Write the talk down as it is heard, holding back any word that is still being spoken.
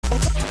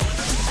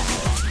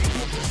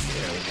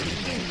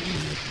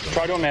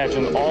Try to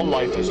imagine all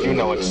life as you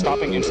know it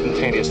stopping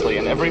instantaneously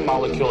and every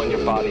molecule in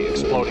your body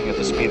exploding at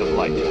the speed of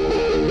light.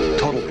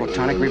 Total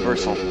protonic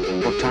reversal.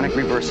 Protonic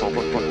reversal.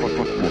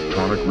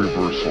 Protonic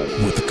reversal.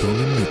 With the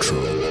Conan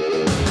Neutron.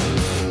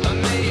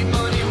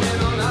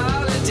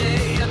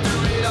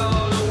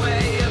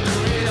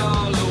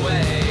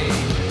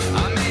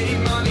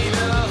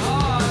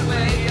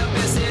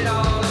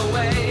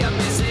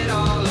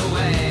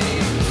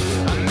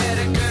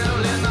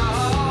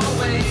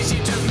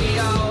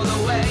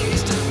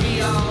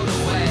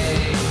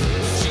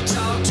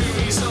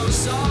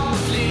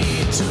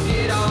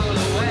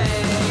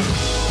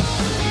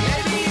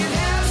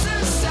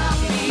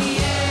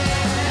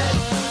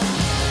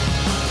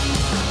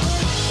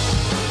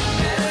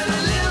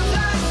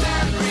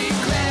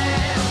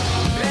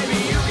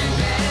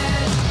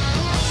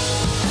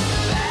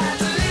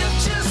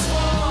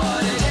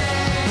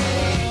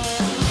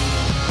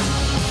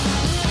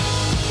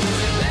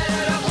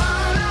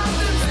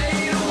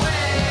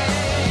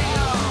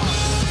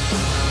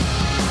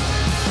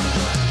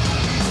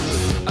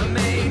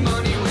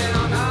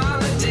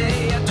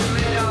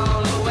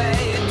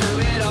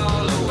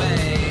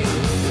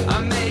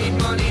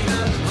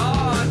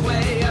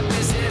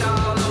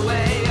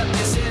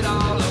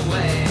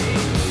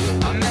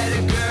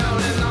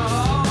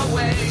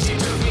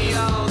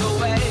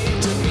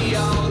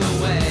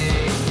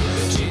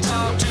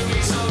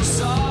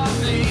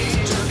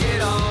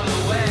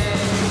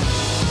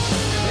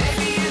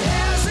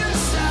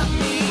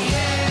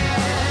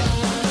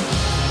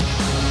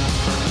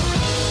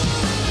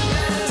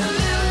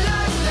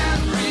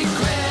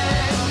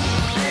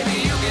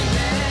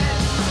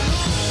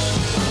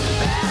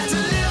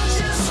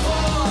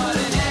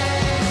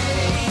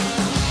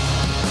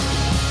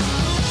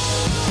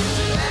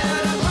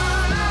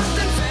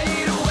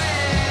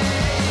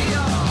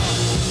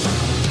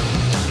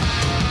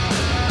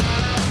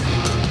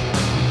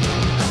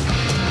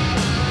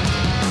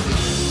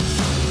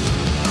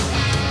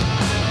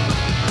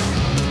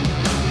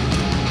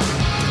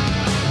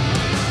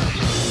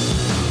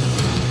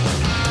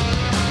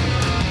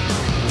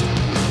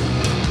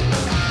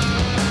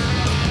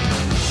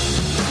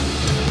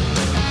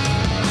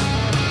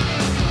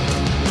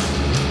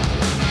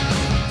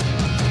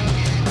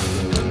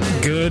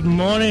 Good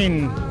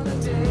morning,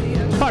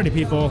 party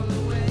people,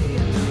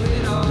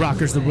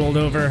 rockers the world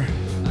over.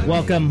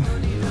 Welcome.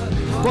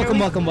 Are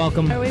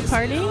we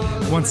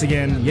partying? Once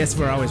again, yes,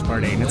 we're always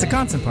partying. It's a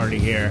constant party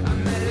here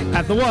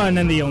at the one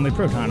and the only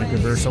Protonic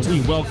Reversal.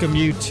 We welcome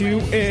you to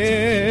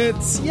it.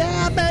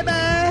 Yeah, baby.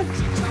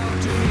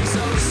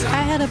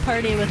 I had a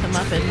party with a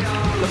muffin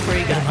before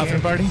you got here.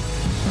 Muffin party?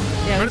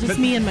 Yeah, it was just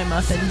me and my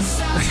muffins.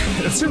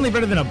 It's certainly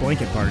better than a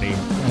blanket party.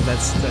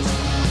 That's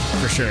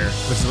for sure.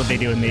 Which is what they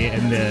do in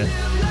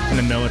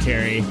the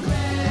military.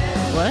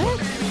 What?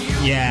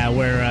 Yeah,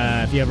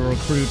 where if you have a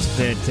recruit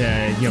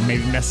that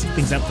maybe mess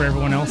things up for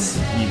everyone else,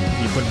 you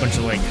put a bunch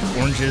of like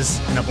oranges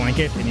in a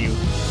blanket and you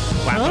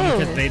whap them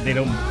because they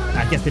don't.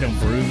 I guess they don't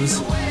bruise.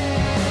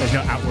 There's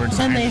no outward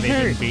sign that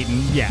they've been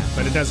beaten. Yeah,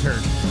 but it does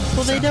hurt.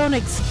 Well, they don't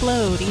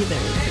explode either.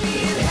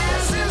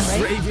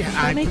 Right?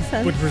 That makes sense.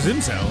 I would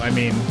presume so. I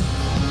mean,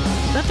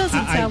 that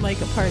doesn't sound like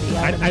a party.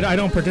 I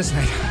don't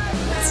participate.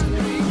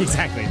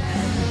 Exactly.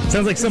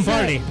 Sounds like some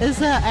party. Is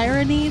that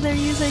irony they're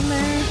using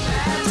there?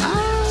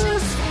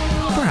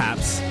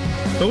 Perhaps.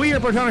 But we are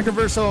Protonic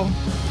Reversal.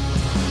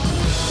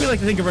 We like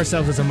to think of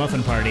ourselves as a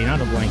muffin party, not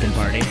a blanket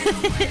party.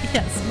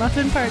 Yes,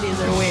 muffin parties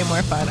are way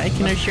more fun, I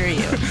can assure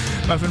you.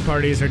 Muffin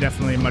parties are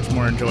definitely much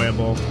more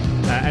enjoyable.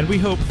 And we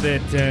hope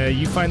that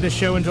you find this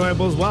show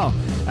enjoyable as well.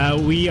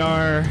 We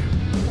are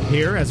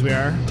here, as we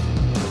are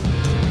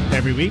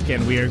every week,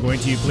 and we are going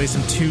to play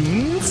some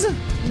tunes.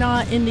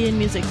 Not Indian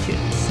music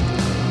tunes.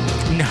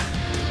 No.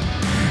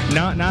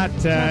 Not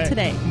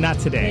today. Not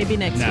today. Maybe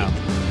next week.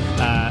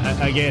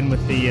 Again,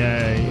 with the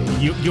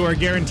you are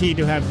guaranteed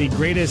to have the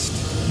greatest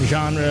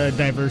genre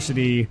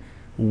diversity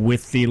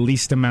with the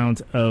least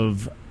amount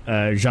of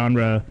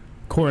genre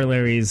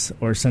corollaries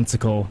or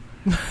sensical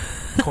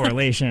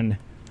correlation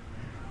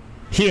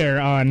here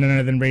on none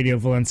other than Radio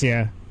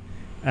Valencia,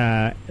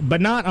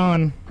 but not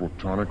on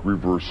Protonic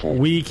Reversal.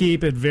 We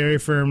keep it very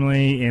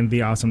firmly in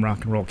the awesome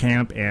rock and roll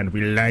camp, and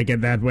we like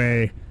it that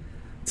way.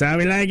 That's how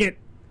we like it.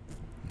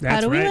 That's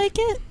how do we right. like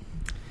it?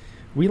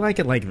 We like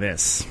it like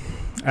this.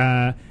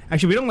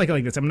 Actually, we don't like it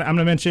like this. I'm going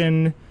to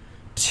mention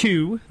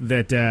two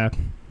that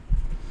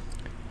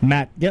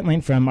Matt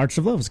Getling from Marches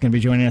of Loaf is going to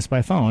be joining us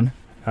by phone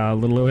a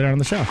little later on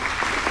the show.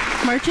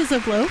 Marches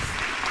of Loaf?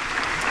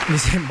 You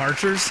say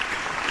marchers?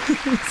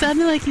 It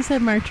sounded like you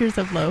said Marchers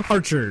of Loaf.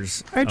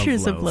 Archers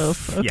of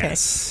Loaf. Okay.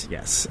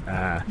 Yes.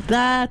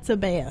 That's a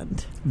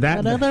band.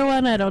 That other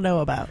one I don't know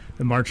about.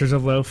 The Marchers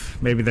of Loaf.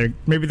 Maybe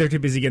they're too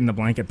busy getting the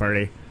blanket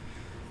party.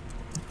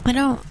 I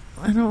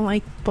don't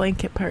like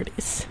blanket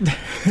parties.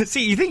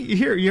 See, you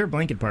hear a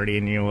blanket party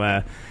and you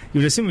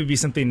would assume it would be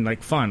something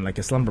like fun, like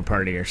a slumber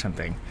party or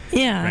something.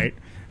 Yeah. Right?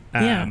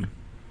 Yeah.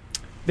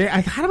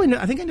 How do I know?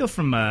 I think I know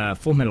from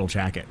Full Metal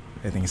Jacket.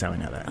 I think is how I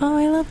know that. Oh,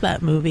 I love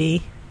that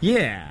movie.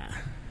 Yeah.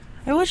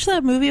 I watched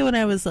that movie when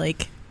I was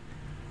like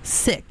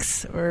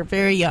 6 or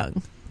very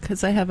young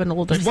because I have an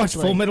older You watched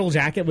sibling. Full Metal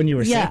Jacket when you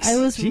were 6? Yeah, I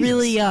was Jeez.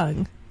 really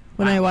young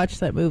when I watched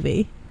that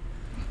movie.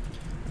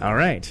 All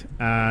right.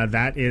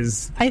 That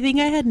is... I think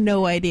I had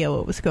no idea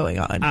what was going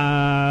on.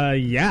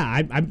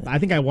 yeah. I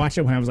think I watched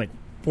it when I was like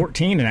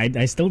 14, and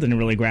I still didn't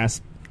really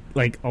grasp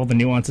like all the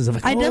nuances of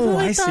it. I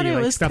definitely I thought see. it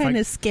Like, was stuff kind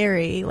like- of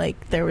scary.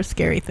 Like there were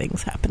scary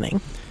things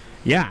happening.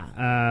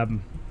 Yeah.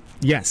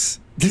 Yes.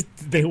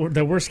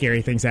 There were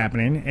scary things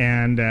happening,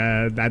 and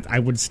that I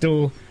would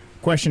still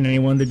question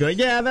anyone to be like,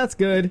 yeah, that's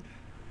good.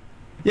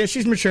 Yeah,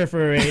 she's mature for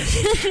her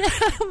age.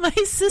 My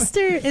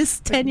sister is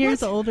 10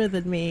 years older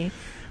than me.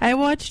 I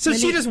watched. So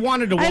she just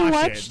wanted to watch it. I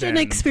watched and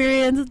then.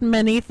 experienced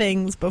many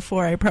things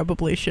before I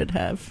probably should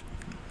have.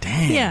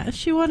 Dang. Yeah,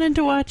 she wanted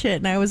to watch it,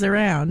 and I was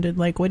around. And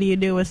like, what do you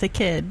do with a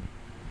kid?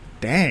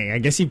 Dang. I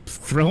guess you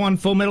throw on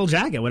Full Metal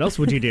Jacket. What else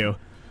would you do?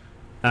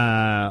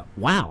 Wow.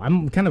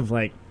 I'm kind of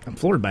like I'm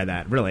floored by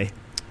that. Really.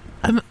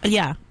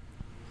 Yeah.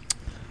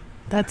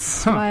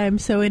 That's why I'm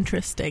so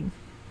interesting.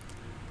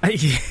 I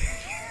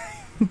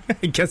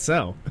guess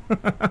so.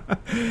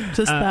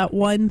 Just that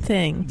one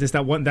thing. Just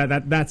that one.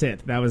 That's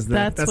it. That's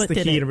what the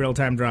did key it. to Real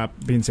Time Drop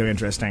being so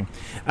interesting.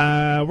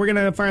 We're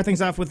gonna fire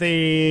things off with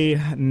a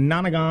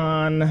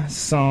Nonagon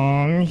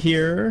song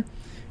here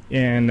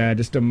in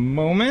just a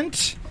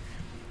moment,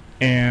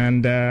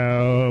 and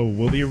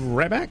we'll be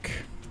right back.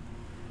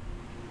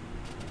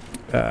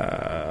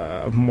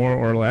 More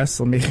or less.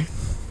 Let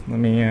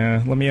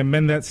me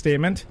amend that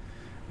statement.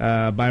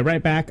 By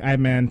right back, I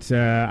meant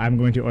I'm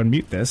going to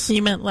unmute this.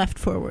 You meant left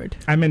forward.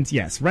 I meant,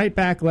 yes, right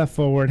back, left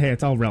forward. Hey,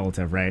 it's all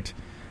relative, right?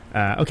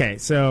 Okay,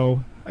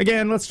 so,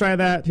 again, let's try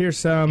that. Here's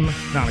some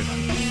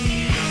Nonagon.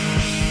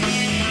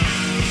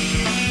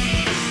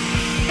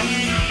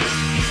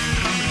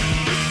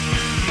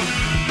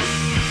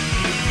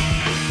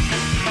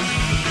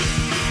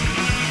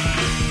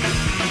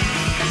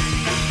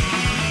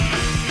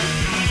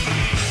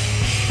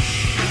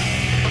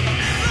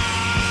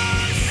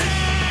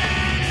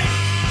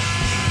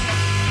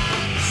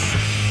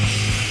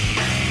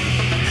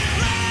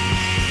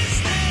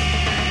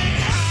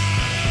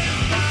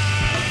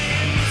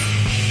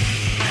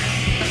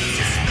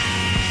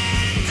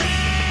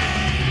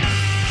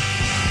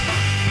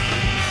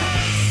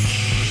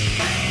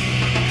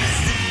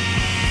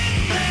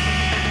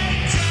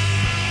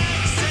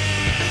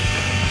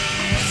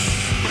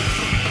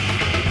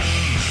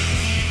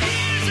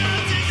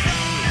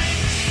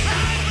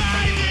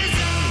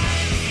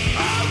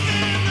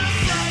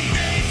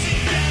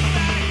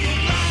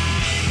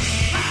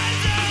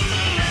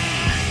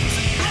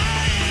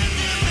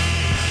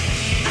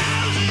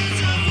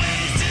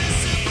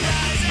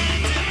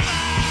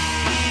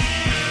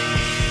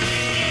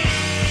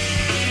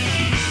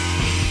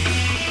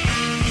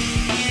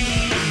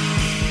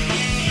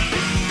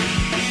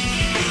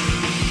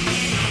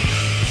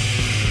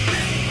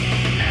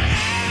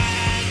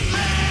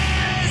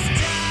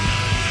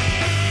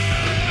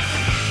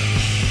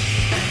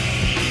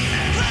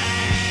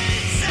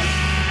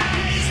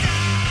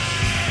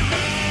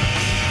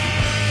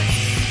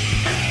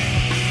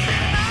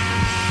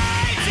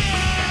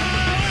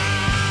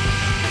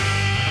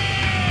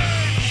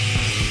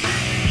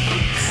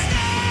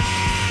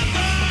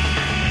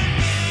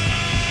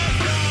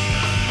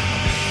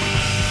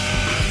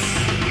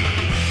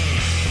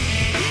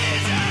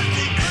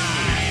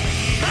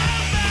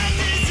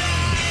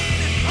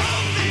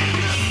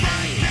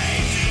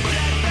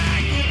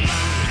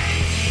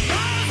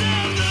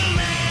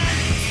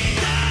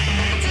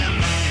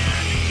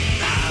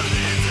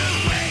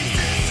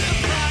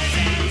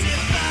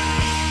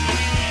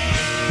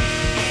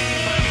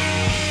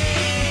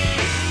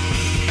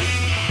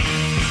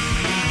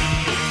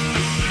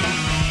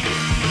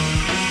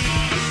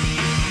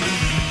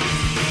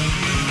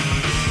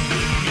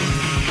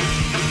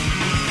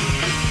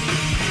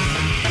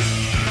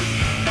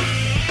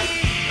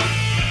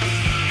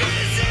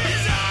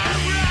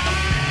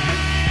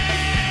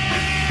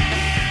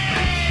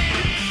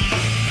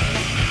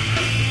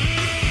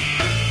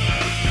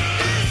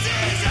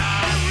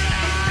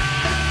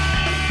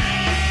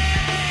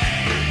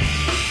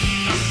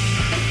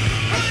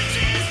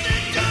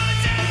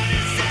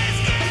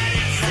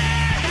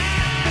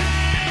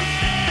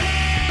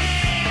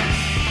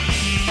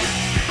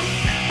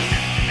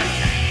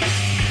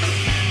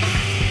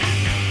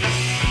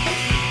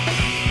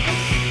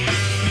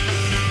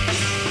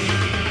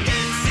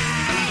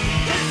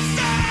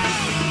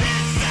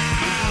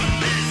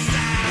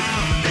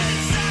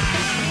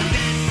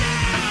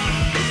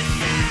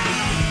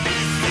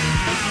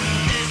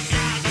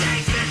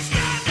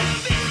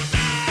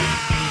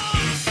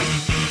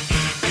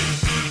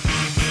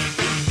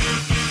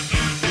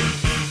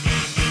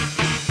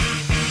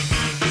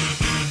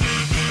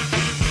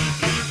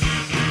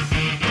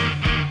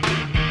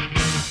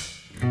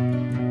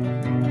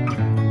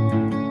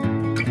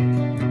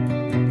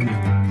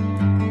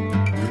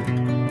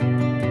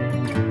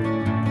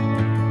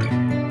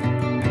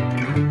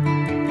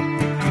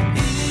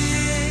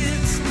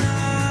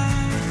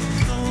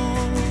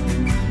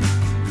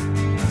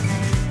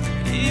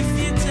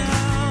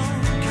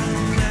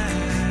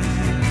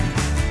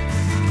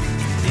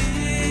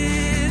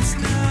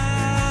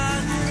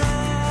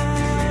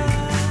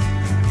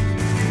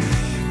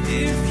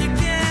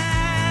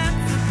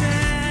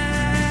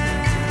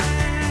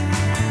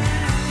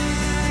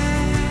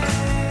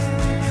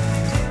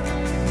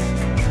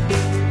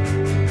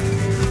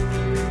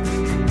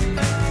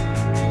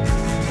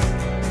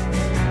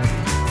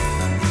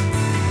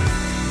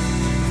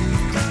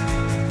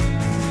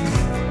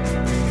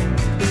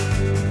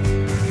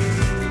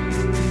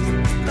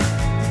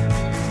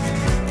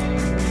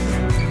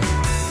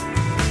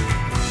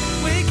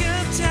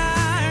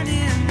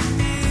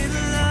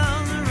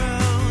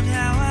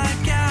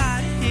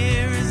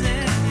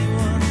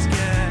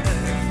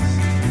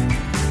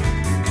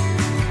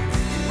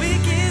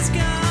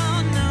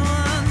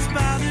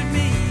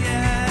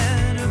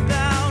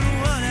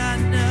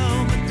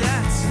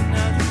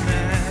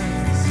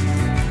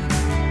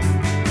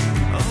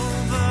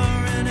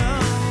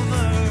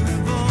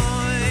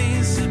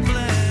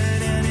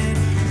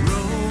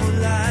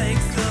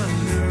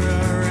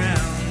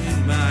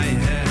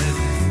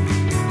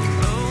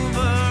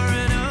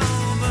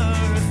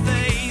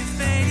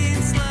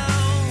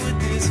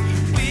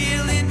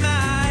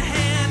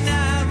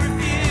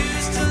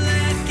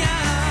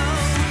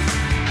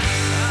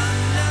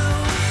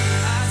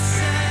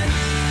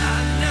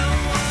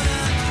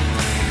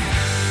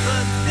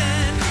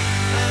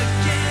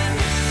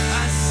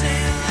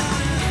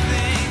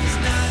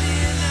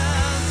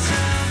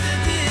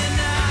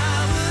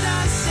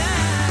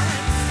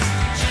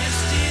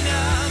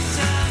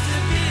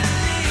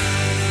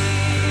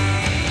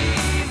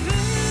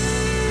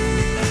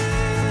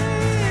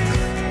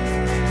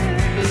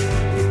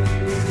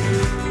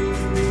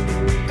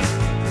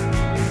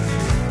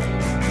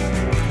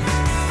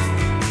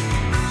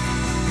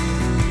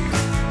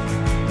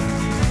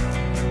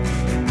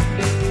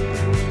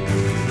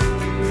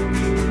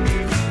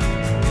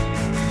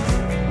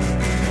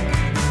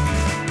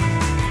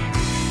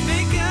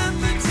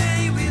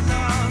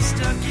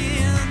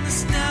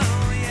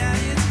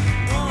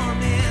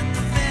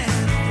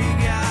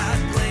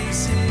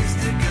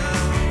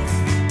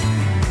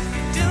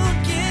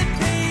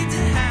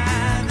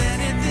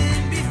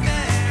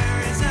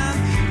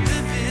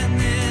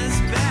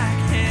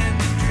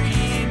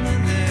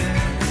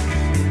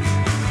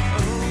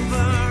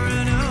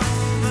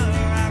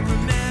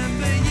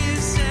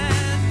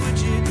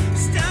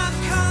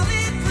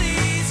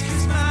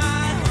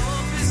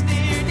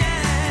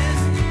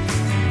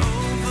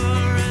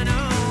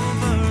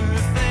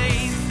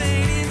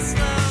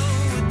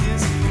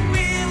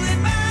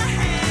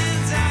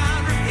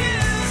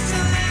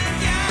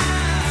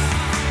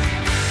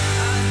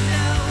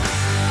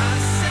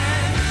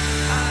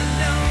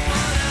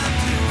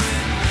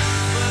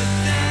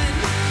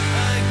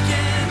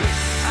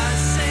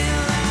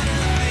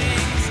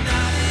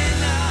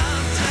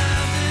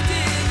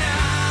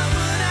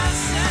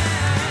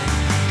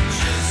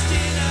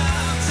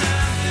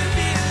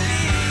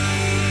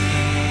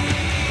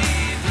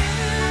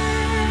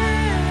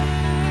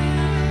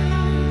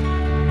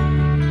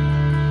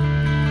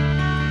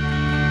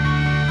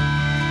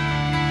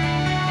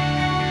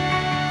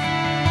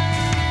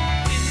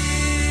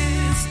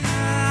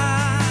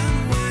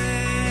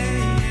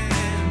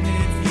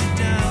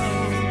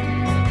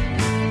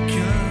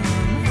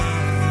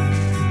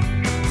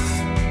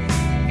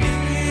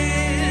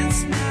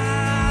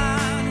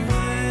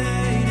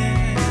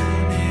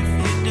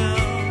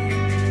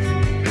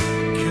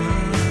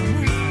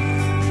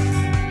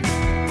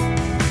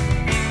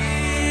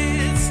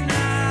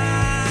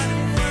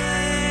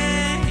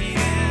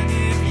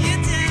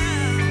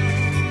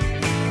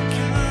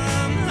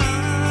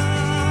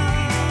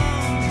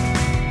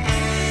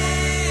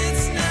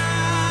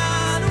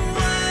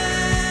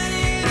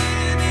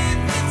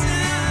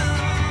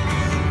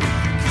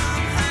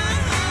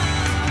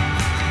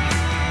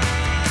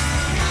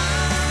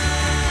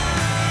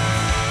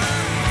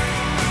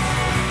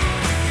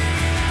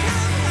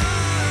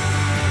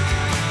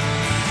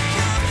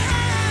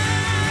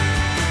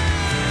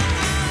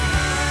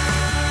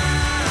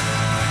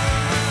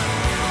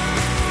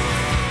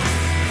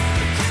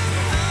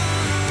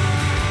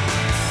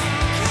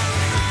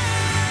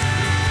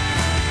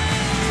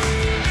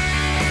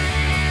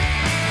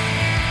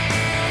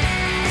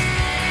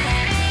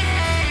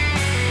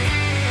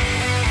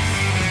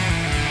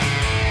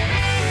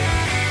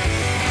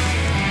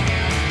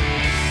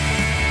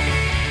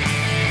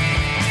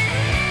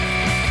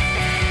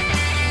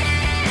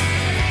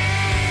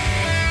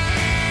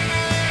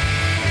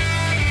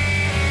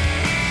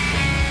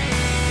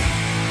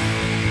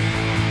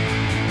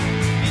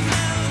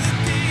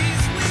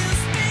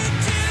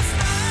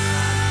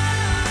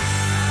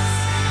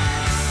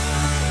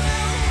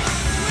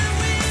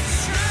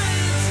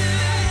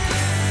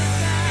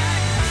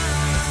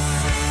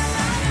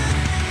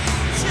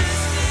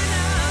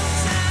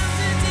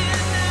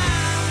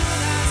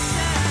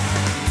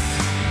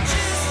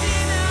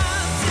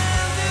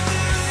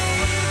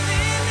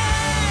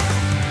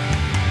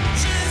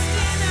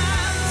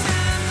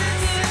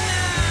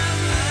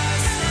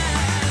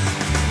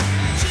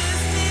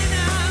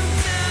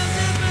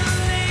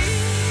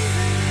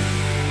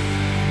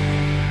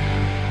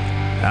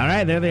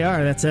 right, there they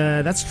are.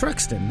 That's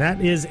Truxton.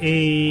 That is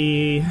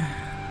a...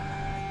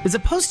 Is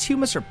it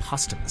posthumous or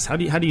posthumous? How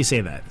do you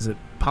say that? Is it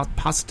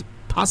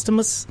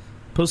posthumous?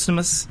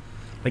 Posthumous?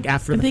 Like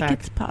after the fact? I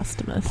think it's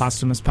posthumous.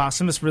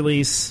 Posthumous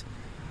release.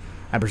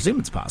 I presume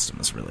it's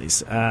posthumous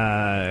release.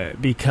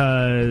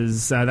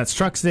 Because that's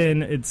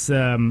Truxton. It's...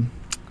 the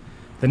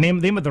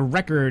name of the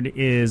record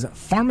is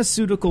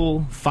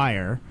Pharmaceutical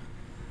Fire.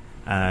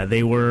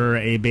 They were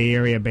a Bay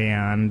Area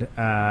band,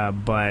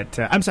 but...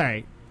 I'm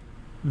sorry.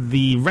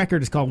 The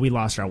record is called We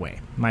Lost Our Way.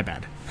 My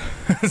bad.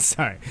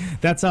 Sorry.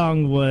 That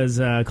song was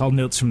called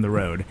Notes from the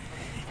Road.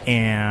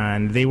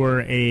 And they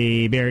were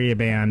a Bay Area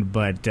band,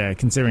 but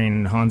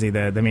considering Hansi,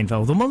 the main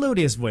fellow, the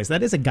melodious voice,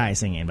 that is a guy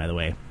singing, by the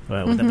way,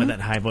 with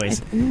that high voice.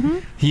 Mm-hmm.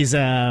 He's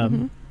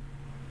lives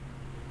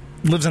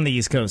on the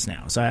East Coast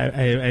now, so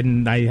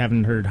I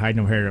haven't heard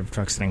no hair of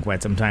Truxton in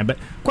quite some time, but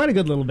quite a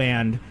good little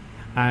band.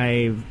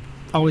 I've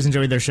always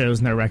enjoyed their shows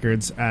and their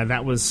records.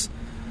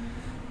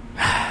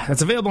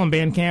 That's available on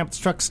Bandcamp. It's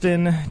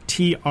Truxton,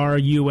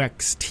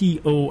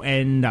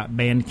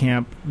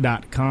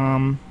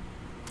 TRUXTON.bandcamp.com.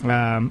 Oh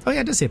yeah,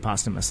 it does say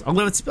posthumous.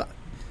 Although it's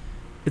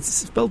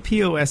spelled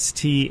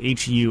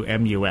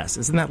POSTHUMUS.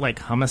 Isn't that like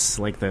hummus,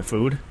 like the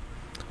food?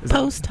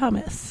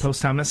 Post-hummus.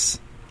 Post-hummus?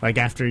 Like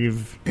after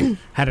you've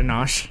had a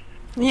nosh,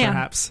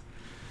 perhaps?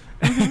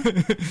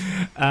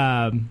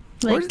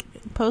 Like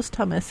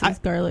post-hummus is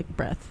garlic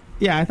breath.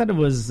 Yeah, I thought it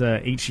was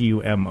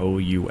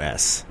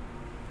HUMOUS.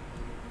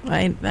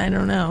 I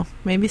don't know.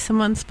 Maybe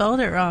someone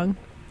spelled it wrong.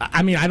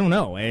 I mean, I don't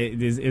know.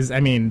 Maybe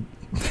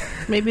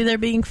they're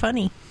being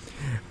funny.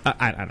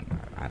 I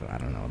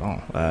don't know at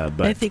all.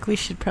 But I think we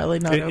should probably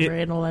not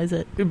overanalyze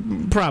it.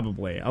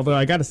 Probably. Although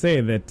I got to say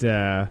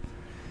that,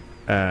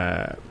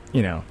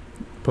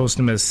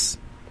 posthumous.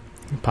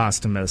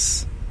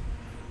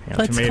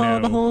 Let's tomato,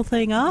 call the whole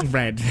thing off.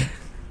 Red.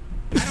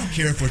 I don't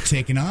care if we're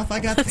taking off. I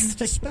got things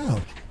to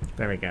spell.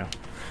 There we go.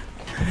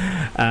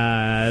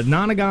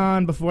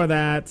 Nonagon before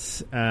that.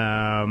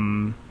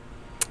 The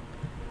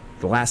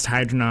Last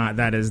Hydronaut.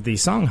 That is the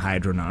song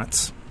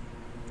Hydronauts.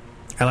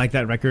 I like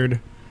that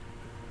record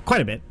quite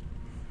a bit.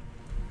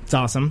 It's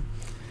awesome.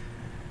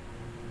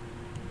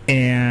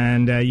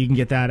 And you can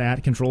get that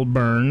at Controlled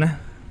Burn,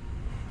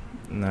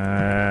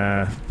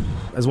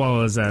 as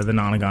well as the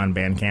Nonagon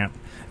Bandcamp.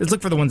 Let's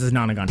look for the ones as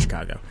Nonagon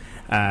Chicago.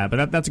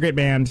 But that's a great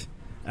band.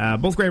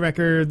 Both great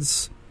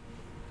records.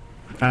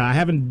 I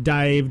haven't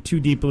dived too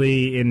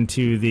deeply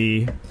into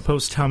the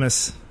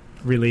post-hummus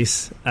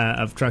release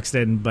of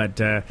Truxton,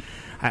 but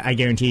I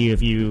guarantee you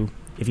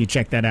if you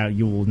check that out,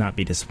 you will not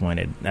be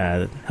disappointed.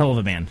 Hell of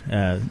a band.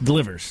 Band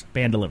delivers.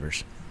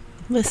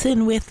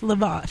 Listen with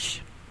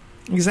Lavash.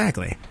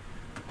 Exactly.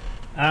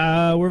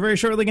 We're very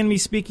shortly going to be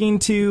speaking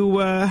to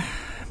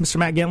Mr.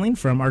 Matt Gentling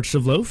from Arch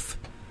of Loaf.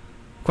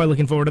 Quite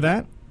looking forward to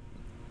that.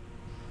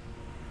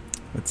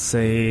 Let's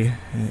say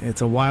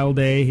it's a wild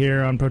day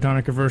here on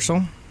Protonic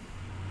Reversal.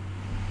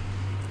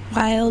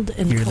 Wild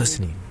and You're cold.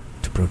 listening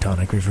to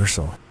Protonic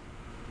Reversal.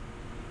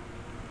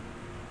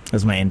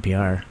 That's my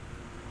NPR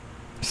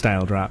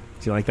style drop.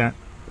 Do you like that?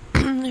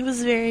 It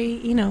was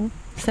very,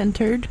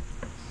 centered.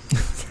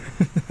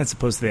 As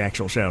opposed to the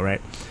actual show,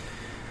 right?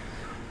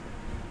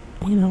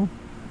 There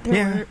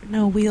were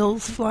no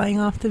wheels flying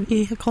off the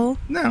vehicle.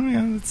 No,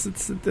 yeah,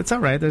 it's all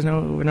right.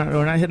 We're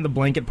not hitting the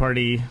blanket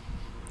party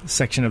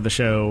section of the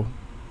show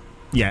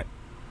yet.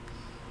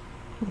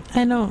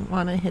 I don't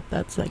want to hit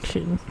that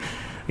section.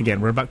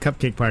 Again, we're about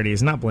cupcake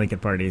parties, not blanket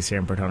parties here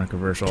in Protonic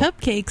Reversal.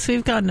 Cupcakes.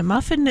 We've gone to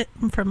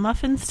from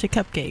muffins to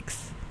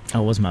cupcakes.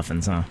 Oh, it was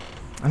muffins, huh?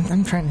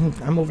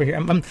 I'm over here.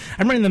 I'm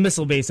running the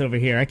missile base over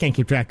here. I can't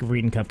keep track of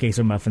eating cupcakes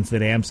or muffins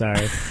today. I'm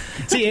sorry.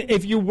 See,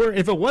 if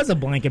it was a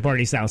blanket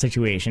party style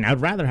situation,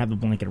 I'd rather have the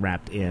blanket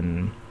wrapped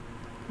in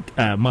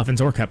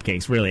muffins or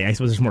cupcakes. Really, I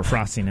suppose there's more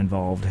frosting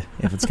involved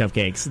if it's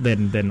cupcakes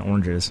than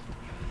oranges,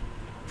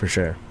 for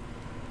sure.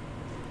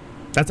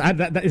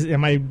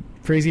 Am I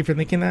crazy for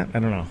thinking that? I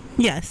don't know.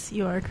 Yes,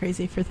 you are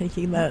crazy for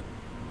thinking that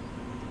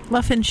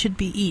muffins should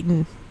be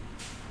eaten,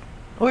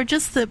 or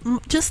just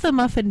the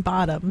muffin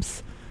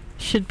bottoms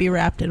should be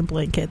wrapped in a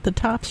blanket. The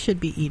tops should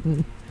be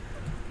eaten,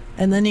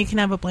 and then you can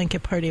have a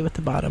blanket party with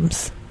the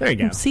bottoms. There you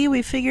go. See,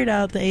 we figured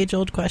out the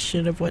age-old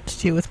question of what to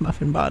do with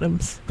muffin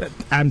bottoms.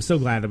 I'm so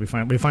glad that we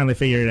finally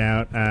figured it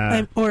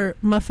out. Or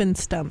muffin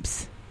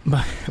stumps.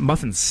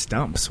 Muffin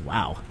stumps.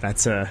 Wow,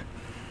 that's I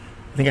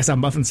think I saw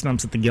muffin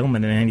stumps at the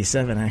Gilman in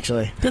 '97.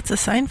 Actually, that's a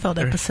Seinfeld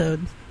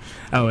episode.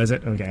 Oh, is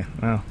it? Okay.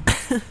 Well,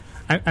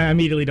 I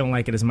immediately don't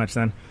like it as much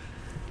then.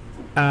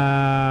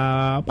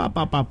 What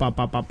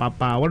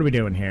are we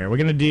doing here? We're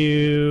gonna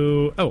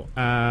do. We're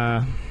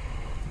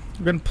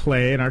gonna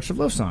play an Arch of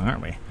Loaf song,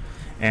 aren't we?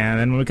 And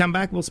then when we come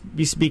back, we'll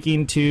be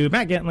speaking to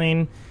Matt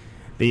Gentling,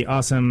 the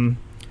awesome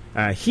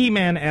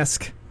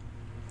He-Man-esque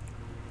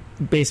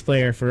bass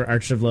player for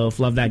Arch of Loaf.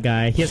 Love that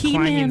guy. He has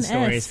climbing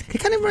stories. He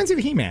kind of reminds me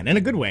of He-Man in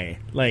a good way.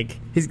 Like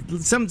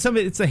some of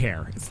it's the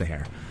hair. It's the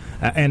hair,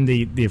 and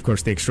the of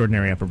course the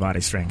extraordinary upper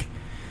body strength.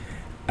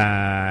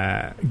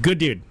 Good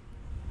dude.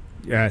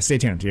 Stay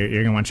tuned. You're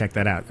going to want to check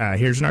that out.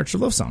 Here's an Arch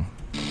of Loaf song.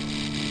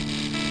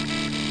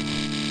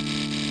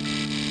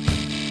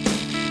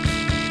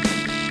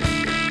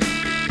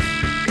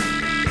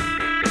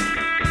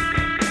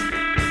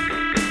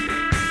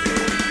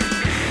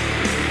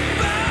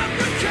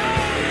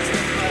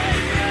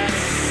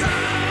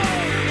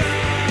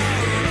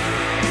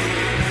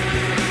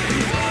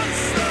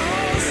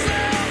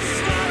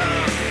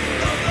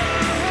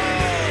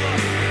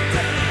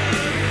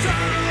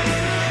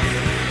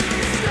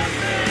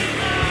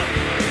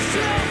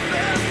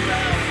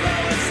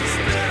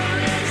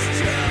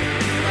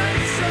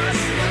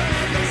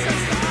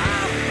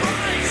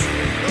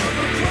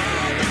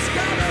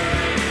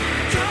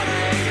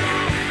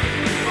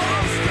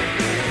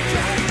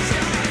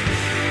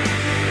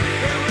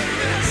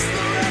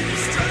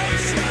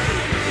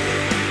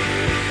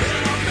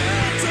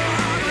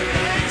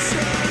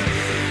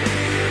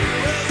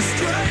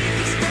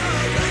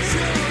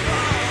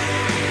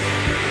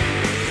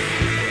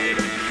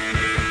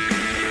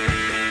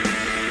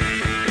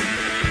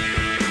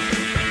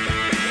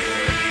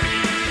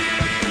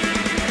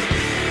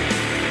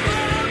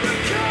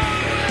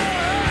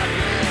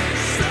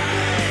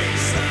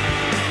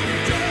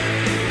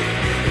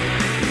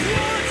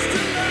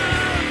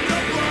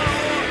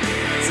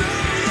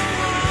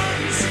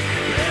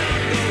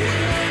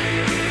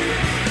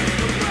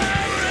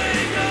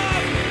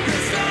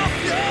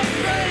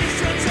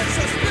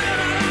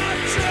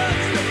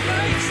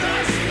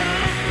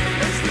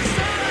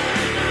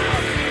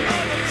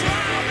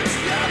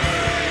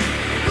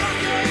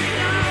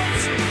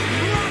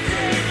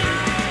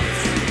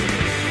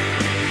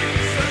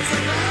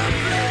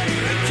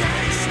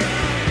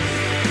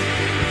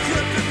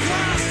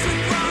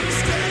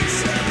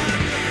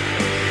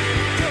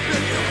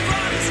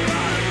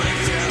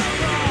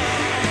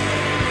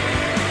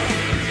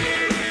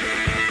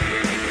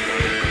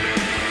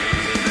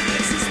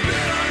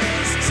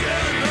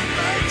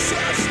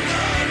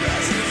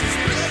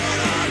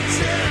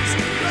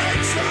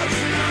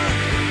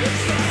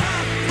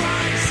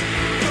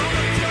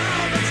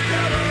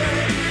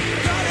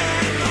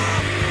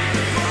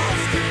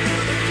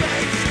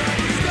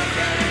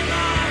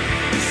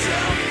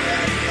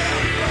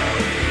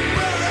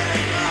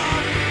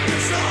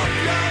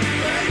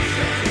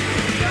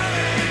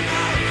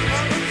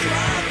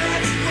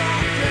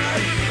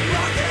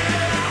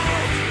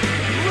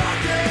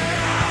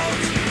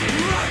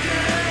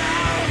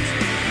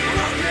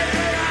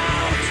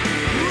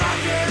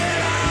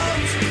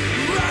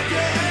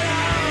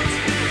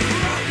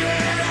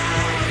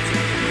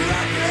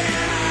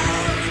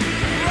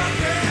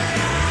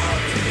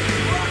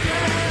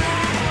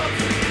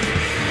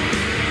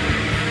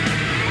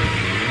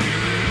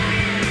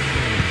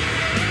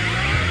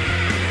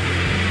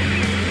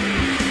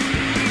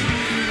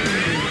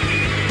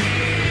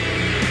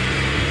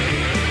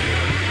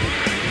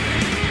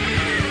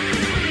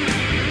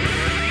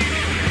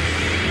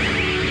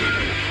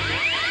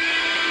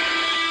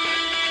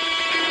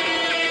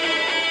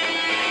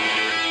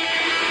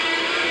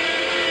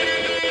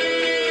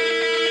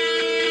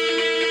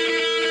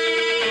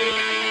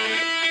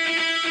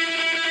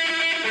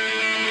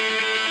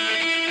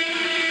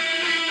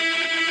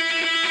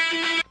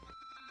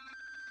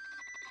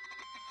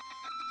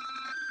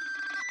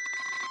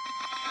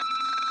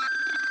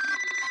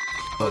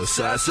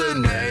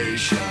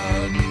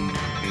 Assassination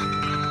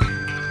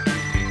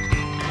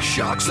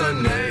shocks a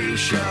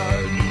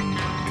nation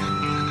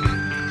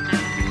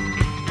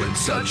when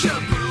such a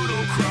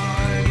brutal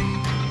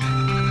crime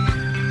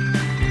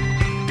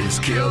is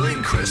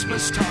killing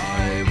Christmas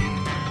time.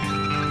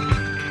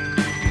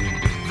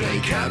 They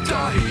kept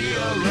our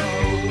hero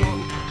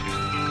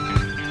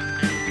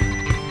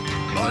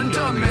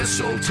under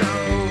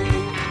mistletoe,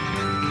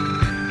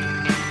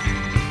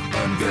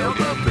 unveiled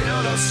the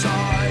bitter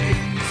signs,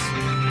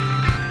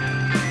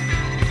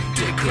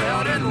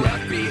 declared and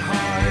left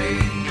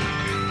behind.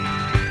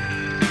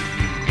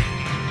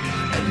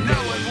 And no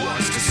one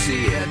wants to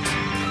see it,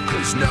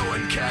 'cause no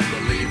one can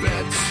believe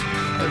it.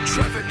 A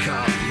traffic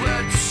cop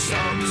let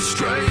some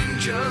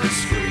strangers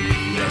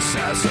free.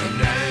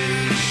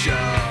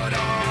 Assassination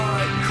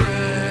on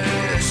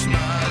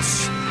Christmas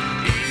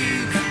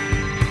Eve.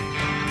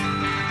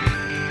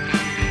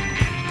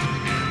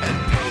 And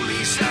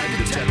police and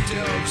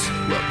detectives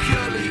were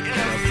purely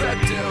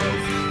ineffective.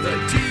 The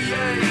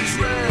DA's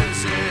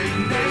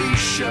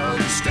resignation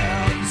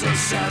stands.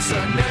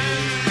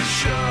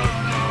 Assassination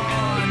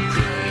on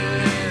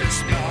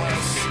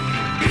Christmas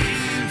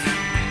Eve.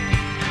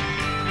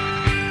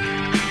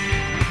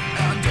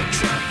 And the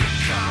traffic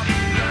cop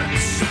let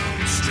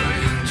some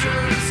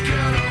strangers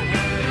get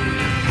away.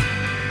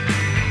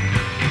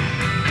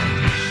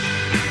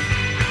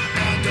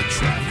 And the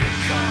traffic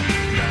cop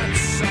let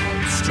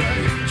some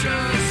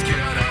strangers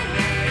get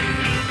away.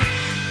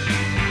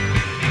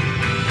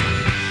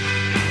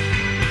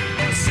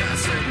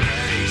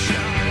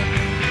 Assassination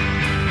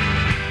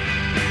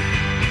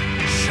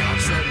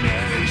shocks a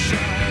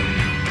nation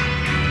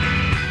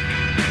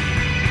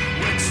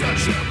when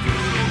such a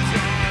brutal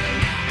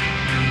crime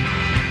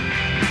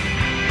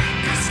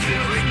is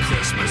killing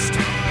Christmas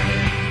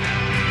time.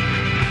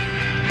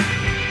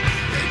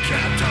 They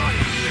kept our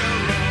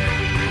hero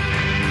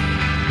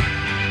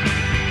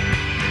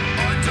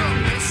under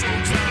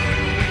mistletoe,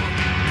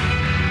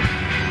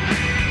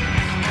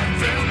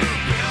 unveiled the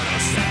bitter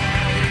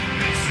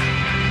signs,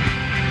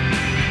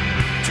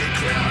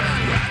 declared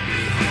and left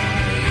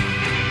behind.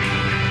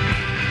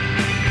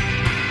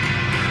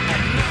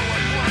 And no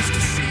one wants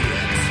to see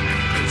it,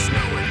 'cause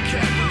no one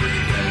can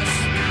believe it.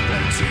 The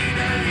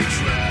teenage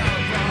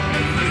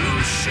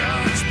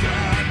revolution's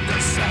planned.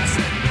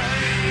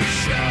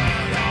 Assassination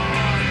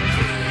on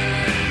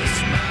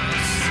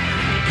Christmas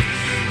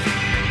Eve.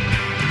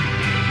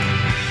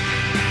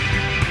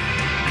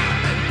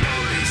 And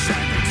police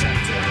and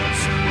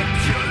detectives were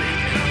purely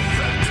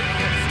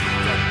ineffective.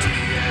 The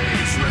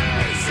DA's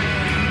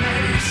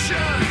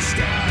resignation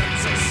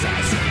stands.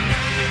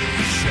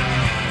 Assassination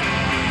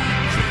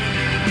on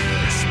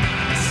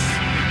Christmas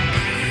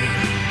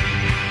Eve.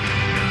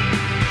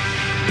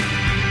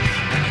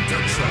 And the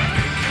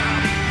traffic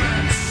cop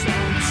let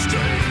some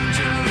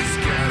strangers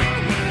get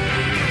away.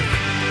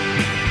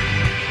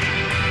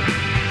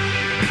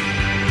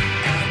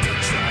 And the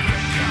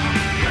traffic cop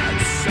let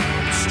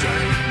some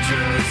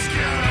strangers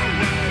get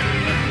away.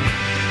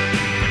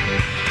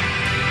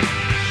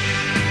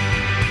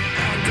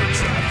 And the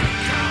traffic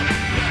cop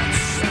let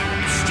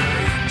some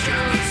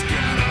strangers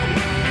get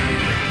away.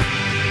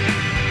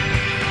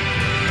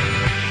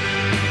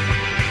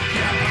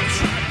 Yeah, the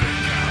traffic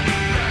cop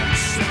let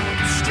some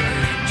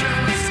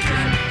strangers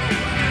get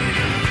away.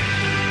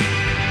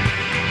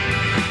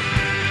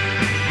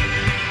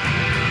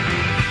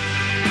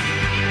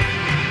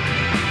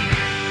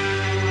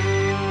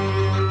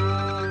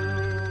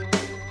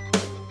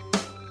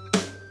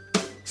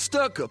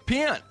 Stuck a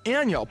pin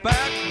in your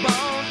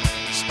backbone,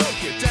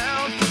 spoke you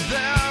down from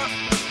there.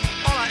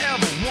 All I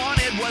ever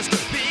wanted was to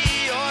be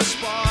your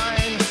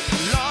spine.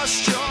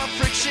 Lost your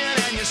friction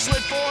and you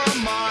slid for a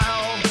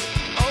mile.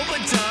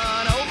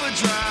 Overdone,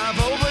 overdrive,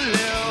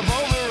 overlive,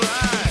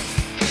 override.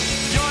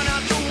 You're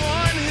not the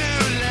one who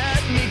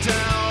let me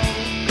down,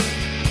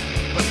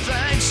 but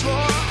thanks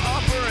for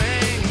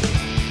offering.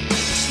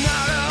 It's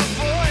not a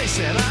voice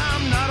and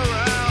I'm not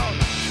around.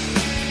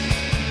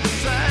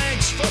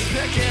 Thanks for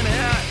picking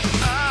it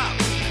up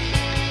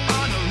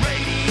on the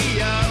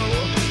radio.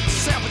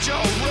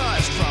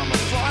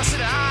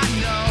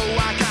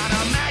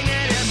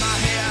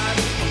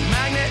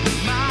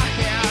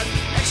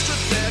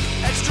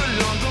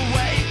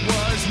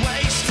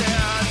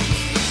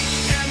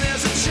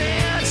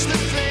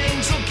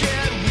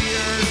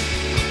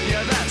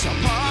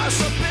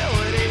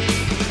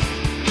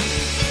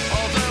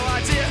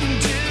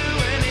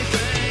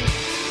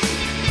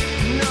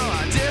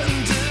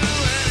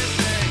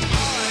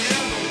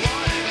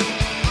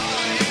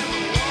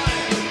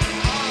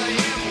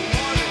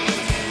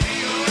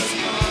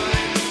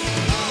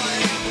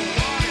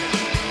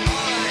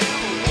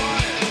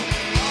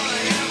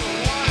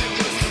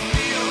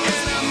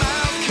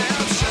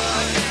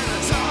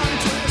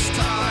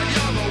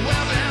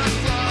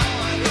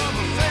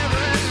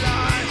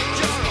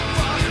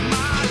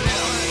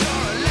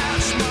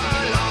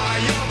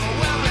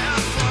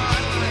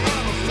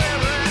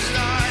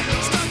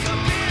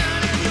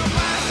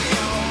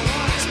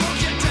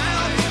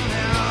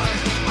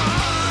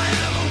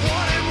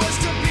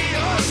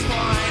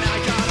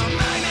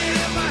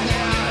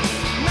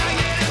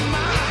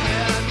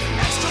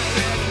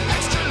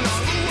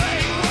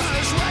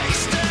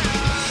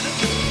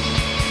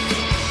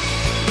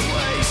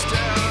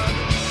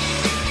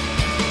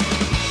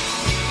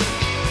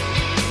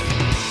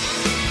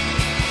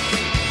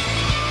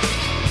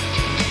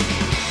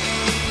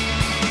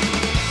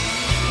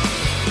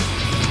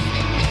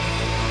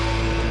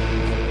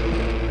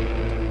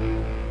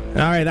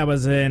 All right, that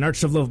was an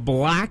Arch of Loaf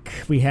Black.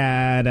 We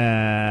had,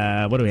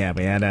 what do we have?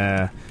 We had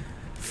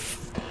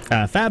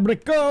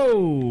Fabrico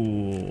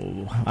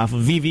off of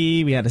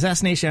VV. We had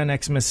Assassination on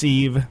Xmas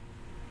Eve,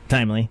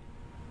 timely,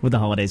 with the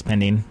holidays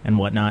pending and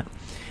whatnot.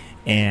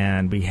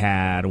 And we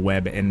had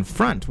Web in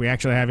Front. We're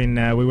actually having,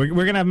 we're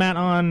going to have Matt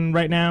on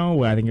right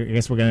now. I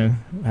guess we're going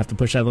to have to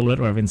push that a little bit.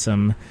 We're having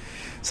some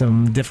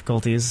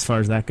difficulties as far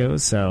as that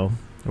goes. So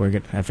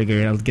I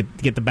figured I'll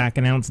get the back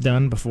announce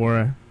done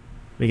before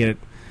we get it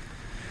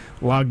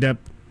log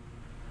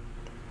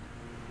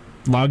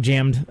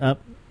jammed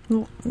up.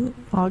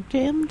 Log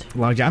jammed?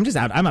 I'm just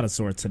out. I'm out of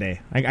sorts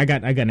today. I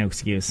got no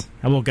excuse.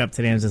 I woke up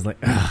today and was just like,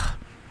 ugh,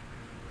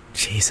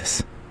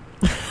 Jesus.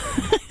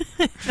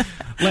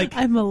 Like,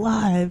 I'm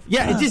alive.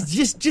 Yeah,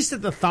 just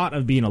at the thought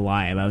of being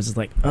alive, I was just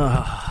like,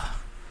 ugh,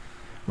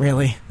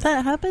 really?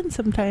 That happens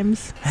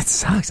sometimes. That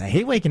sucks. I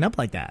hate waking up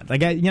like that.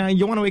 Like,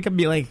 you want to wake up and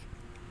be like,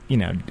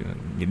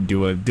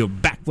 do a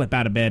backflip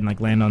out of bed and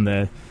like land on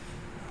the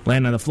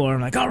floor.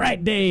 I'm like, all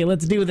right, day,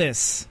 let's do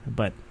this.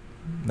 But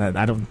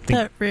I don't think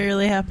that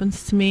rarely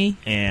happens to me.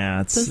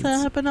 Yeah, does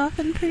that happen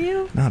often for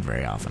you? Not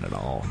very often at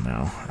all.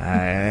 No,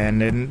 and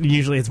then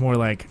usually it's more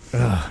like,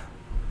 ugh,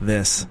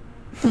 this.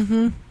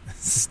 Mm-hmm.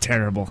 This is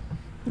terrible.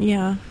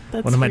 Yeah,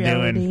 that's what am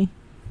reality. I doing?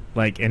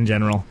 Like in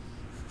general.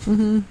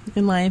 Mm-hmm.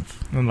 In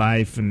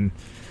life, and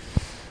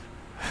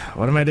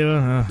what am I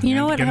doing? You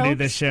know what gonna helps? Do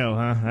this show,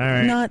 huh? All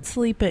right. Not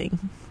sleeping.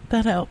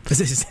 That helps.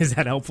 Is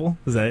that helpful?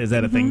 Is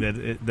that a thing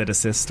that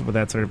assists with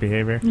that sort of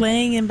behavior?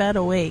 Laying in bed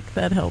awake,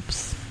 that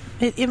helps.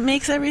 It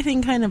makes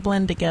everything kind of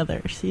blend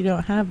together, so you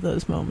don't have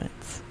those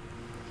moments.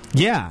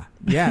 Yeah.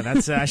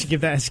 That's I should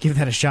give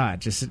that a shot.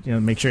 Just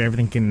make sure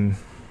everything can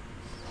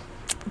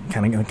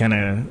kind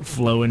of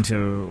flow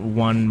into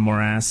one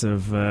morass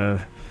of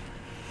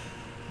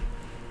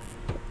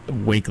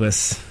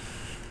wakeless,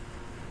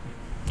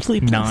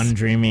 sleepless,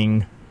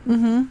 non-dreaming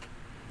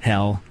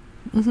hell.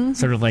 Mm-hmm.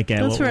 Sort of like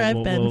that's where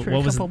I've been for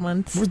a couple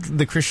months. What was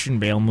the Christian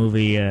Bale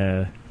movie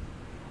where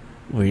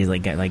he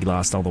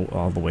lost all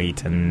the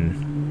weight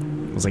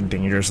and was like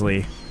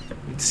dangerously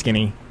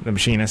skinny? The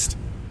Machinist.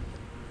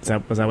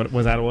 Was that what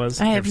it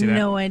was? I have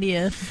no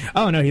idea.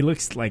 Oh no, he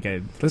looks like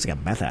a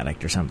meth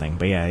addict or something.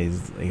 But yeah,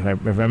 if I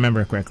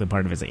remember correctly,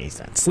 part of it's like he's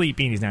not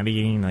sleeping, he's not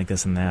eating, like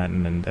this and that,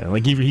 and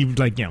like he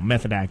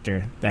method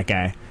actor, that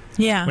guy.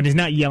 Yeah. When he's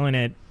not yelling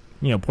at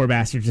poor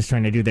bastards just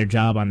trying to do their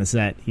job on the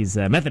set, he's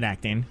method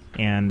acting,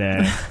 and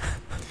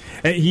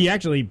he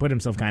actually put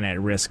himself kind of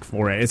at risk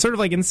for it. It's sort of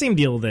like in the same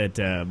deal that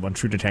on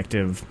True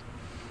Detective,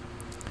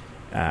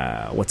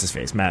 what's his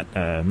face, Matt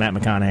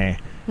McConaughey.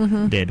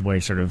 Mm-hmm. Did, where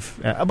he sort of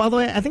by the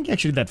way, I think he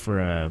actually did that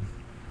for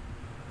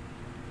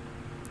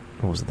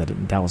what was it,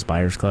 that Dallas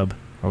Buyers Club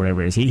or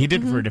whatever it is. He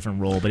did it for a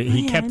different role, but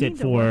he kept it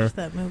for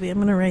that movie. I'm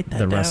gonna write that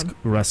the down.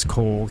 Russ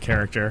Cole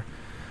character,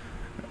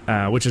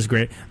 which is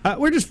great.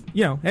 We're just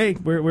hey,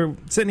 we're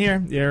sitting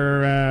here,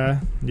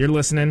 you're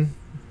listening,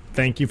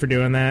 thank you for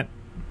doing that.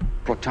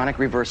 Protonic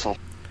reversal.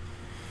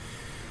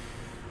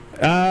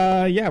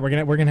 Yeah, we're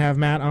gonna have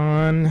Matt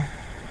on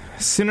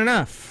soon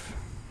enough.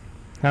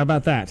 How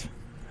about that?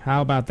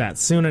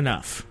 Soon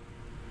enough.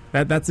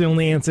 That's the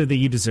only answer that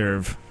you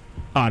deserve,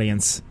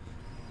 audience.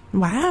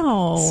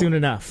 Wow. Soon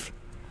enough.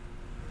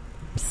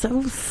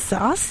 So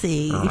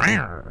saucy.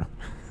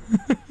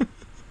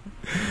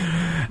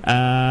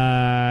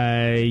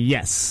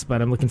 Yes,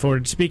 but I'm looking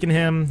forward to speaking to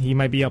him. He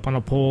might be up on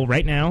a pole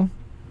right now.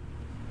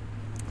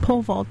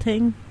 Pole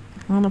vaulting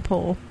on a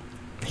pole.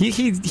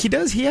 He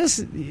does. He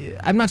has.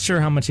 I'm not sure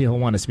how much he'll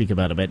want to speak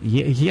about it, but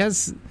he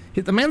has.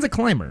 The man's a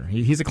climber.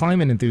 He's a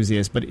climbing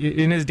enthusiast, but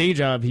in his day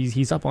job,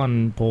 he's up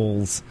on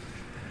poles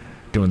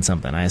doing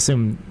something. I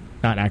assume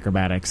not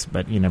acrobatics,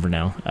 but you never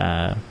know.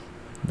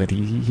 But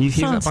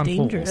he's up on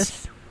dangerous.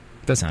 Poles.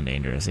 Does sound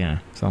dangerous, yeah.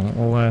 So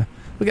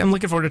I'm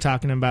looking forward to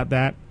talking to him about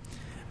that.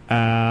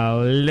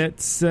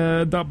 Let's.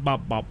 I'm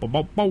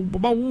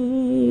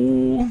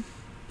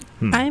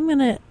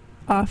gonna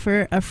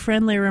offer a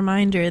friendly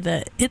reminder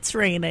that it's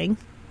raining.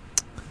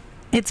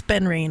 It's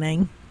been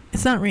raining.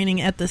 It's not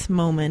raining at this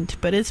moment,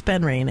 but it's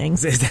been raining.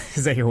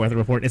 Is that your weather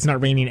report? It's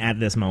not raining at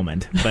this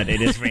moment, but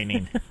it is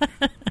raining.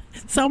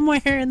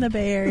 Somewhere in the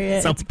Bay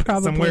Area, it's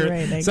probably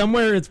raining.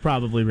 Somewhere it's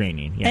probably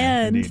raining,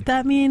 yeah. And indeed.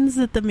 that means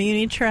that the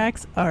Muni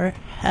tracks are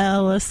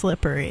hella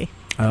slippery.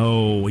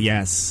 Oh,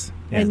 yes.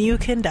 And you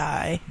can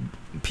die.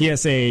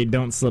 PSA,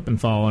 don't slip and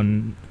fall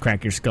and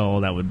crack your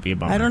skull. That would be a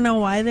bummer. I don't know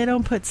why they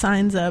don't put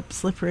signs up,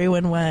 slippery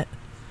when wet.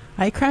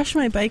 I crashed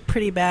my bike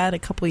pretty bad a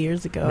couple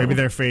years ago. Maybe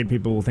they're afraid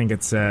people will think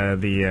it's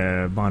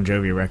the Bon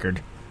Jovi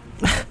record.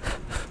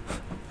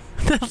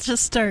 They'll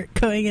just start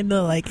going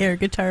into like air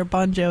guitar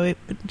Bon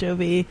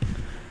Jovi.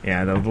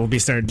 Yeah, we'll be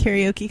starting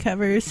karaoke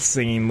covers,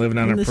 singing "Living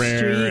on a Prayer,"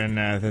 street. And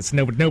that's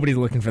nobody's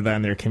looking for that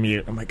in their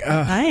commute. I'm like,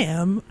 ugh. I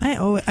am.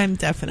 I'm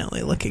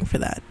definitely looking for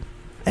that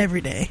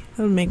every day.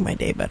 It would make my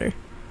day better.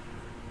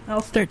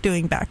 I'll start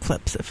doing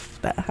backflips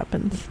if that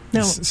happens.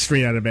 No,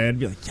 straight out of bed,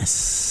 be like,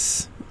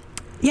 yes.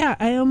 Yeah,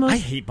 I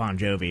hate Bon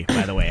Jovi,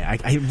 by the way.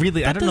 I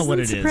really, I don't know what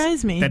it is. That doesn't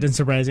surprise me. That doesn't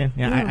surprise you?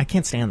 Yeah, No. I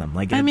can't stand them.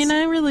 Like, I mean,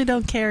 I really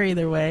don't care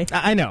either way.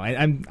 I know.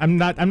 I'm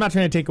not trying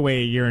to take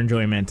away your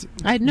enjoyment.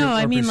 I know. Or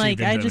I mean, perceived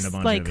like, I enjoyment just of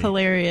Bon like Jovi.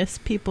 hilarious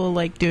people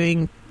like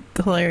doing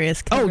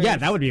hilarious covers. Oh yeah,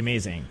 that would be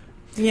amazing.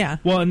 Yeah.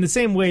 Well, in the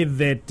same way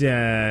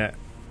that,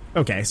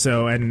 okay,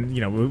 so, and,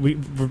 you know, we're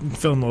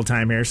filling a little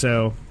time here.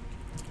 So,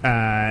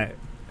 Adam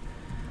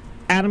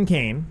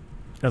Kane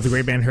of the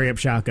great band Hurry Up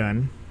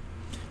Shotgun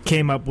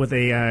came up with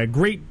a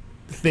great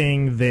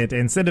thing that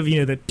instead of, you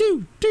know, the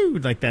do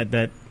like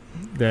that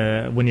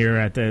when you're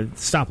at the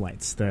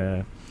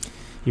stoplights,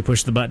 you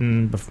push the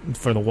button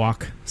for the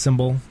walk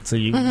symbol so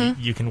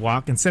you can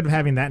walk. Instead of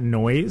having that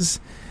noise,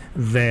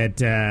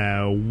 that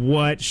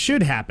what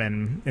should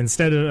happen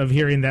instead of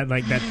hearing that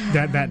like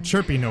that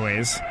chirpy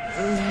noise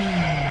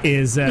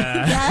is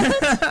not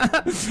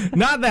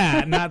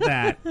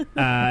that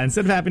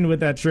instead of happening with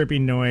that chirpy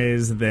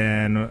noise,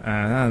 then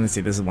let's see,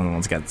 this is one of the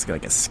ones it's got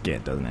like a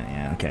skit, doesn't it?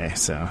 Yeah, okay,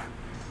 so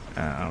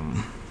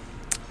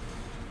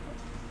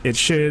it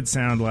should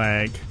sound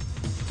like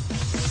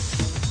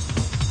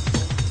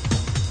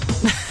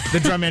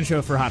the drum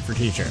intro for Hot for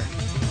Teacher.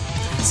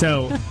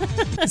 So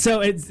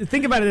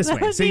think about it this way.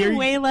 That would So be you're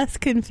way less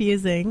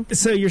confusing.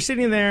 So you're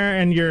sitting there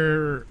and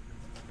you're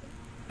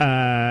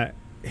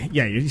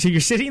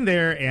you're sitting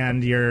there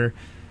and you're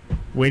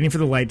waiting for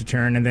the light to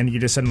turn, and then you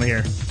just suddenly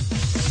hear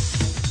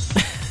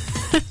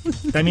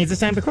that means it's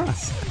time to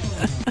cross.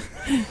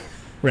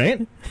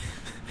 Right?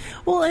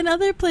 Well, in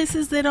other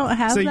places they don't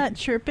have So that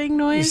chirping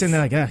noise. You're sitting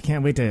there like, I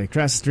can't wait to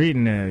cross the street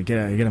and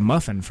get a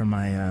muffin from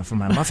my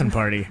muffin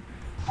party.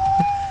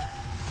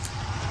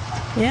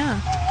 Yeah.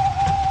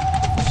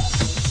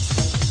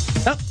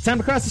 Oh, time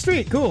to cross the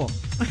street. Cool.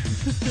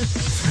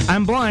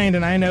 I'm blind,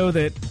 and I know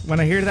that when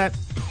I hear that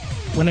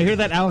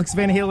Alex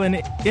Van Halen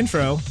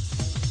intro,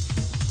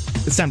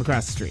 it's time to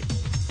cross the street.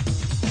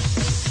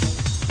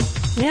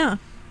 Yeah.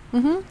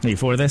 Are you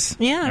for this?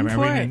 Yeah, I'm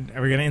for it.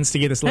 Are we going to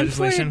instigate this I'm for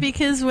legislation? it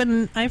because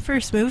when I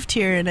first moved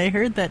here and I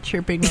heard that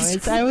chirping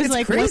noise, I was it's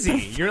like, crazy.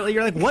 What the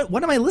You're like,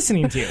 what am I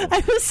listening to? I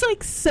was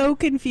like so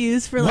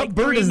confused for like What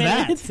bird 3 is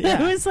that? minutes.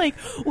 Yeah. I was like,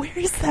 where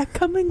is that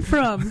coming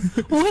from?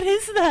 What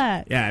is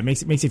that? Yeah, it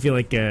makes you feel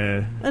like.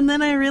 And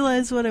then I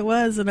realized what it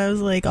was, and I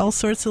was like, all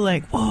sorts of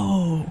like,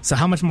 whoa. So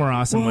how much more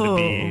awesome Whoa, would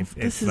it be if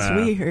this is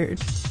weird.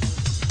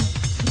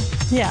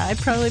 Yeah, I'd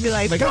probably be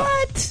like oh.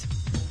 what?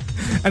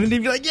 And then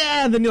you'd be like,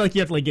 yeah. And then you have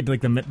to like get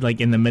to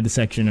like in the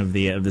midsection of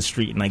the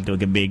street and like do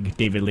like a big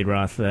David Lee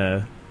Roth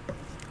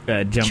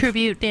jump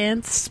Tribute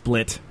dance.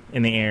 split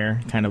in the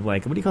air, kind of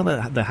like, what do you call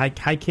that? The high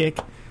kick.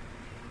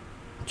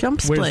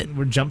 Jump split.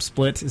 Where jump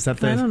split is that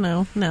the? I don't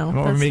know. No, Well,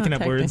 we're that's making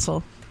not up words.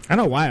 technical. I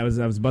don't know why I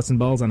was busting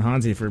balls on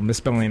Hansi for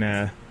misspelling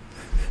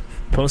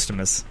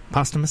posthumous.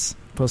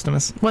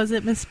 Was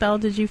it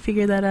misspelled? Did you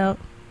figure that out?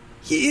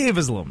 Yeah, it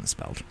was a little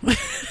misspelled.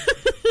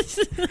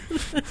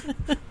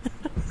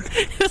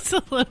 It's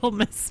a little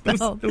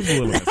misspelled. It was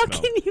a little How misspelled.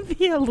 can you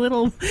be a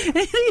little?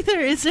 It either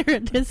is or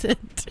it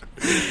isn't.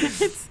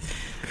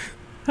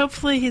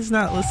 Hopefully he's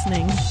not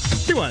listening.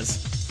 He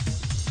was.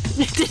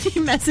 Did he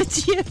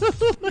message you?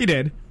 He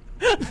did.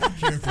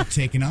 Careful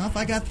taking off.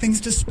 I got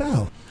things to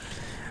spell.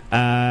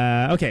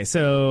 Okay,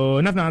 so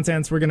enough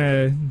nonsense. We're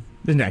gonna.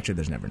 Actually,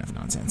 there's never enough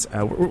nonsense.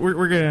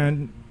 We're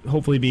gonna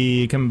hopefully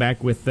be coming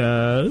back with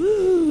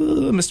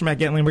Mr. Matt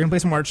Gatling. We're gonna play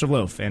some March of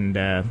Loaf, and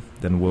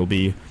then we'll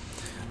be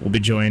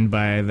joined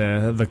by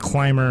the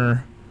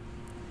climber.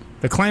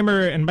 The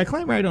climber, and by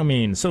climber I don't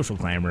mean social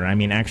climber. I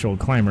mean actual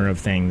climber of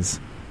things.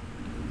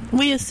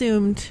 We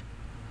assumed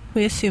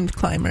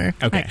climber.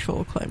 Okay.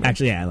 Actual climber.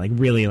 Actually, yeah, like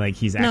really, like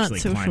he's Not actually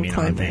social climbing on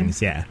climbing.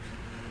 things. Yeah,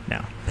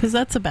 no, Because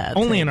that's a bad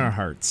only thing. in our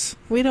hearts.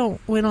 We don't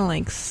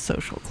like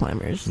social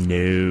climbers.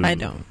 No, I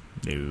don't.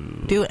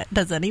 No.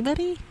 Does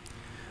anybody?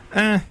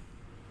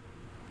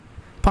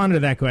 Ponder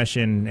that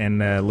question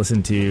and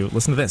listen to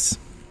this.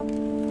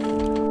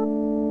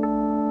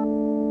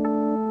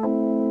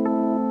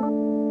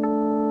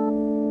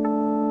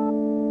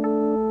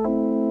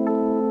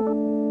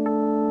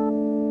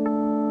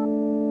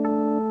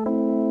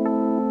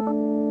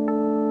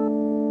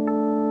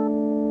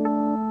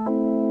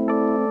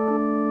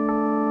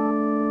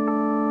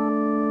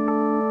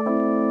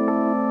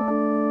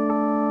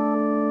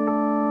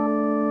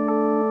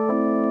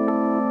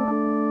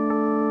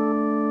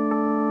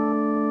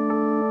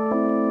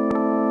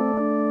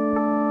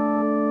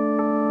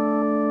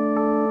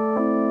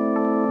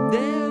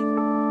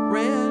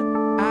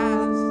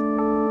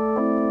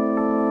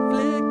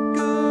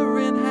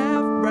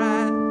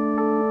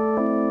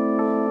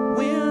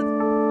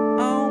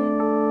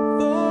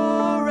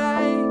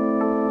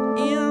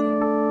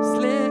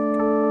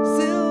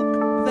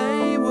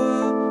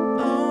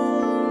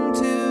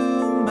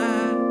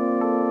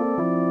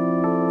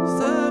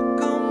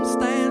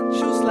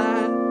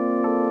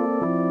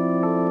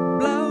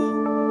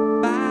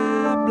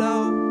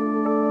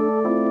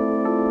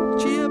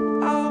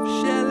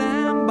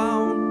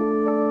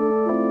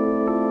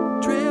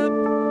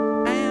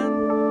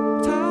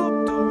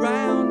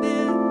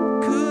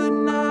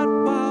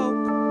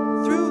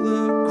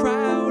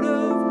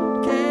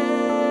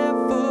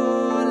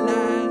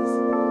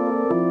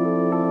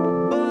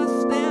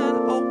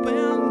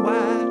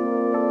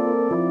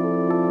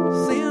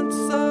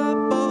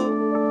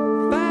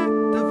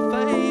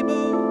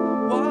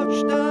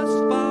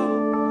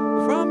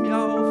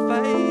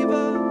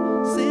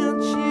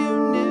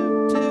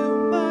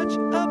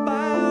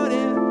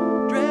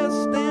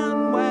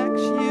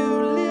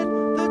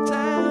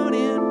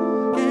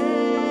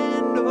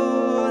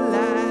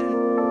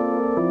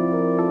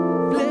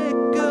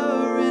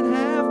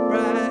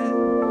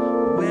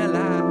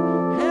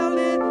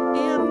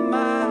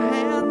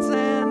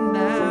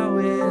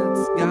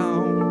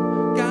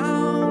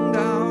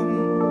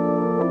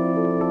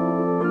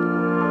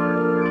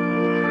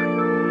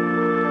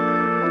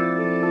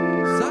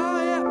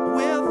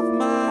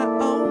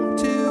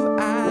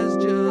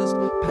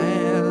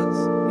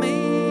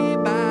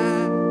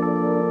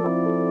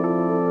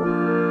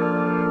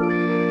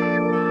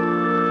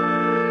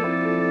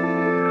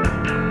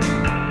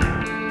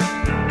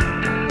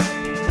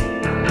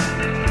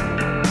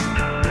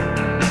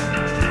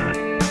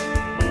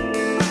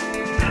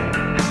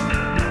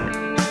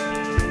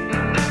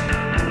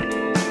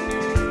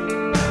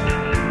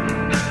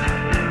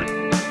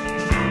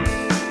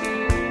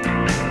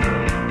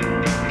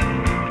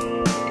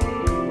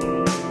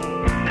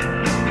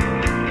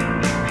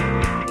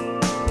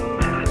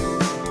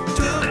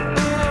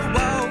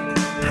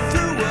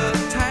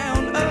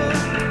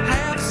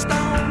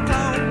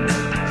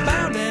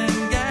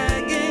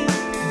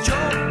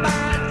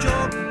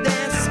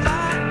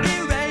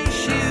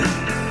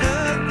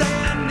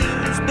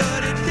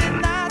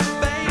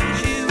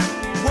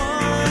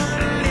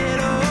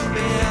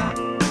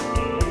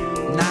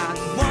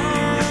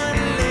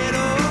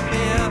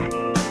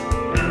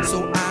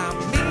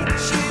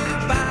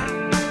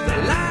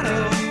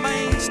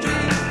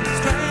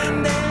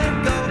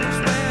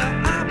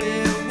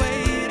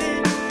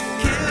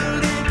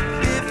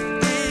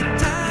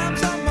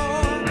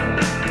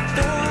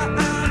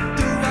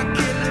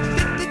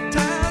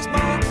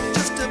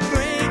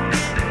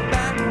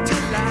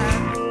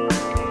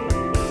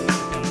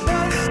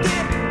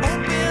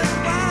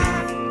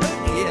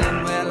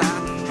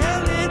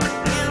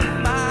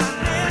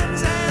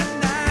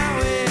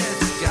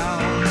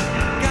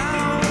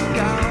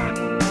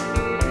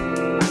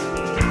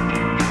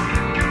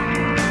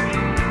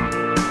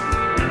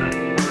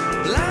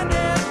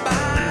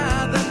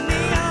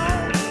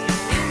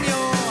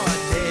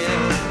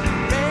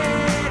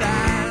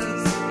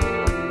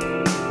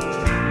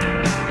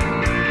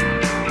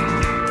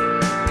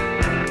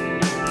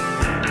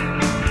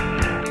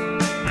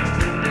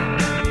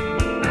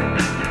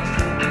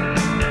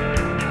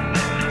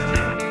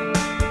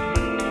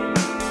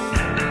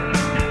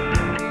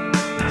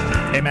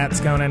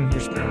 Thanks, Conan.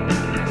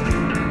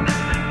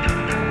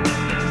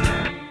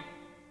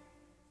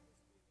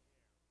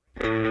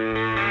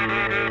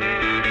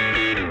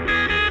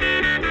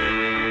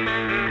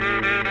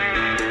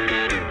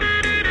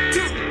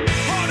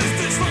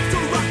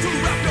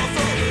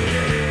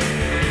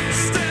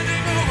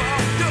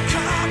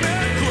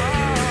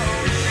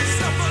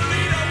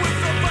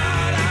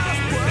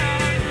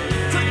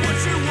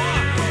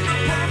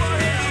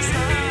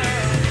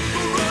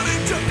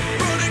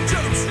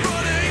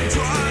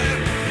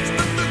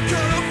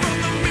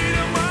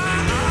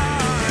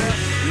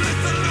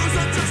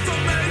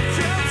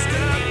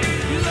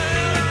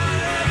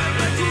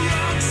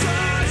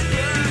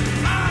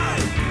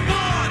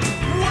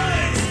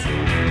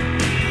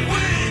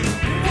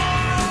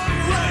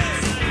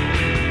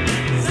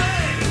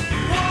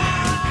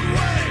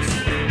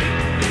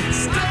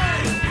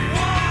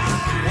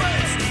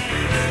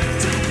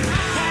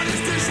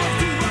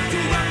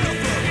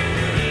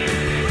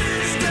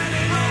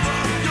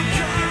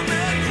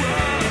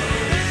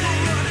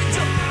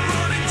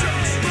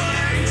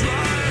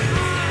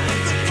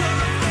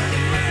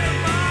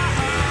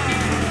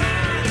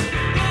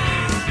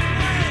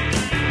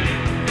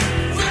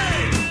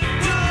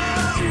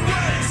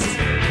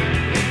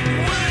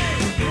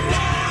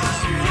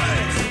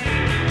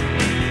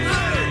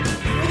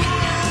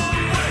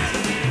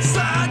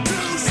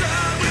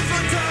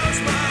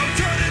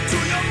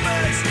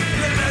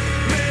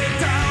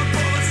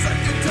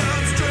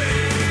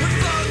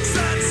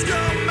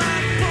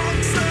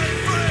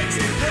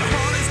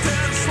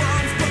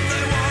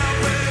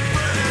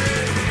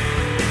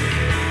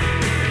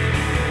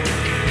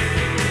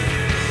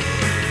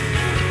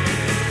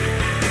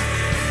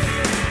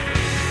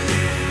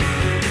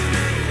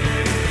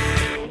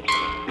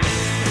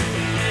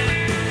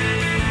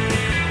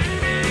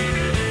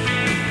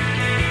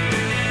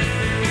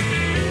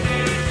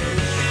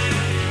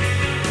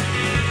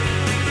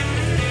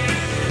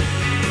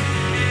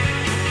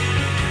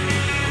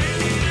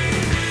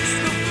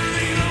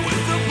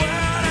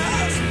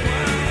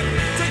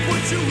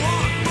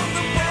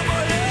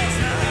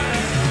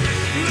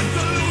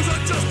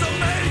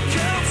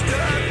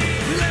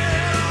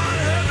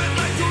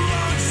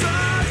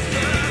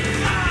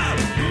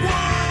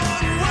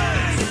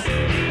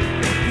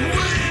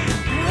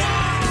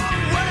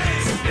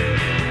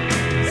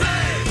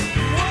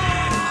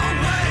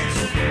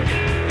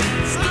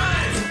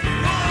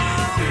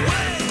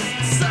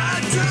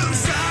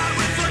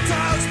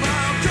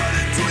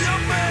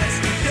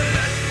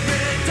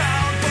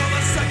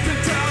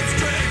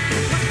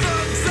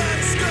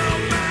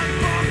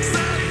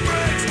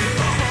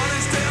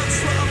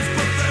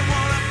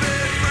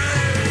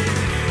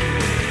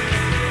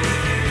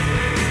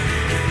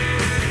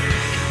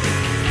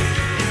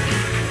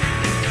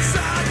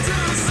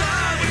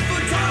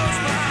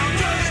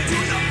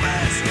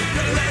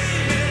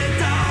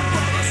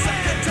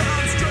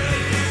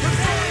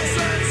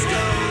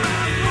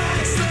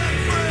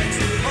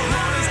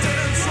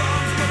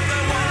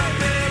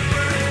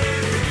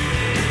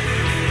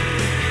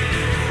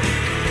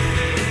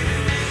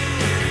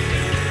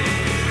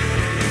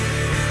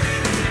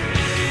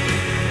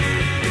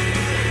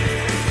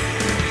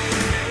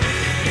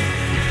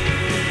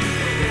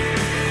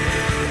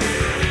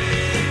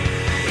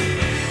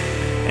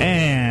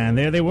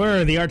 There they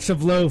were, the Arch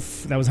of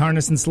Loaf. That was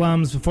Harness and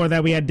Slums. Before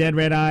that, we had Dead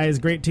Red Eyes.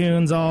 Great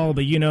tunes, all,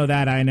 but you know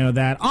that, I know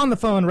that. On the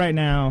phone right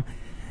now,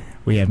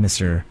 we have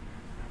Mr.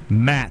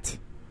 Matt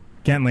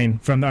Gentling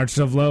from the Arch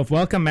of Loaf.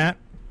 Welcome, Matt.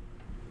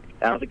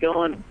 How's it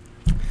going?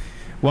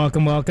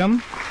 Welcome,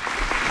 welcome.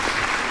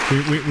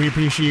 We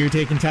appreciate you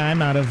taking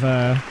time out of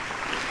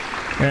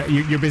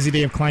your busy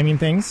day of climbing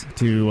things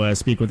to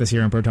speak with us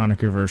here on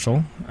Protonic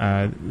Reversal.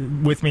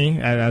 With me,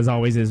 as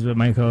always, is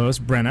my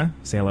co-host, Brenna.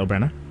 Say hello,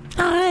 Brenna.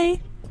 Hi.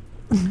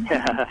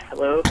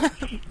 Hello.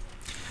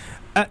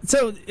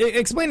 So,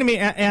 explain to me,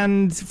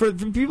 and for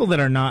people that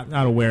are not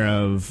aware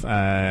of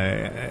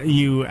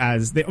you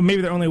as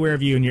maybe they're only aware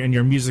of you in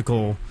your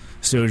musical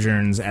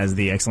sojourns as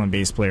the excellent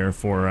bass player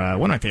for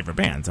one of my favorite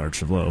bands,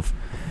 Arch of Loaf.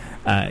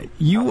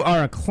 You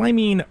are a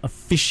climbing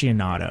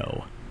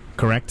aficionado,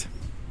 correct?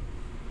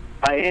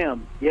 I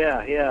am.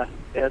 Yeah.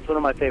 It's one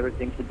of my favorite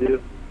things to do.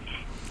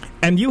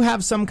 And you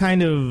have some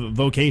kind of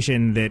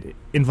vocation that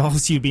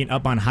involves you being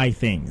up on high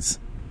things.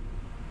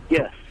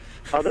 Yes.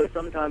 Although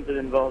sometimes it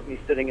involves me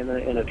sitting in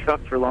a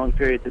truck for long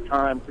periods of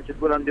time, which is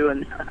what I'm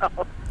doing now.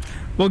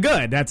 Well,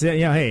 good. That's it.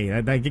 Yeah.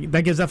 Hey,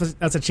 that gives us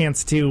a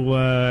chance to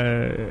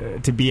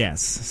BS.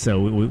 So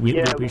we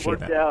appreciate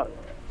that. Out.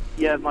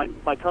 Yeah,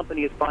 my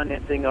company is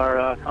financing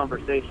our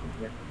conversation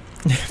here.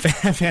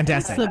 Fantastic.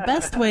 That's the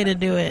best way to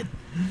do it.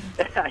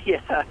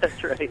 Yeah,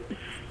 that's right.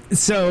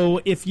 So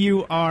if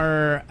you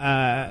are,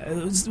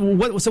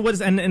 what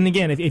is, and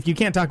again, if you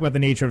can't talk about the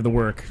nature of the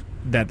work,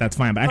 that's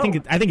fine. But I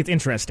think it's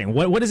interesting.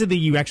 What is it that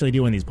you actually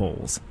do in these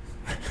polls?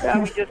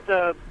 Yeah,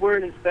 we're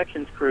an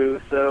inspections crew,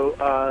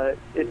 so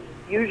it's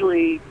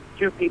usually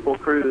 2-people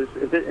crews.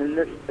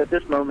 At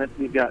this moment,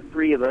 we've got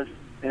 3 of us,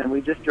 and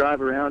we just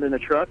drive around in a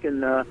truck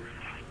and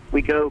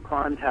we go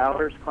climb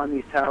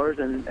these towers,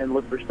 and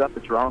look for stuff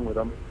that's wrong with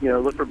them.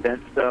 Look for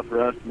bent stuff,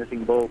 rust,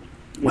 missing bolts,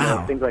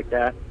 things like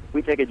that.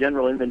 We take a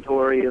general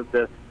inventory of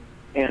the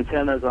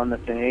antennas on the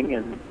thing,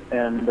 and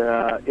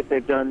if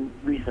they've done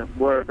recent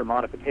work or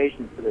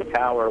modifications to the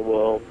tower,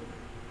 we'll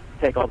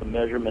take all the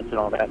measurements and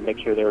all that and make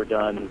sure they were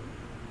done,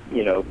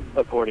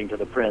 according to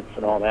the prints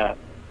and all that.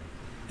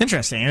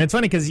 Interesting. And it's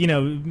funny because,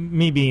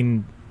 me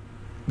being,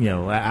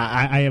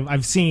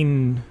 I've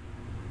seen,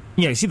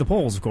 you see the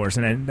poles, of course,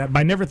 and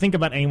I never think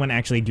about anyone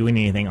actually doing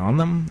anything on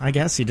them, I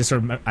guess. I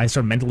sort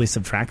of mentally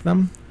subtract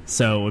them.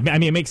 So, I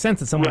mean, it makes sense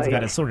that someone's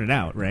got it sorted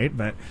out, right?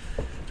 But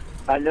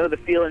I know the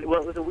feeling.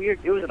 Well, it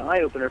was an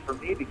eye-opener for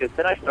me, because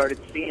then I started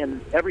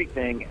seeing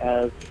everything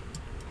as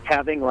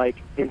having,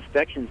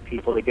 inspections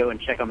people to go and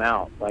check them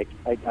out. I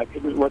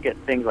couldn't look at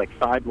things like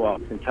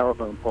sidewalks and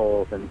telephone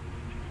poles and,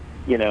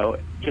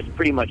 just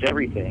pretty much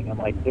everything. I'm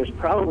like, there's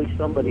probably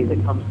somebody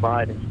that comes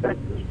by and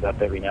inspects this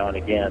stuff every now and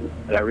again.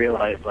 And I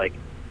realized, I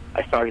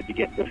started to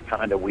get this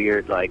kind of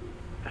weird, I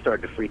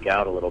started to freak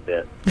out a little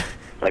bit.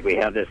 We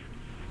have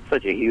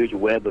such a huge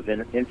web of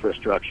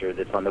infrastructure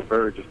that's on the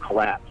verge of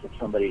collapse if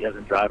somebody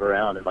doesn't drive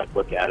around and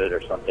look at it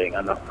or something.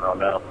 I don't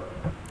know.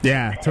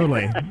 Yeah,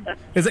 totally.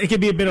 It can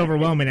be a bit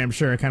overwhelming, I'm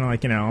sure. Kind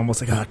of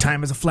almost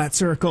time is a flat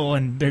circle,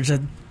 and there's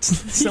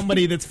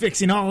somebody that's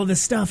fixing all of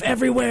this stuff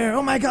everywhere.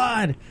 Oh my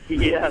God!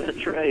 Yeah,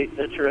 that's right.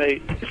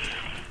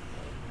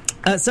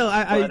 So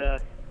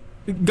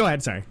go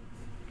ahead. Sorry.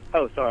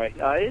 Oh, sorry.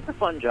 It's a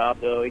fun job,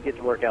 though. You get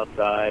to work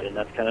outside, and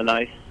that's kind of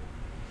nice.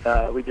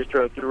 We just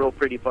drove through a real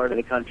pretty part of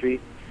the country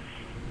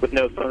with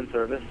no phone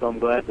service, so I'm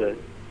glad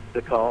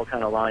the call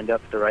kind of lined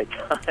up at the right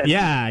time.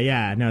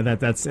 Yeah. No,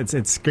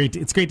 it's great.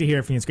 It's great to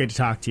hear from you. It's great to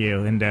talk to you,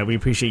 and we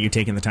appreciate you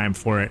taking the time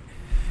for it.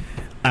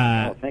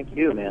 Thank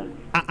you, man.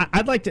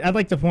 I'd like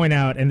to point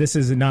out, and this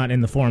is not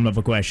in the form of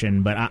a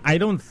question, but I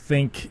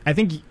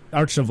think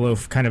Arch of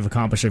Loaf kind of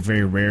accomplished a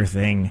very rare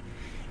thing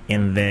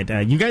in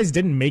that you guys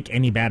didn't make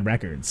any bad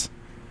records.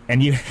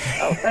 And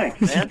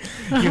thanks, man.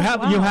 you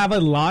have a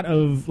lot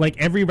of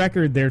every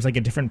record. There's a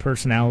different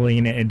personality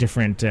and a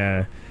different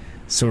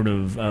sort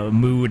of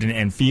mood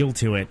and feel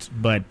to it.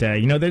 But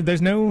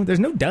there's no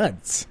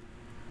duds,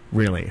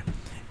 really.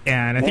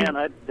 And I think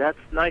that's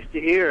nice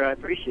to hear. I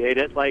appreciate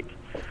it.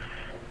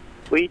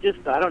 We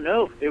just, I don't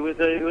know. It was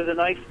a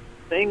nice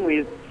thing.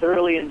 We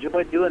thoroughly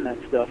enjoyed doing that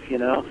stuff.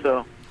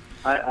 So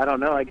I don't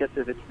know. I guess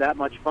if it's that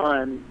much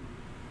fun,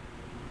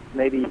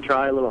 maybe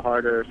try a little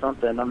harder or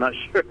something. I'm not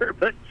sure,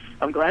 but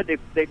I'm glad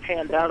they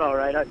panned out all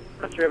right. I'm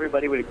not sure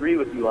everybody would agree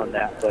with you on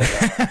that,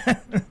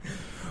 but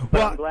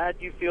well, I'm glad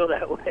you feel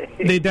that way.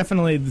 They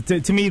definitely,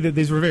 to me,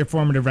 these were very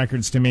formative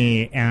records to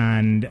me,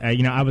 and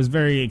I was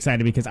very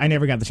excited because I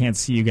never got the chance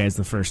to see you guys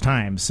the first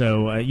time.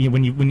 So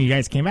when you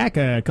guys came back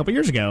a couple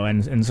years ago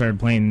and started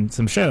playing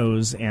some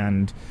shows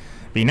and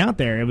being out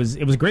there, it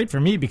was great for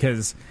me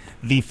because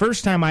the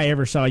first time I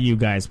ever saw you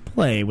guys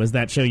play was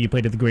that show you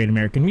played at the Great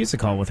American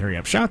Music Hall with Hurry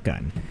Up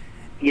Shotgun.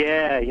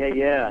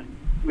 Yeah.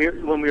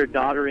 When we were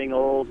doddering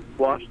old,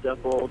 washed-up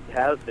old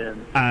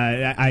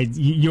has-beens.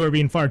 You were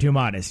being far too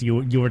modest.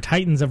 You were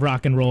titans of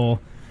rock and roll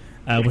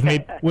with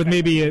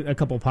maybe a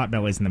couple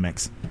potbellies in the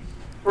mix.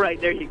 Right,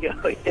 there you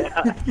go.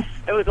 Yeah,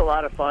 it was a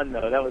lot of fun,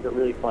 though. That was a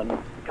really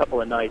fun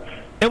couple of nights.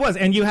 It was,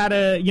 and you had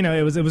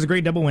it was a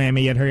great double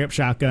whammy. You had Hurry Up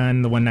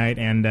Shotgun the one night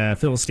and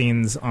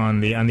Philistines on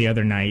the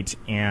other night,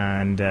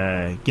 and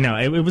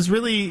it was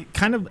really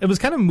kind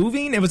of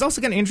moving. It was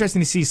also kind of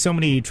interesting to see so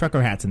many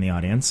trucker hats in the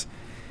audience.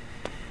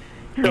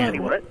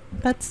 What?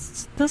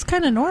 That's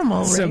kind of normal,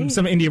 right?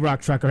 Some indie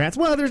rock trucker hats.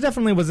 Well, there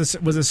definitely was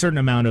a certain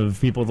amount of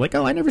people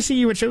oh, I never see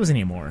you at shows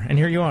anymore, and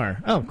here you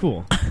are. Oh,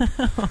 cool.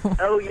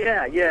 Oh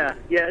yeah.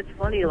 It's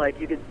funny.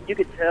 You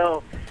could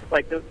tell.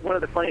 One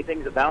of the funny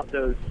things about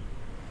those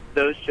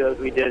shows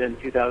we did in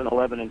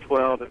 2011 and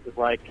 12, it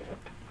was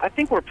I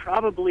think we're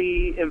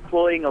probably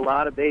employing a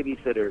lot of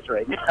babysitters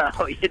right now.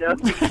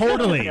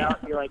 Totally.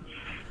 You're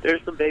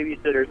there's some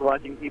babysitters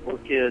watching people's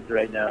kids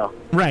right now.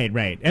 Right,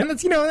 and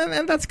that's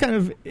and that's kind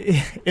of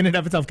in and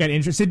of itself kind of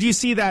interesting. Did you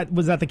see that?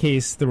 Was that the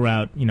case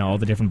throughout all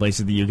the different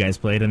places that you guys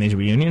played on these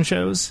reunion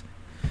shows?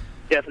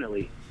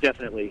 Definitely.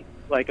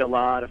 A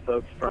lot of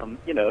folks from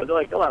a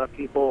lot of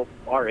people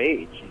our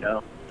age,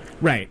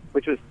 Right.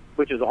 Which was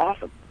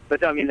awesome. But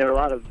there were a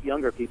lot of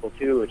younger people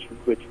too,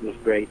 which was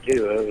great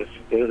too.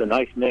 It was a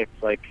nice mix.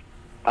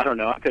 I don't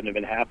know, I couldn't have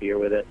been happier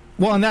with it.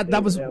 Well, and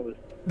that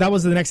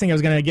was the next thing I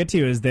was going to get to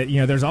is that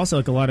there's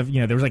also a lot of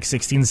there was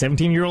 16,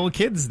 17-year-old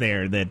kids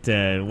there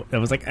that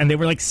was and they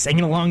were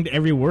singing along to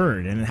every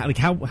word, and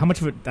how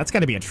much of it that's got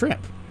to be a trip.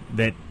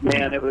 That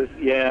man, it was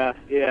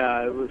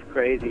it was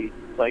crazy.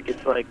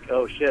 It's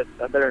oh shit,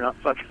 I better not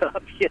fuck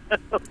up.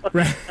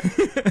 Right.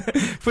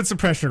 Put some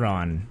pressure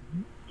on.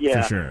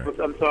 Yeah, for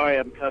sure. I'm sorry,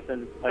 I'm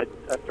cussing. I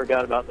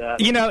forgot about that.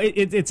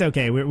 It's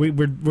okay.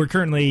 We're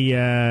currently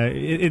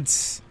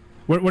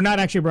we're not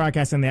actually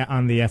broadcasting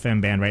on the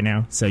FM band right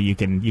now, so you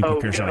can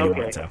curse all you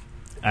want. So,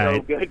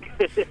 good.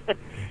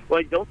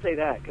 Well, don't say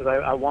that because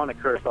I want to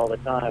curse all the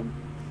time.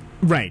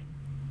 Right.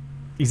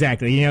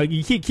 Exactly.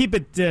 You keep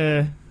it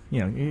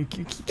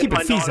keep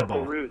it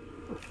feasible. Roots.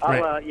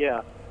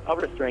 Right. I'll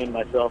restrain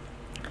myself.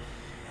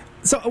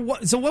 So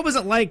what was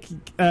it like,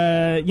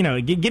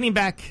 getting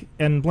back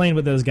and playing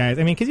with those guys?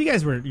 I mean, because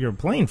you were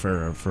playing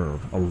for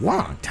a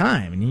long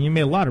time, and you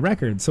made a lot of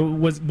records. So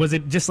was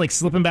it just like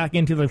slipping back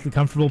into like the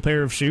comfortable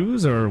pair of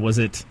shoes, or was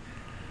it?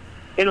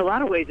 In a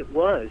lot of ways, it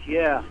was.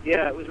 Yeah.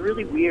 It was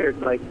really weird.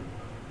 Like,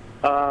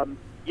 I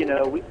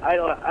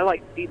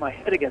like beat my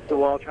head against the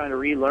wall trying to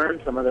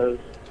relearn some of those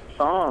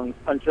songs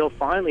until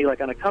finally,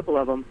 like on a couple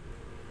of them,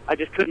 I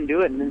just couldn't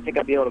do it and didn't think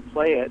I'd be able to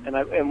play it.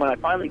 And when I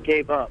finally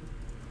gave up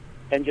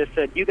and just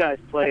said, "You guys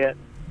play it,"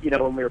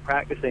 when we were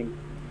practicing,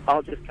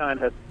 I'll just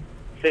kind of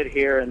sit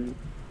here and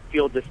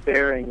feel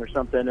despairing or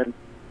something. And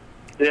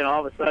then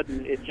all of a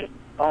sudden, it's just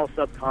all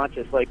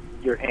subconscious, like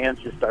your hands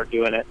just start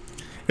doing it.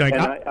 Like,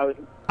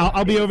 and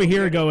I'll be over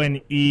here going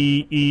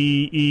E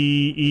E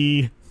E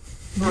E.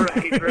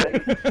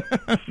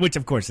 Right. Which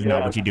of course is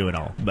not what you do at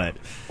all. But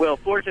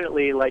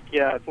fortunately,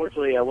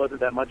 I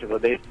wasn't that much of a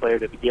bass player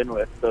to begin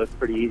with, so it's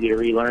pretty easy to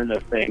relearn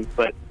those things.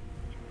 But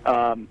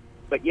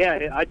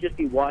yeah, I'd just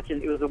be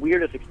watching. It was the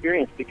weirdest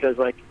experience because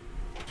like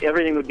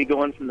everything would be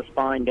going from the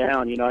spine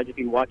down. I'd just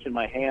be watching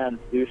my hands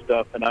do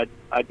stuff, and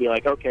I'd be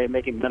like, okay,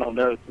 making mental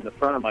notes in the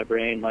front of my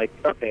brain, like,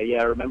 okay,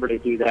 yeah, remember to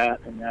do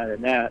that and that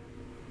and that.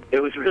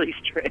 It was really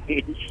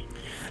strange.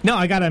 No,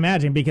 I gotta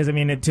imagine because I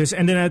mean, and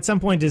then at some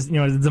point, does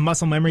the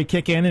muscle memory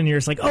kick in, and you're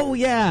just like, oh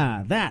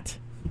yeah, that.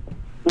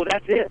 Well,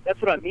 that's it.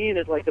 That's what I mean.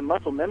 Is like the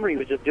muscle memory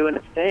was just doing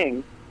its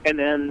thing, and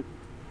then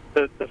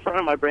the front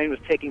of my brain was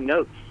taking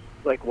notes,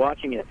 like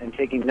watching it and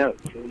taking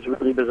notes. It was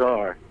really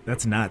bizarre.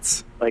 That's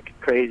nuts. Like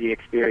crazy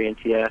experience,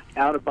 yeah.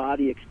 Out of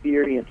body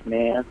experience,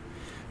 man.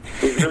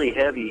 It was really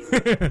heavy.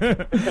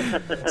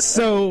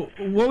 So,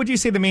 what would you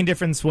say the main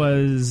difference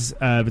was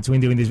between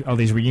doing all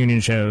these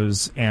reunion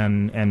shows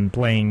and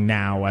playing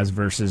now, as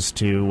versus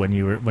to when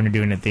you're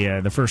doing it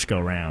the first go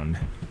round?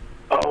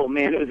 Oh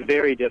man, it was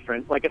very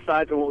different. Like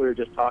aside from what we were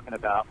just talking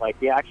about, like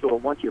the actual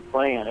once you're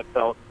playing, it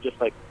felt just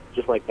like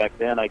back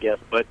then, I guess.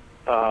 But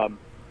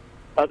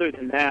other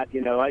than that,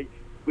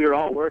 we were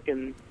all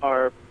working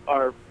our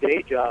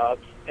day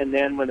jobs, and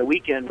then when the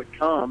weekend would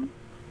come,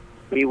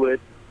 we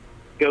would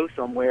go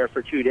somewhere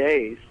for 2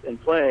 days and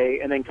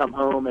play, and then come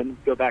home and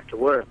go back to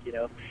work.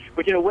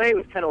 Which in a way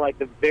was kind of like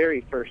the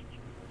very first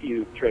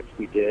few trips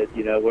we did.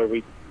 Where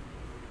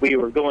we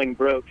were going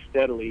broke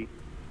steadily,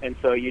 and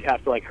so you'd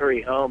have to like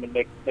hurry home and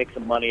make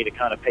some money to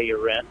kind of pay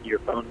your rent and your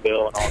phone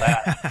bill and all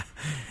that.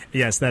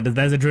 Yes,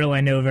 that's a drill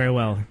I know very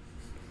well.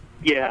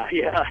 Yeah.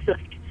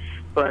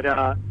 But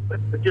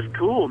just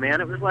cool, man.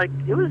 It was like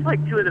 2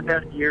 of the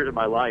best years of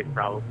my life,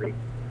 probably.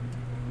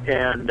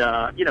 And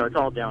it's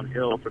all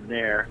downhill from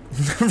there.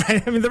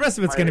 Right. I mean, the rest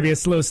of it's going to be a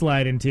slow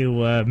slide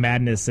into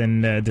madness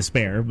and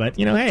despair. But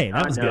hey,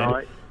 that was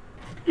good.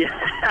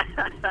 Yeah.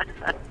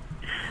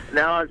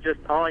 Now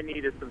all I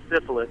need is some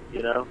syphilis.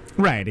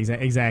 Right.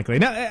 Exactly.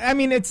 Now, I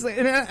mean,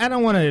 I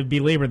don't want to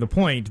belabor the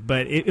point,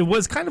 but it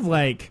was kind of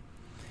like.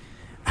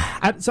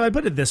 So I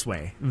put it this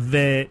way: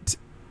 that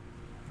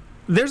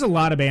there's a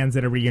lot of bands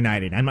that are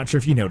reuniting. I'm not sure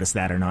if you noticed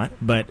that or not,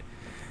 but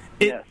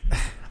yes.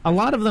 A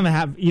lot of them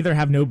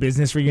have no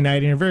business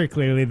reuniting, or very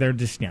clearly they're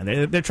just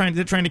they're trying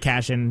to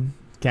cash in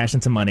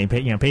some money,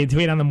 pay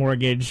it on the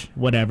mortgage,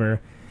 whatever.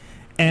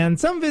 And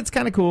some of it's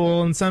kind of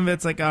cool, and some of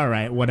it's like, all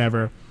right,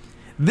 whatever.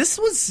 This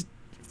was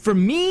for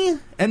me,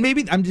 and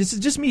maybe this is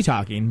just me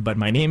talking, but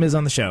my name is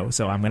on the show,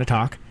 so I'm going to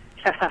talk.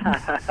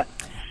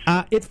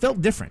 It felt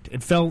different.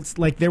 It felt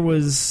like there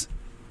was.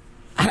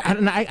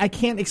 I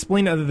can't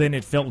explain it other than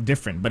it felt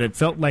different, but it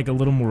felt like a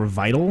little more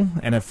vital,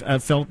 and it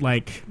felt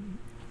like.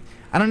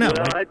 I don't know.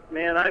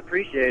 Well, I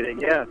appreciate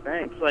it. Yeah,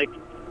 thanks. Like,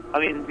 I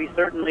mean, we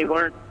certainly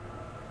weren't.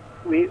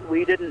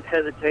 We didn't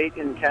hesitate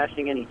in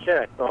cashing any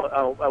checks.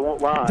 I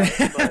won't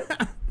lie.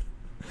 But,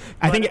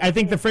 I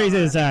think the phrase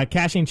is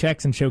cashing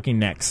checks and choking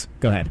necks.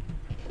 Go ahead.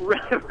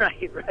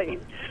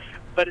 Right.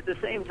 But at the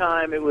same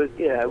time, it was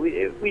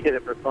we did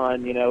it for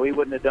fun. We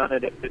wouldn't have done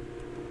it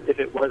if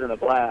it wasn't a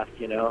blast.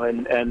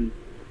 And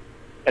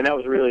that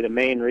was really the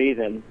main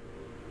reason.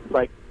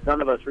 Like,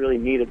 none of us really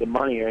needed the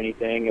money or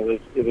anything. It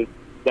was.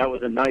 That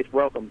was a nice,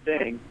 welcome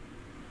thing.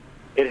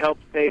 It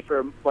helped pay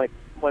for, like,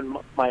 when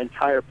my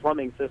entire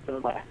plumbing system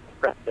and my house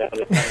cracked out.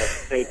 It kind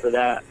of paid for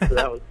that, so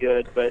that was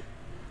good.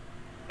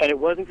 And it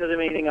wasn't because of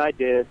anything I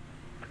did.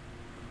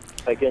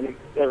 Like,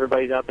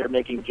 everybody's out there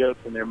making jokes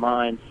in their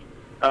minds.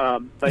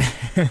 But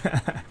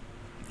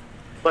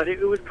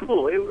it was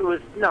cool.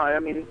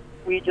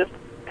 We just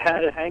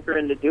had a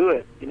hankering to do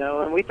it,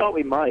 and we thought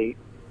we might,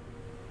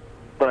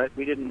 but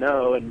we didn't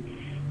know,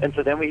 and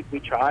so then we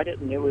tried it,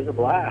 and it was a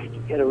blast.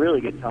 We had a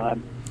really good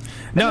time.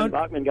 No, and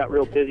Bachman got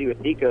real busy with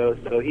Nico,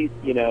 so he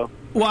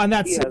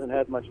hasn't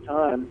had much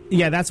time.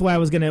 Yeah, that's why I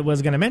was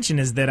gonna mention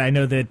is that I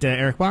know that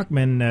Eric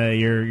Bachman,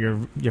 your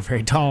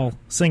very tall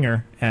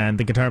singer and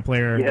the guitar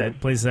player that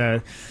plays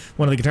one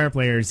of the guitar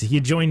players, he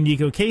joined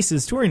Nico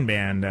Case's touring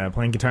band,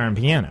 playing guitar and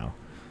piano.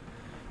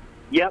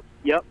 Yep.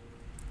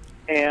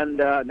 And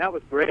that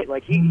was great.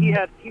 Like he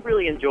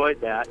really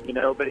enjoyed that, you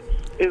know. But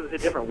it was a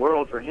different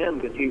world for him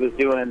because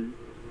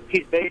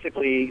he's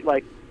basically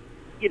like,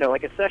 you know,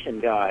 like a session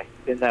guy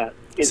in that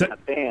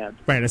band.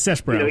 Right, a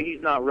sesh bro. You know,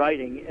 he's not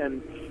writing,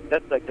 and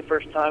that's like the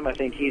first time I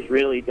think he's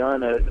really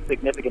done a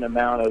significant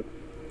amount of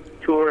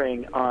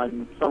touring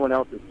on someone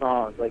else's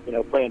songs, like, you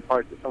know, playing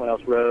parts that someone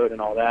else wrote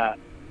and all that.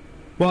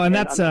 Well, and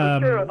that's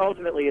I'm sure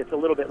ultimately it's a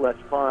little bit less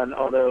fun,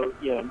 although,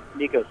 you know,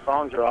 Nico's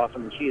songs are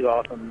awesome and she's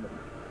awesome. And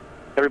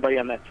everybody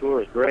on that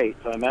tour is great,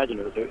 so I imagine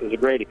it was a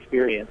great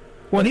experience.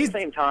 Well, at the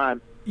same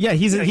time, yeah,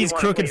 he's you wanna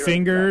Crooked play your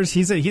Fingers.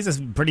 He's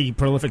a pretty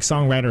prolific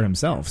songwriter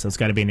himself, so it's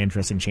got to be an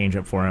interesting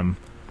change-up for him.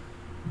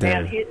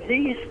 And he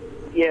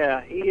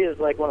is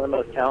like one of the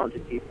most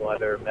talented people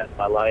I've ever met in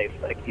my life.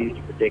 Like, he's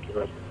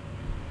ridiculous.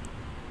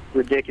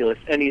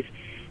 And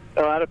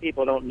a lot of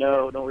people don't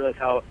realize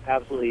how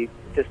absolutely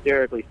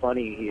hysterically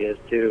funny he is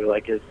too.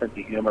 Like, his sense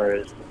of humor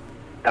is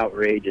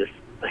outrageous,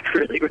 like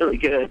really, really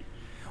good.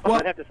 Well,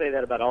 I'd have to say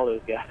that about all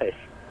those guys.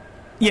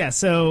 Yeah.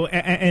 So,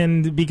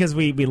 and because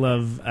we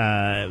love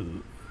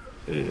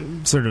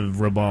sort of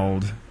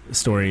ribald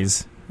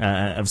stories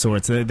of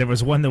sorts, there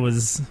was one that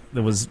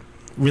was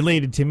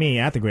related to me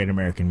at the Great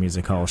American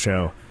Music Hall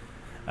show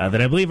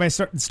that I believe I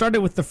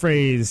started with the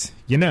phrase,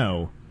 you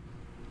know.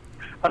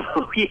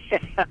 Oh,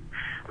 yeah.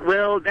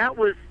 Well, that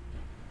was...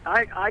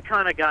 I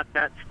kind of got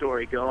that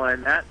story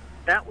going.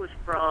 That was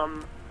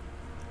from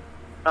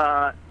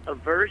a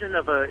version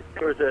of it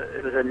was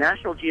a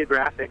National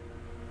Geographic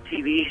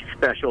TV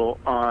special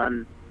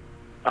on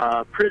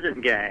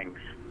prison gangs.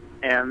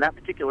 And that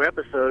particular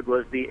episode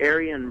was the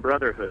Aryan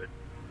Brotherhood.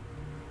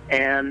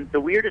 And the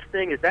weirdest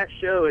thing is that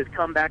show has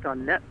come back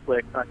on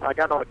Netflix. I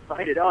got all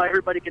excited. Oh,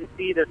 everybody can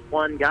see this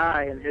one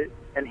guy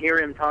and hear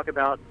him talk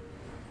about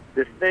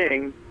this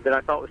thing that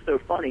I thought was so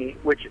funny,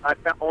 which I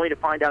found only to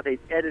find out they'd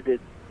edited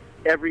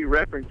every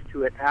reference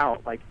to it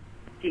out. Like,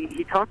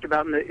 he talked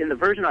about in the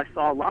version I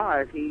saw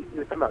live, he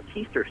was talking about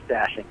keister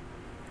stashing.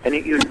 And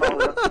he would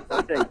follow up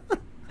and say,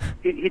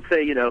 he'd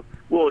say, you know,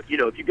 well, you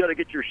know, if you got to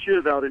get your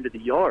shiv out into the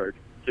yard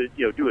to,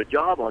 you know, do a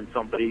job on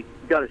somebody, you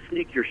got to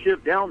sneak your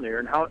shiv down there.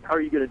 And how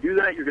are you going to do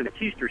that? You're going to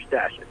keister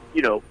stash it,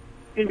 you know,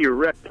 in your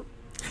rectum.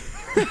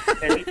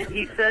 And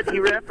he said he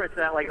referenced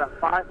that like about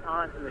 5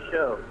 times in the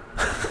show.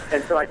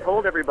 And so I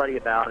told everybody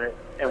about it,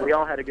 and we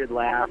all had a good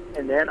laugh.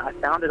 And then I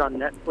found it on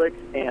Netflix,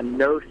 and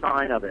no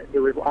sign of it. It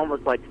was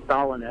almost like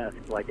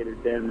Stalin-esque, like it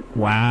had been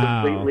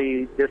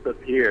completely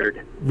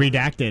disappeared.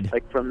 Redacted.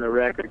 Like from the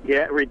record.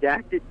 Yeah,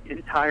 redacted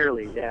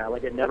entirely. Yeah,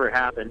 like it never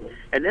happened.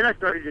 And then I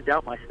started to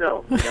doubt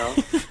myself, you know.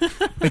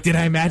 Like, did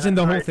I imagine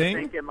the whole thing?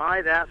 Think, am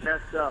I that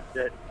messed up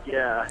that,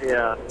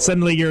 yeah.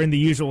 Suddenly you're in The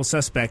Usual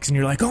Suspects, and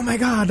you're like, oh my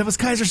God, that was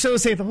Kaiser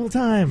Sose the whole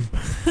time.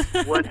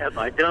 What have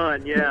I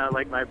done? Yeah,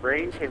 like my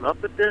brain came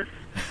up with this.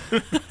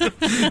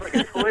 There's like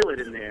a toilet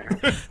in there.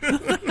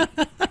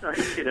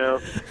 Like, you know,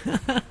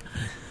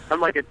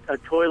 I'm like a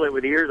toilet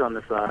with ears on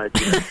the side.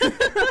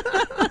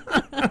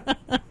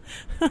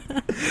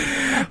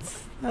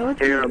 That's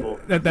terrible.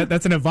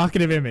 That's an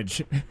evocative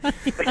image.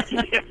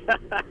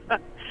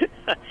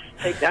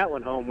 Take that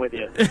one home with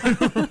you.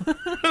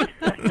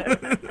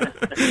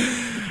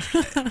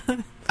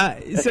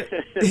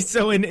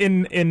 So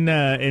in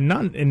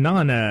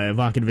non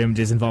evocative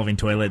images involving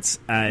toilets,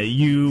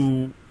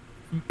 you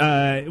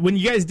when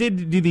you guys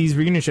did do these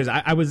reunion shows,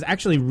 I was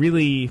actually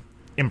really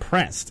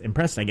impressed.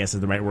 Impressed, I guess,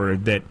 is the right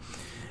word. That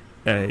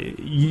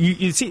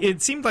you see,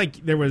 it seemed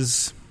like there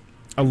was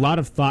a lot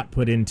of thought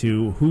put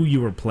into who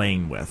you were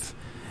playing with,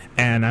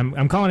 and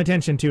I'm calling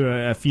attention to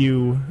a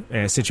few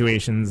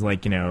situations,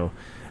 like, you know.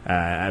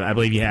 I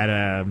believe you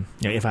had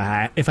if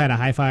I had a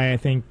hi-fi, I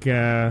think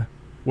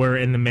were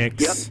in the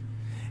mix. Yep.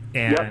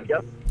 And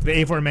Yep.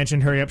 the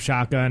aforementioned Hurry Up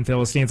Shotgun,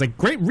 Philistines, like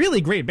really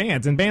great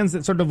bands, and bands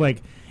that sort of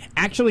like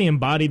actually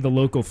embodied the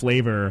local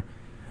flavor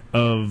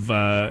of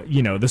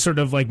the sort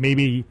of like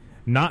maybe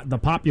not the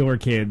popular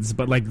kids,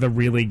 but like the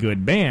really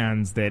good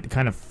bands that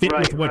kind of fit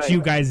with what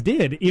you guys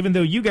did, even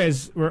though you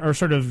guys are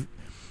sort of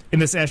in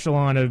this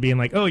echelon of being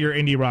like, oh, you're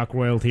indie rock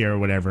royalty or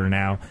whatever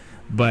now,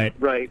 but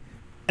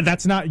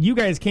that's not. You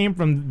guys came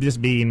from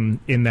just being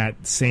in that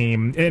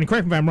same. And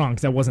correct me if I'm wrong,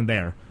 because I wasn't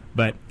there.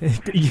 But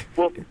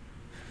well,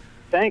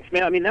 thanks,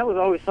 man. I mean, that was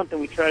always something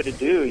we tried to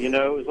do. You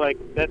know, it was like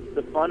that's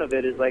the fun of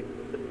it. Is like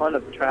the fun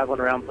of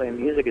traveling around playing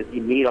music is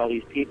you meet all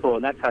these people,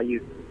 and that's how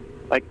you.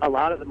 Like a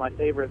lot of my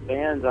favorite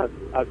bands,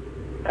 I've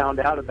found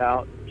out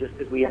about just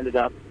as we ended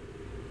up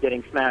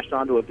getting smashed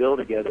onto a bill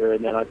together,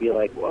 and then I'd be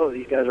like, "Whoa,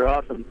 these guys are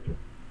awesome."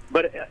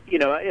 But, you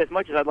know, as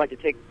much as I'd like to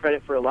take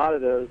credit for a lot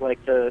of those,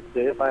 like the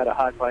If I Had a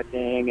Hi-Fi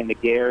thing and the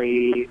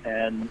Gary,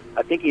 and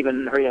I think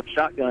even Hurry Up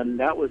Shotgun,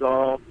 that was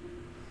all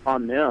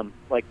on them.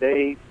 Like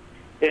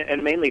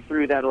and mainly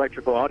through that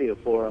electrical audio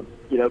forum,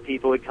 you know,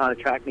 people would kind of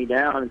track me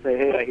down and say,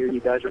 hey, I hear you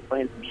guys are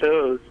playing some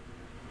shows.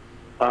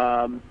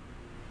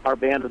 Our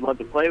band would love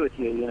to play with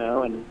you, you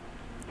know, and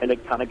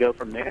it'd kind of go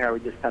from there.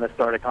 We just kind of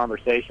start a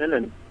conversation,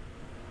 and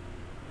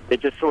it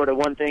just sort of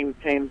one thing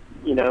came,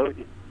 you know,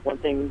 one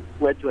thing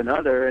led to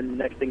another, and the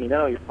next thing you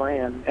know, you're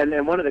playing. And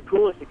then one of the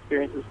coolest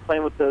experiences was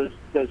playing with those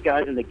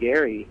guys in the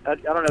Gary. I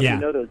don't know if you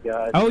know those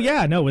guys. Oh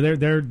yeah, no,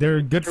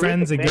 they're good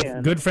friends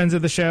and good friends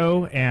of the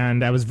show,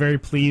 and I was very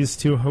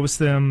pleased to host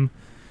them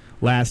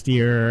last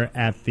year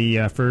at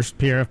the first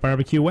PRF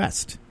Barbecue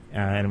West,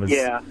 and it was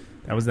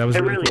that was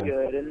they're really cool.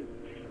 Good.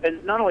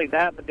 And not only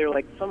that, but they're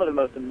like some of the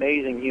most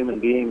amazing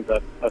human beings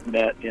I've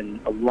met in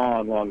a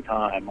long, long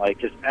time. Like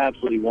just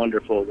absolutely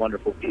wonderful,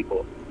 wonderful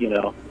people, you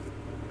know.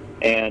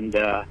 And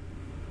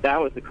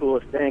that was the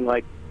coolest thing,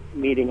 like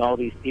meeting all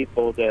these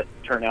people that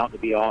turn out to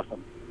be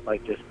awesome,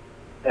 like just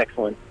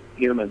excellent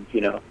humans,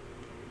 you know.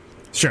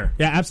 Sure,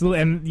 yeah, absolutely,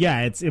 and yeah,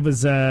 it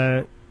was,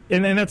 and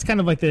that's kind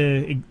of like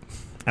I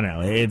don't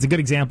know, it's a good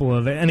example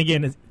of it. And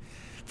again,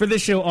 for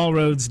this show, all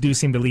roads do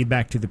seem to lead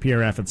back to the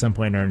PRF at some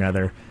point or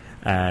another.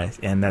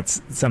 And that's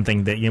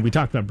something that we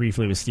talked about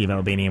briefly with Steve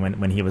Albini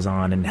when he was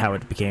on, and how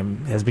it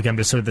has become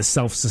just sort of the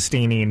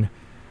self-sustaining,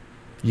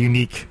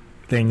 unique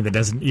thing that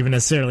doesn't even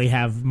necessarily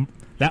have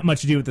that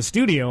much to do with the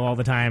studio all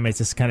the time. It's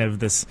just kind of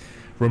this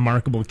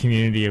remarkable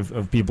community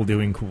of people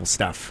doing cool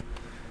stuff.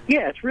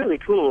 Yeah, it's really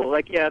cool.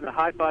 Like, the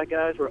hi-fi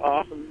guys were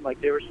awesome.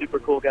 Like, they were super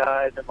cool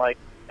guys, and like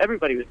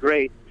everybody was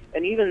great.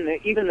 And even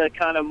the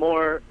kind of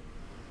more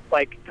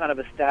like kind of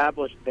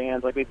established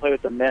bands, like we played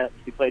with the Mets.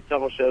 We played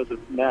several shows with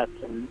Mets,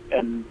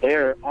 and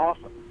they're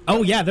awesome.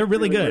 Oh yeah, they're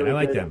really good. Really I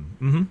like good. them.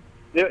 Mm-hmm.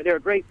 They're a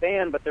great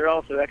band, but they're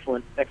also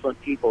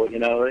excellent people, you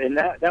know. And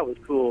that was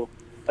cool.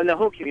 And the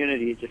whole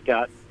community just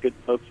got good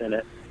folks in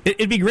it.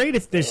 It'd be great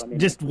if there's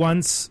just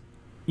once,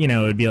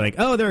 it'd be like,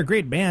 oh, they're a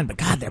great band, but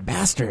God, they're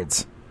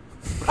bastards.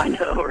 I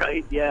know,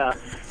 right? Yeah,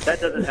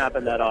 that doesn't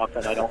happen that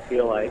often. I don't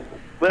feel like.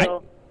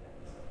 Well.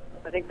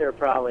 I think there are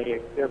probably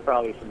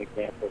some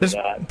examples There's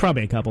of that.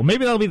 Probably a couple.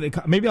 Maybe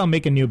maybe I'll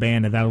make a new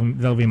band, and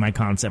that'll be my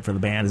concept for the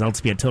band. Is I'll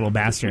just be a total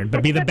bastard,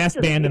 but be the best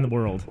band in the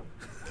world.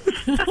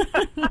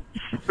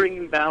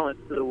 Bringing balance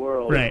to the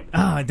world. Right.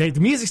 Oh, the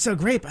music's so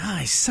great, but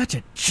he's such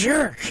a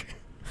jerk.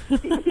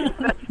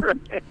 That's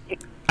right.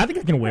 I think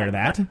I can wear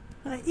that.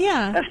 I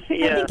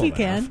think you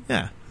can.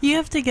 Yeah. You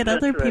have to get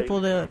other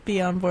people to be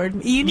on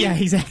board.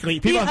 Exactly.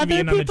 People have to be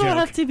in on the joke. Other people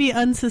have to be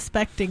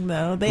unsuspecting,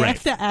 though. They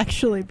have to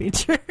actually be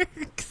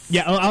jerks.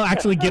 Yeah, I'll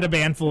actually get a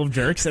band full of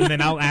jerks, and then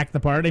I'll act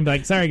the part and be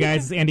like, sorry,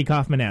 guys, it's Andy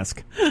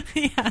Kaufman-esque.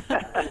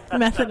 Yeah.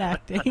 Method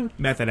acting.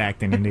 Method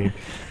acting, indeed.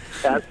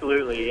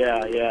 Absolutely,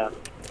 yeah.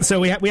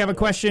 So we have a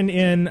question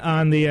in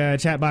on the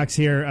chat box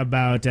here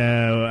about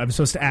I'm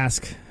supposed to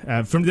ask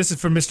this is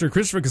from Mr.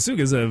 Christopher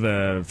Kasugas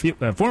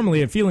of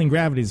formerly of Feeling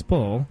Gravity's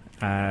Pull.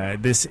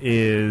 This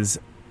is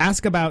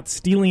ask about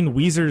stealing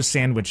Weezer's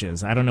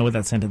sandwiches. I don't know what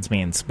that sentence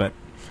means, but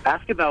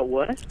ask about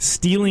what?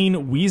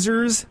 Stealing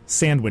Weezer's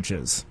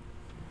sandwiches.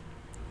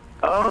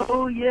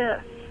 Oh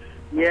yes,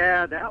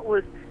 yeah. That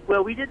was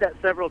we did that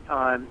several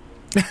times.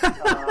 They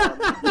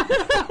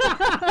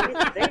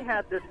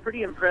had this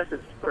pretty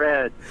impressive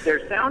spread.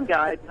 Their sound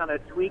guy kind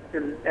of tweaked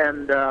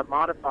and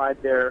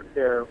modified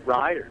their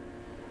rider,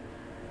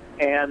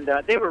 and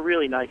they were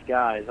really nice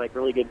guys, like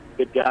really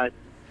good guys.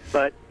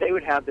 But they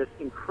would have this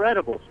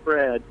incredible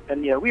spread,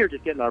 and we were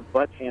just getting our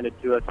butts handed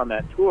to us on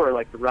that tour.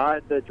 Like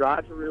the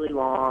drives are really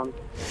long,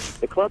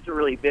 the clubs are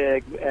really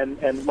big,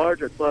 and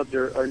larger clubs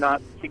are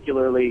not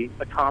particularly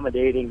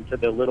accommodating to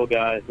the little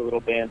guys, the little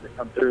bands that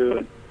come through.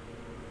 And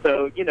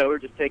so we're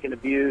just taking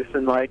abuse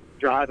and like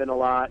driving a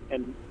lot.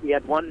 And we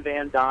had one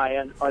van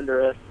die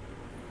under us.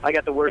 I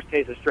got the worst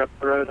case of strep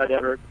throat I'd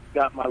ever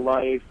got in my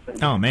life.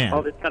 And oh man!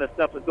 All this kind of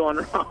stuff was going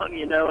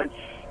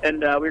wrong,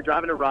 And we were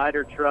driving a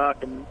Ryder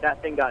truck, and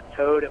that thing got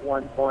towed at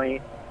one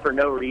point for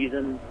no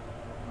reason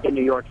in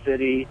New York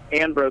City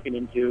and broken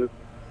into.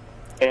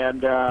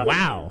 And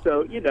wow!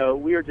 So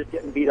we were just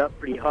getting beat up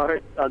pretty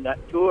hard on that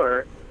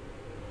tour.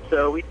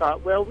 So we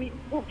thought,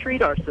 we'll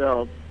treat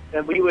ourselves,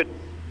 and we would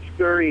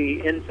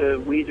scurry into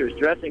Weezer's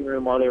dressing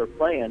room while they were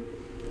playing.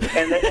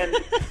 And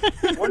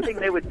one thing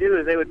they would do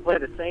is they would play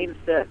the same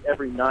set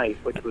every night,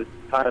 which was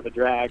kind of a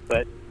drag,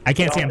 but. I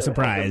can't say I'm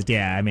surprised.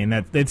 Yeah, I mean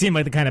it seemed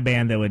like the kind of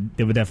band that would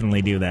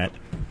definitely do that.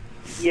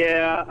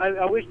 Yeah,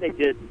 I wish they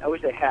did. I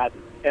wish they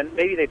hadn't, and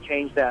maybe they've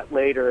changed that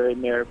later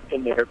in their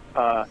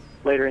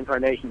later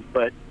incarnations.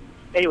 But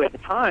anyway, at the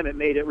time, it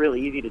made it really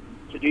easy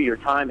to do your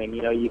timing.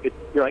 You're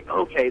like,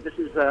 okay, this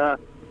is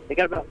they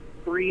got about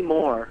 3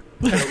 more.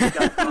 So we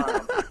got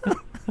time.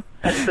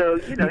 And so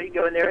you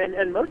go in there,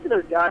 and most of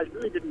those guys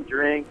really didn't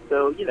drink.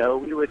 So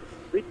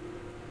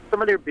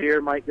some of their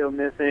beer might go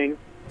missing.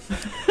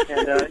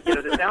 And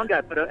the sound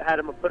guy had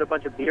them put a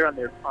bunch of beer on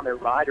their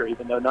rider,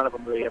 even though none of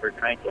them really ever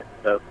drank it.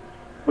 So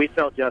we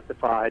felt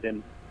justified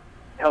and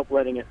helped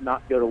letting it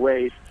not go to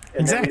waste.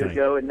 And exactly. Then we would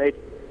go and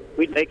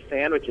we'd make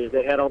sandwiches.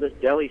 They had all this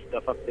deli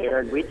stuff up there,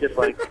 and we'd just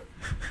like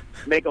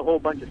make a whole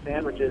bunch of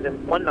sandwiches.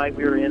 And one night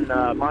we were in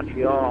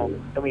Montreal,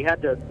 and we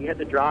had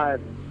to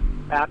drive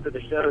after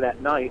the show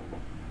that night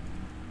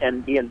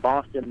and be in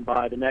Boston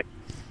by the next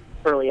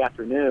early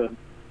afternoon.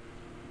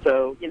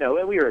 So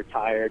and we were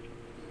tired.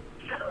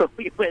 So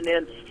we went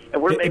in,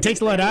 and we're making. It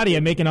takes a lot out of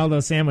you making all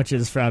those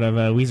sandwiches out of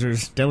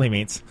Weezer's deli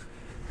meats.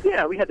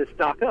 Yeah, we had to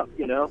stock up,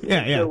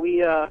 Yeah. So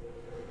we,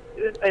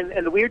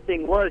 and the weird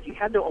thing was, you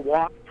had to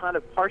walk kind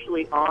of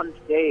partially on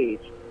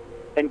stage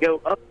and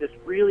go up this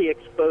really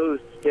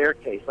exposed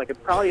staircase. Like,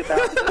 probably about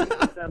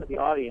 50% of the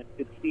audience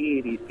could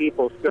see these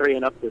people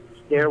scurrying up this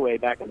stairway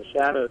back in the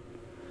shadows,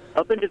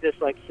 up into this,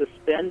 like,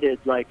 suspended,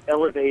 like,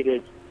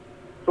 elevated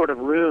sort of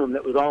room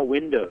that was all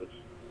windows.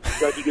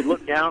 So you could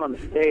look down on the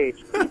stage.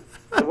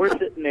 So we're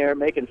sitting there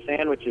making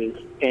sandwiches,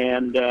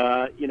 and,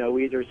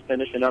 we were just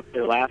finishing up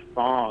their last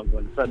song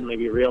when suddenly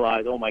we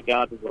realized, oh, my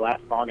God, this is the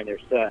last song in their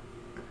set.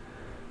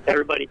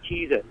 Everybody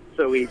cheese it.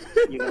 So we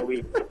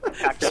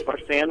packed up our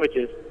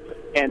sandwiches,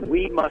 and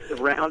we must have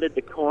rounded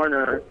the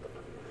corner.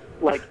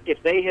 Like,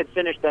 if they had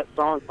finished that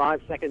song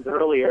 5 seconds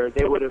earlier,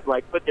 they would have,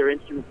 like, put their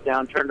instruments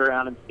down, turned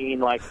around, and seen,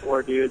 like,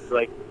 4 dudes,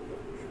 like,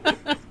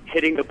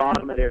 hitting the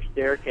bottom of their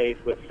staircase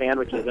with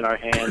sandwiches in our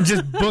hands.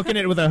 Just booking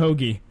it with a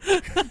hoagie.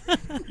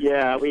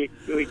 Yeah, we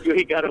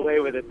got away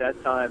with it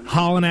that time.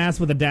 Hauling ass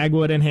with a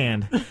Dagwood in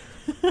hand.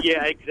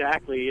 Yeah,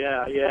 exactly.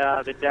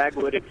 Yeah, the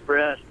Dagwood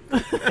Express, the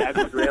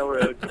Dagwood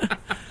Railroad.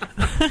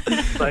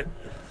 But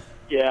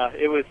yeah,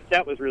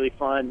 that was really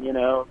fun,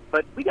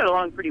 But we got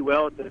along pretty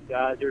well with those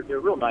guys. They're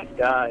real nice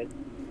guys.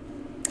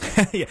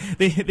 Yeah,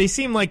 they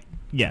seem like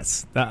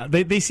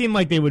they seem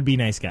like they would be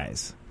nice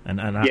guys. And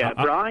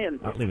Brian.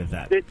 I'll leave it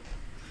at that.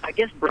 I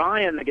guess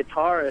Brian, the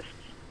guitarist,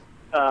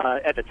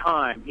 at the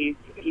time, he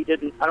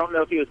didn't. I don't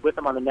know if he was with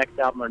them on the next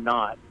album or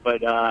not,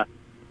 but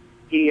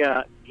he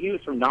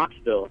was from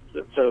Knoxville,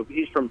 so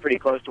he's from pretty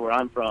close to where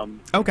I'm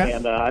from. Okay.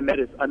 And I met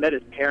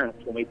his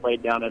parents when we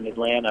played down in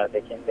Atlanta.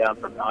 They came down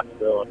from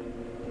Knoxville and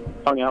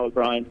hung out with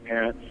Brian's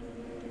parents.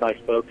 Nice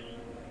folks.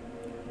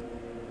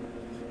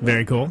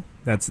 Very cool.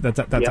 That's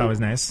always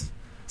nice.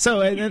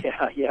 So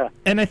yeah.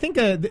 And I think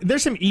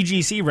there's some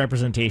EGC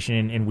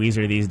representation in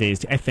Weezer these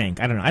days. I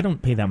think. I don't know. I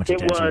don't pay that much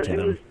attention to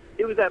them.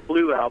 It was that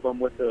Blue album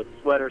with the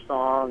sweater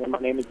song and My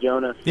Name is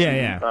Jonas.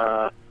 Yeah.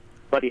 And,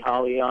 Buddy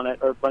Holly on it,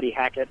 or Buddy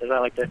Hackett, as I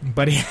like to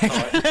Buddy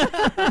Hackett.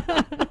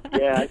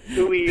 Yeah,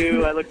 who are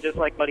you? I look just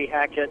like Buddy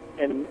Hackett,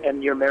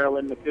 and you're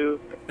Marilyn McCoo.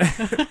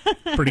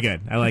 Pretty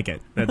good. I like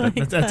it.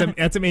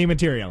 That's some A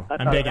material.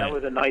 I'm digging it. That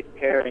was a nice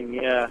pairing.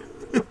 Yeah.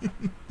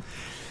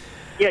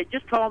 Yeah,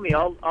 just call me.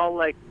 I'll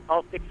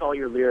fix all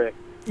your lyrics.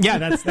 Yeah,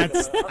 that's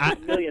a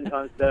million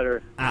times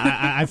better.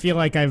 I feel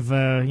like I've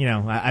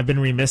been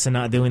remiss in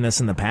not doing this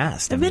in the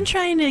past. I've been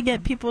trying to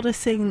get people to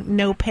sing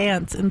 "No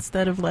Pants"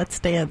 instead of "Let's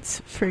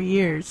Dance" for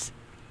years.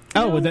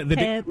 Oh, the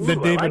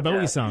David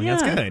Bowie song. Yeah.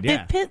 That's good.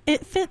 Yeah,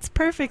 it fits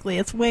perfectly.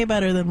 It's way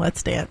better than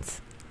 "Let's Dance."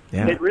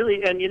 Yeah, it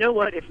really. And you know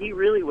what? If he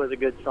really was a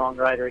good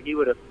songwriter, he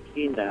would have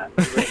seen that.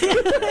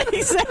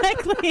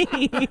 Exactly.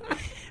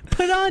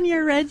 Put on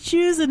your red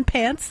shoes and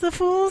pants, the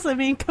fools. I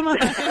mean, come on.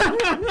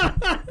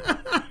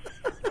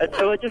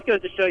 So it just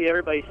goes to show you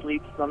everybody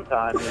sleeps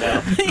sometime,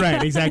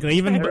 Right, exactly.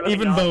 Even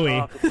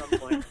Bowie.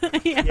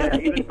 Yeah,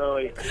 even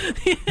Bowie.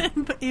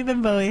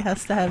 Even Bowie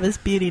has to have his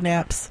beauty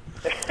naps.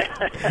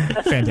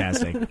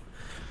 Fantastic.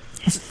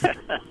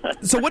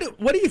 So what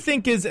do you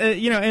think is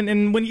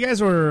and when you guys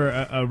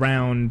were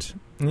around,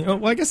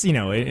 well, I guess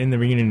in the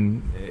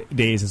reunion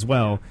days as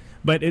well.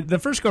 But the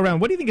first go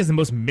around, what do you think is the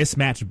most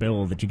mismatched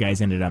bill that you guys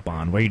ended up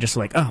on? Where you're just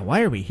like, oh,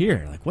 why are we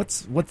here? Like,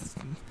 what's going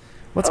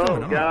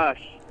on? Oh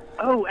gosh.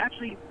 Oh,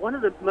 actually, one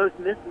of the most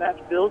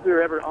mismatched bills we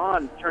were ever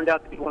on turned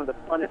out to be one of the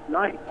funnest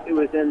nights. It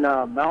was in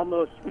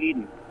Malmö,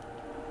 Sweden.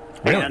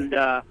 Really?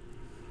 And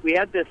we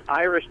had this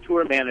Irish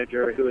tour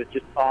manager who was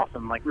just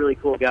awesome, like really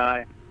cool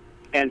guy.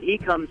 And he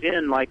comes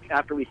in like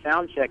after we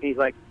sound check, and he's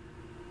like,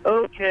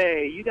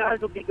 "Okay, you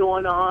guys will be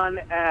going on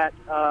at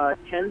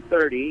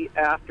 10:30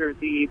 after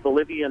the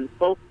Bolivian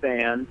folk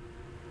band,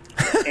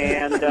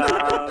 and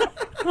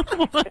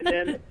and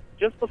then."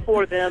 Just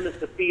before them is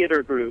the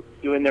theater group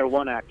doing their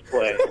one-act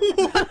play.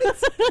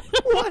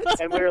 What?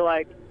 And we were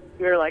like,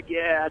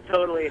 yeah,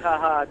 totally,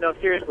 haha. No,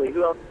 seriously,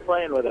 who else is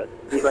playing with us?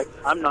 He's like,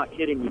 I'm not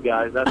kidding you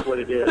guys. That's what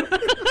it is.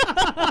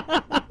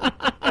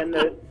 And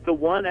the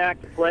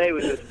one-act play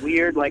was this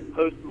weird, like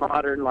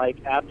postmodern,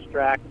 like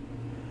abstract,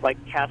 like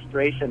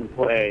castration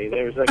play.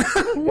 There's a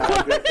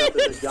guy dressed up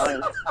as a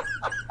giant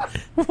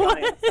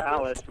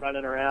phallus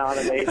running around,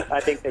 and I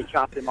think they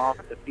chopped him off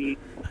at the feet.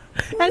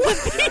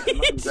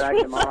 Dragged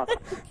him off.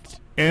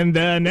 And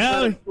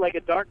now, it's like a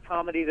dark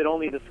comedy that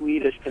only the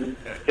Swedish can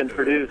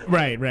produce.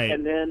 Right.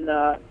 And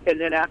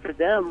then after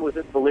them was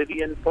a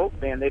Bolivian folk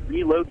band. They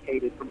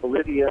relocated from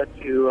Bolivia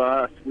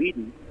to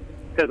Sweden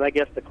because I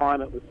guess the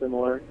climate was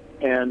similar.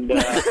 And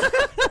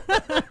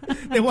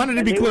they wanted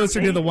to be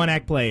closer to the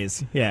one-act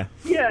plays. Yeah.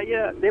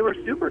 Yeah. They were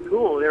super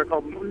cool. They were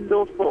called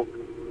Mundo Folk,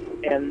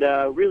 and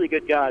really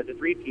good guys. A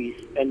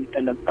three-piece and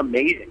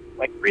amazing,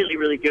 like really,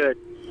 really good.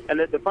 And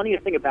the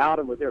funniest thing about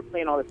them was they were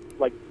playing all this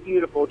like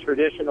beautiful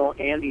traditional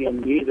Andean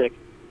music,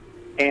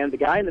 and the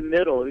guy in the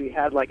middle, he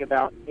had like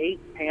about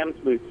 8 pan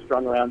flutes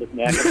strung around his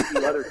neck, and a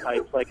few other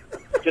types, like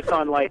just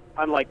on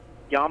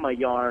Yama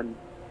yarn,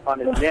 on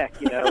his neck,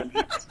 you know,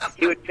 and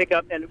he would pick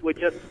up and would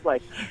just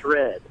like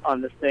shred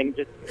on this thing.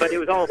 But it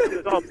was all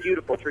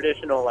beautiful,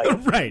 traditional, like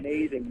right.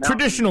 amazing,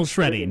 Traditional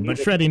shredding, but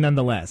shredding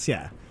nonetheless.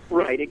 Yeah.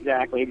 Right,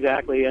 exactly.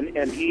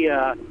 And he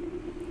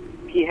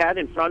had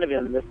in front of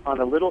him this on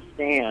a little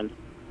stand,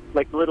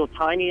 like the little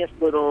tiniest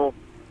little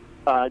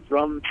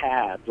drum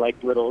pad,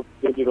 like little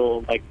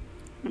digital, like,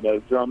 you know,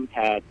 drum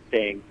pad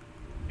thing.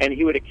 And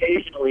he would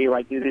occasionally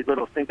like do these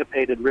little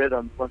syncopated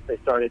rhythms once they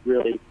started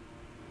really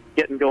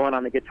getting going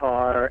on the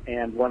guitar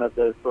and one of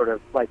those sort of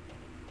like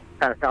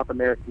kind of South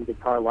American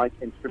guitar-like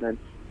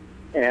instruments.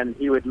 And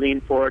he would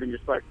lean forward and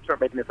just like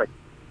start making this like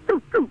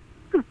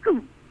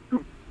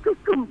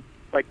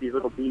like these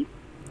little beats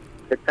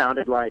that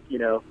sounded like, you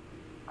know,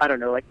 I don't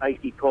know, like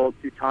icy cold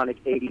Protonic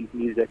 80s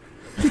music.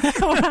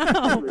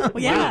 Wow. It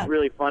was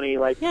really funny.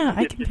 Like, yeah,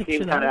 I it can just picture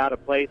seemed that. kind of out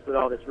of place with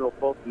all this real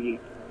folky,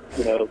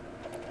 you know,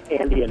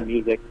 Andean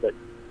music. But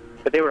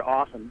they were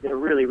awesome. They were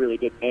really, really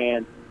good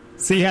bands.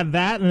 So you had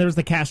that, and there was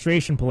the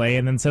castration play,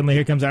 and then suddenly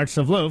here comes Arch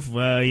of Loaf,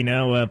 playing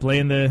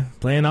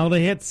all the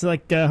hits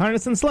like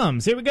Harness and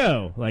Slums. Here we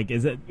go. Like,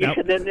 is it? Yeah,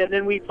 and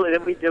then we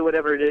did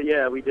whatever it is.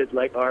 Yeah, we did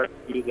like our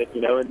music, you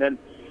know, and then.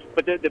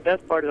 But the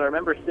best part is I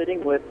remember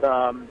sitting with.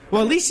 Well,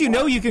 at least you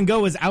know you can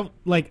go as out,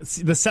 like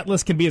the set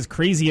list can be as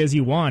crazy as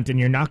you want, and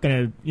you're not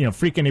going to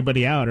freak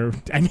anybody out. Or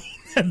I mean,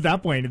 at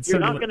that point, it's you're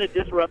not going to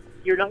disrupt.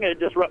 You're not going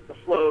to disrupt the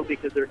flow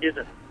because there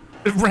isn't.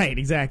 Right,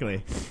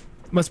 exactly.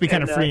 Must be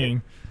kind of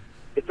freeing.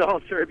 It's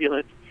all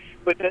turbulent,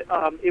 but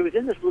it was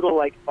in this little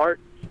like art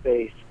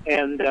space,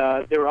 and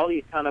there were all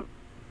these kind of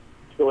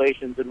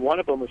installations, and one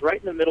of them was right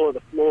in the middle of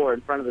the floor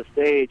in front of the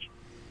stage,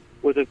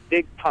 was a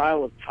big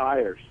pile of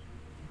tires.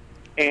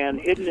 And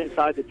hidden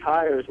inside the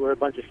tires were a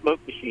bunch of smoke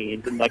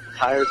machines, and like the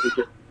tires would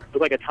just it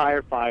was like a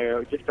tire fire. It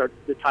would just start,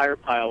 the tire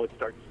pile would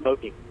start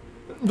smoking.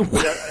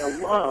 I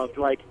loved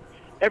like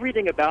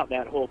everything about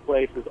that whole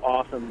place was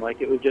awesome.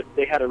 Like it was just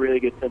they had a really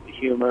good sense of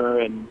humor,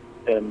 and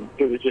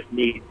it was just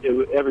neat.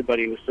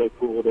 Everybody was so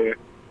cool there.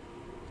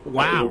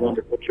 Wow, it was a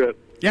wonderful trip.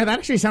 Yeah, that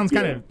actually sounds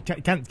kind of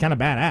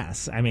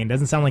badass. I mean, it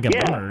doesn't sound like a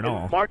bummer at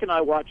all. Mark and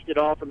I watched it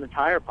all from the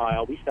tire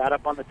pile. We sat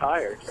up on the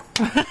tires.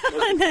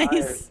 Nice.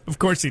 Tires. Of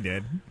course he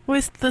did.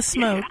 With the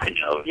smoke. Yeah, I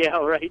know. Yeah,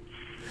 right.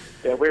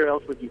 Yeah, where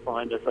else would you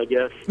find us, I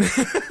guess?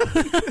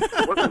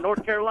 We're from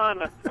North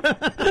Carolina.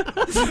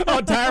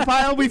 Oh, tire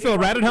pile? We feel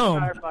right at home.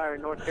 Tire fire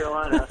in North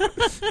Carolina.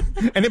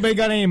 Anybody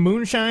got any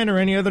moonshine or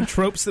any other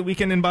tropes that we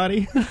can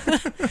embody?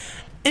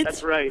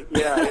 That's right.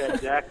 Yeah,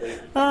 exactly.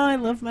 Oh, I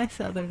love my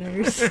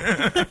Southerners.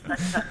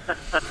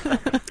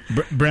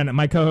 Brenna,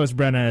 my co-host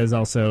Brenna is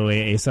also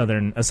a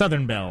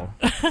Southern belle.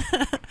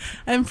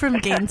 I'm from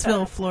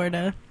Gainesville,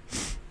 Florida.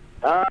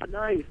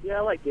 Nice. Yeah,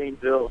 I like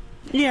Gainesville.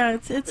 Yeah,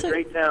 it's a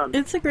great town.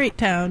 It's a great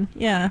town.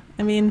 Yeah,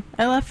 I mean,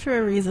 I left for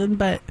a reason,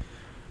 but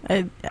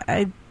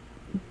I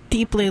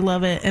deeply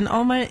love it. And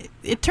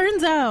it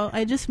turns out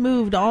I just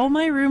moved. All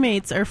my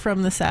roommates are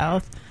from the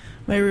South.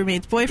 My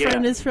roommate's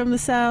boyfriend is from the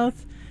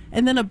South.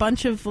 And then a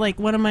bunch of, like,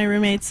 one of my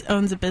roommates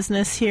owns a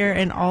business here,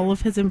 and all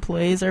of his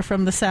employees are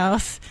from the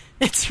South.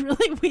 It's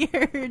really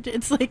weird.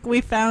 It's like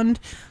we found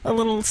a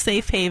little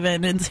safe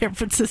haven in San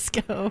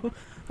Francisco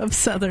of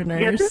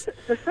Southerners. Yeah,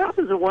 the South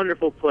is a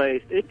wonderful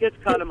place. It gets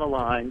kind of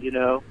maligned, you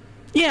know.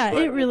 Yeah,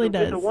 but it really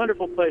does. It's a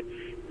wonderful place.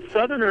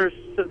 Southerners,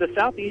 so the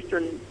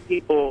southeastern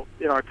people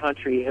in our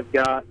country have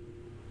got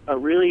a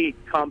really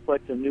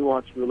complex and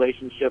nuanced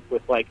relationship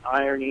with, like,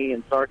 irony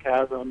and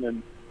sarcasm.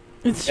 And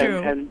it's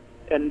true.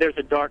 And there's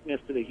a darkness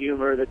to the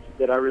humor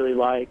that I really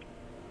like.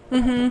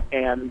 Mm-hmm.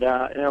 And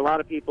a lot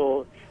of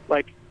people,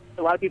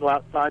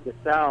 outside the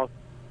South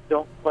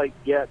don't quite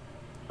get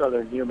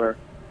Southern humor.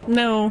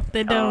 No,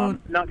 they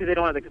don't. Not because they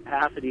don't have the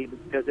capacity,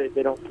 but because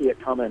they don't see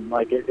it coming.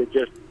 Like it's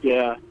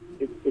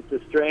a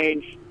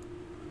strange.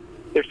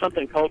 There's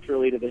something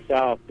culturally to the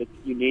South that's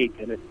unique,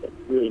 and it's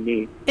really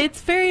neat.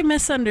 It's very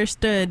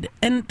misunderstood,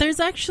 and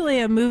there's actually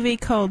a movie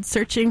called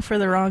 "Searching for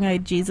the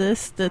Wrong-Eyed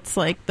Jesus" that's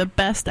like the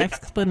best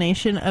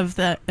explanation of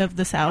the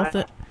South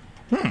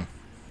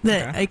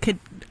that I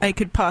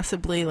could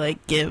possibly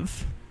like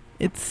give.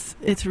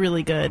 It's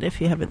really good.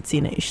 If you haven't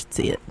seen it, you should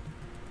see it.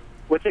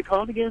 What's it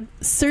called again?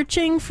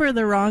 Searching for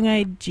the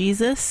Wrong-Eyed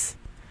Jesus.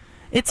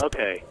 It's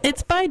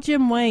by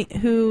Jim White,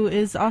 who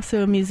is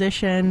also a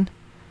musician.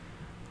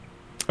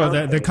 Oh,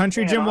 the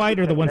country Jim White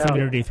or the one from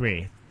Dirty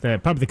 3?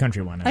 Probably the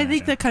country one. I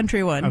think the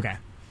country one. Okay.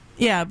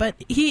 Yeah, but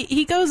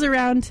he goes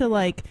around to,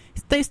 like,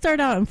 they start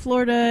out in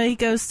Florida, he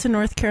goes to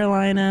North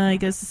Carolina, he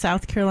goes to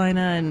South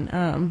Carolina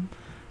and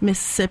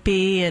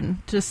Mississippi,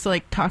 and just,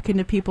 like, talking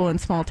to people in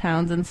small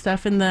towns and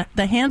stuff. And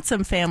the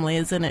Handsome family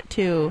is in it,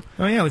 too.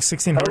 Oh, yeah, like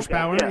 16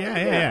 horsepower?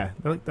 Yeah.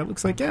 That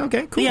looks like,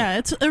 okay, cool. Yeah,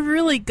 it's a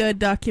really good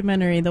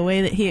documentary, the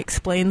way that he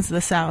explains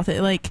the South.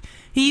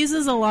 He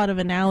uses a lot of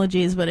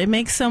analogies, but it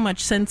makes so much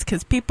sense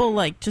because people,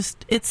 like,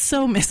 it's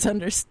so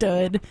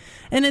misunderstood.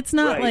 And it's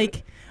not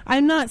like,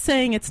 I'm not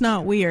saying it's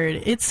not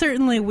weird. It's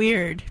certainly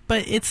weird,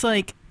 but it's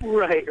like...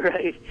 Right.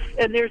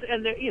 And there,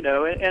 you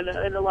know, and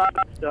a lot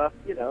of stuff,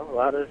 you know, a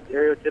lot of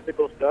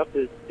stereotypical stuff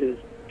is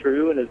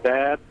true and is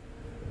bad,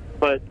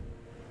 but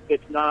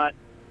it's not.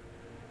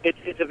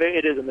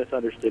 It is a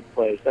misunderstood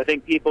place. I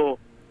think people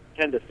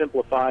tend to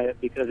simplify it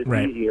because it's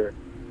easier.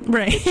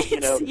 Right.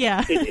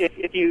 Yeah.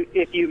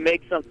 If you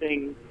make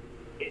something,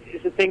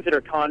 it's the things that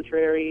are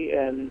contrary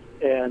and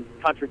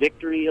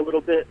contradictory a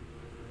little bit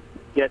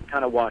get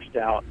kind of washed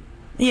out.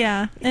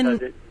 Yeah,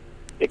 and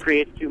it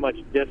creates too much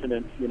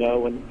dissonance,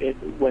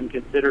 when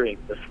considering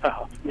the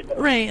stuff.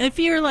 Right. If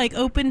you're like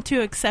open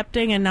to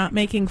accepting and not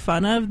making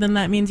fun of, then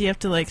that means you have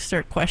to like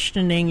start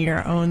questioning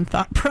your own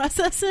thought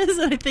processes.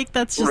 And I think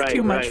that's just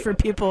too much for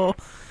people.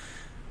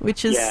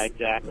 Which is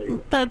exactly.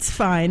 That's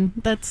fine.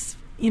 That's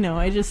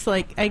I just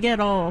I get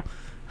all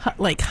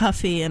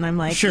huffy, and I'm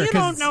like, sure, you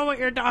don't know what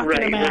you're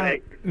talking about.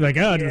 Right. Like,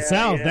 to the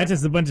South, that's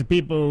just a bunch of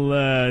people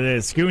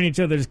screwing each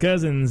other's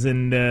cousins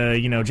and,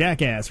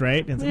 jackass,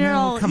 right? It's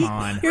come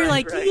on. You're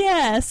like,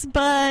 yes,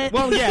 but...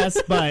 Well,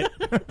 yes, but...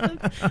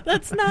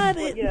 That's not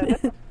it. Yeah,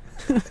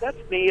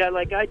 that's me.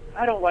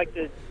 I don't like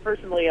to...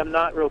 Personally, I'm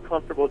not real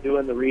comfortable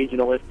doing the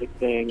regionalistic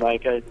thing.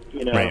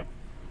 Right.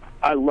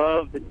 I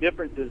love the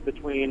differences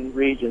between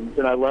regions,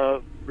 and I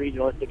love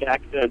regionalistic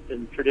accents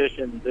and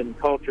traditions and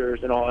cultures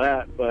and all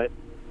that, but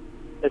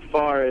as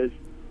far as,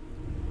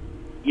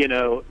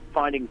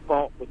 finding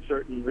fault with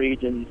certain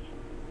regions,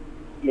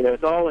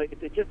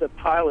 it's just a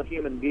pile of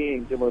human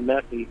beings, and we're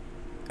messy.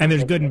 And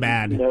there's good and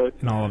bad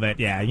and all of it,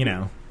 yeah.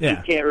 You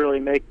can't really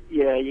make,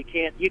 you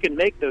can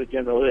make those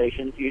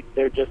generalizations.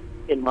 They're just,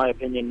 in my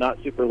opinion,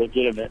 not super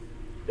legitimate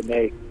to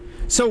make.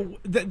 So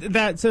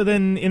so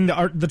then in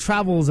the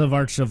travels of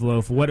Arch of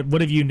Loaf, what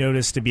have you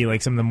noticed to be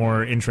like some of the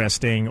more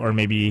interesting or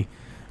maybe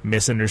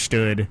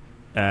misunderstood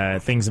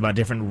things about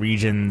different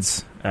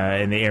regions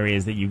in the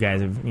areas that you guys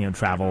have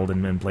traveled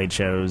and played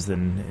shows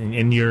and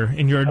in your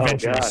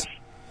adventures? Oh, gosh.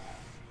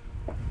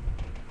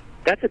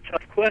 That's a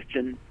tough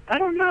question. I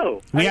don't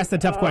know. We ask the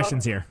tough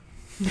questions here.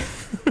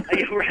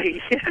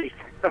 Right. Yeah.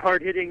 The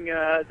hard hitting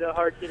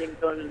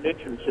Conan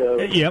Neutron show.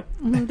 Yep.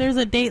 There's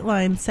a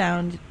Dateline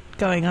sound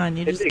going on.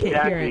 You just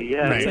can't hear it.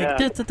 Yeah, right.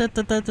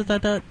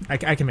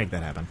 I can make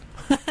that happen.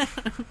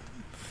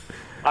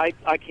 I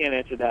can't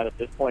answer that at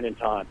this point in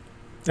time.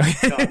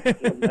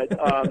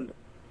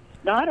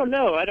 No, I don't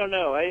know.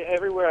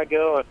 Everywhere I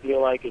go, I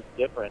feel like it's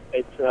different.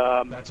 It's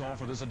That's all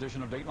for this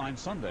edition of Dateline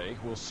Sunday.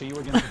 We'll see you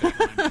again at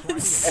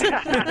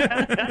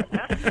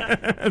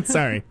Dateline.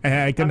 Sorry,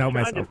 I couldn't help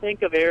myself. I'm trying to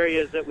think of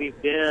areas that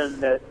we've been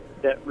that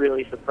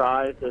really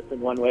surprised us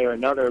in one way or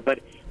another.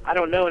 But I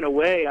don't know. In a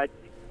way, I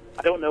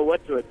don't know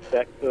what to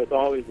expect, so it's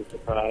always a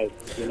surprise,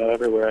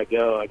 everywhere I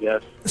go, I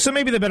guess. So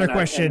maybe the better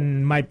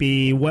question might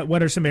be,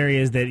 what are some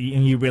areas that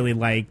you really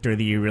liked or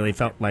that you really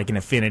felt like an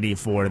affinity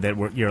for that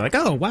you're like,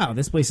 oh, wow,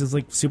 this place is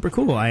like super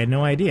cool. I had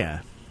no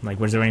idea. Like,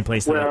 was there any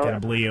place that kind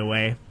of blew you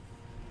away?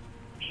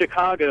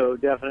 Chicago,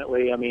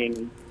 definitely. I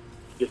mean,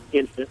 just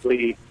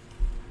instantly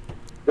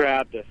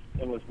grabbed us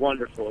and was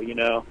wonderful, It's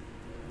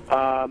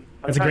a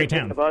great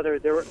town.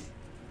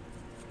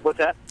 What's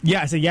that?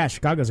 Yeah, I said,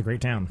 Chicago's a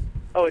great town.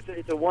 Oh,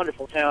 it's a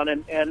wonderful town,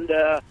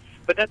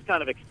 but that's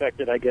kind of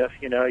expected, I guess.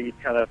 You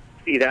kind of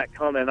see that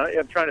coming.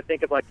 I'm trying to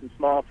think of like some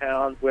small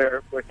towns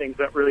where things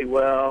went really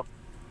well.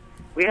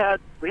 We had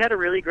a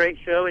really great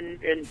show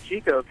in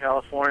Chico,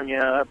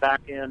 California,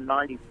 back in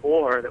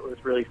 '94. That was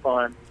really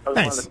fun. That was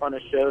one of the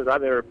funnest shows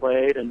I've ever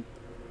played, and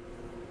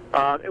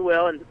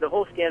and the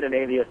whole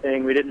Scandinavia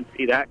thing, we didn't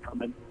see that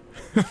coming.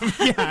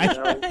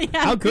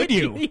 How could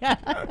you?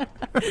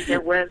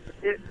 It was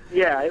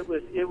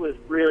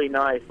really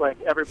nice. Like,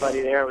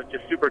 everybody there was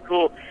just super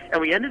cool, and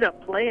we ended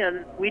up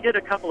playing. We did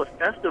a couple of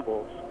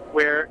festivals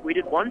where we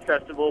did one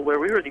festival where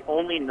we were the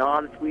only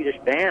non-Swedish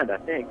band, I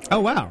think. Oh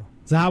wow!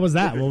 So how was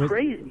that? It was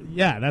crazy.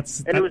 Yeah, it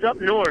was up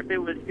north. It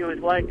was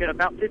like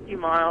about 50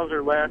 miles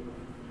or less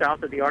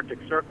south of the Arctic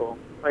Circle,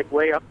 like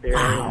way up there in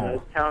a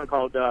town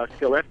called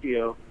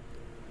Skellefteå,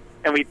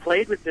 and we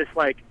played with this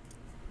like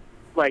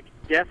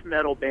death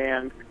metal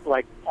band,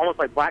 like almost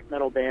like black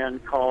metal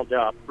band called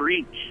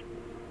Breach.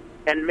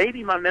 And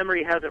maybe my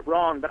memory has it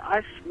wrong, but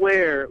I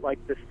swear like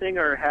the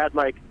singer had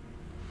like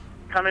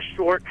kind of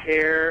short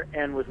hair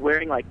and was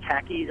wearing like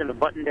khakis and a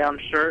button-down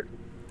shirt.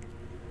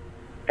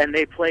 And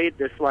they played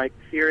this like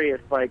serious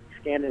like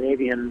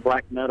Scandinavian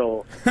black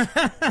metal.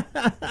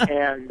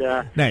 And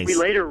nice. We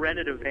later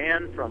rented a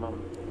van from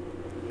them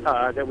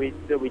that we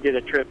did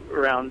a trip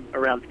around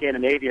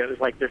Scandinavia. It was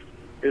like this.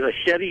 It was a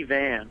Chevy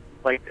van,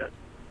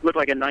 looked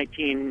like a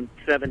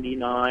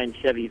 1979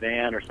 Chevy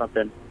van or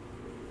something.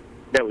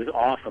 That was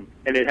awesome,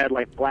 and it had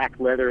like black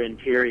leather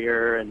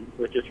interior and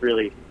was just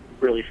really,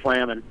 really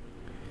slamming.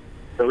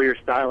 So we were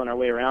styling our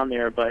way around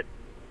there, but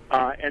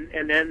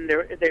and then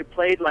they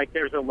played like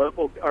there's a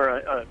local or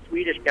a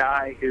Swedish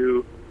guy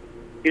who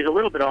he's a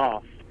little bit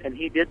off, and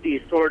he did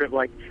these sort of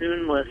like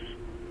tuneless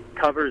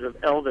covers of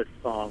Elvis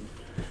songs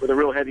with a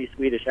real heavy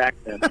Swedish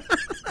accent.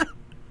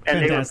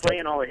 And they were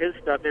playing all of his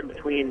stuff in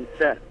between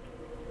sets.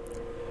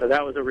 So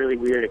that was a really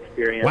weird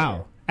experience.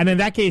 Wow. And in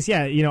that case,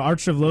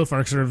 Arch of Loaf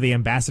are sort of the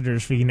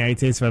ambassadors for the United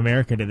States of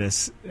America to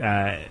this.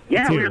 Yeah,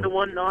 too. We were the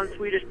one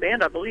non-Swedish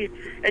band, I believe.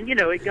 And,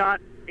 it got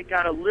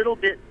a little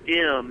bit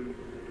dim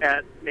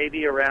at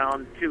maybe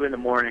around 2 in the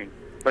morning.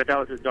 But that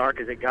was as dark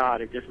as it got.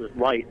 It just was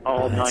light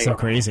all night. That's so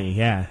crazy,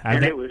 yeah.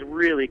 And it was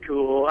really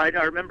cool. I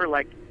remember,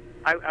 like,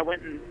 I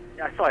went and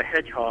I saw a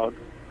hedgehog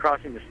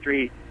crossing the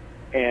street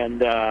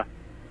and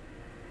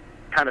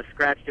kind of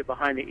scratched it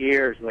behind the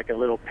ears like a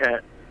little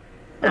pet.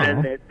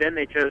 And then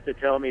they chose to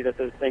tell me that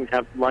those things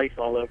have lice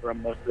all over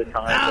them most of the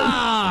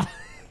time.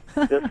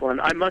 This one,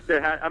 I must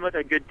have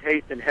had good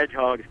taste in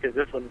hedgehogs because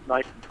this one's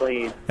nice and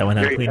clean. That one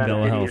had a clean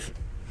bill of health.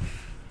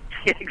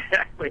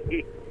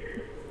 Exactly.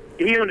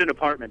 He owned an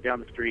apartment down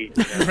the street.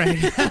 Right.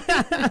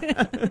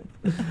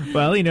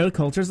 Well,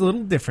 culture's a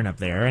little different up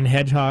there, and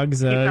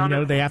hedgehogs,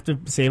 they have to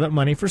save up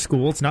money for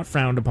school. It's not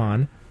frowned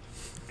upon.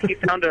 He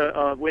found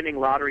a winning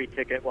lottery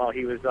ticket while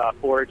he was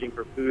foraging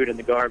for food in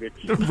the garbage.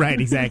 Right,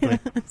 exactly.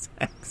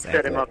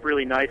 Set him up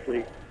really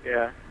nicely.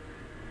 Yeah.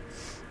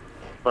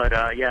 But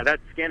that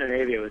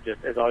Scandinavia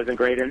has always been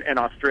great, and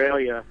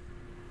Australia,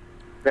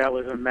 that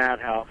was a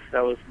madhouse.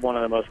 That was one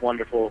of the most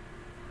wonderful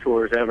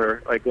tours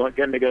ever. Like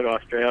getting to go to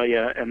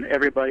Australia, and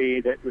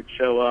everybody that would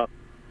show up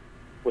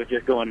was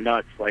just going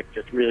nuts. Like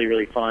just really,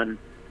 really fun,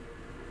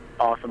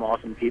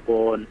 awesome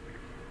people, and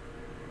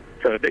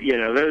so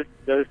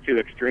those two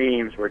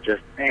extremes were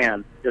just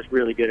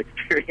really good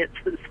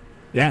experiences.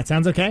 Yeah, it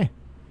sounds okay.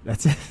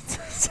 That's it.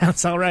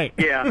 Sounds all right.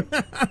 Yeah.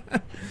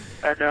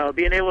 I know.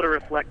 Being able to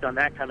reflect on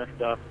that kind of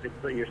stuff,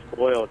 you're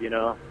spoiled,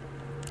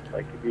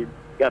 Like, if you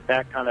got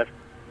that kind of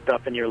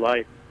stuff in your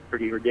life,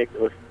 pretty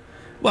ridiculous.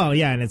 Well,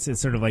 yeah, and it's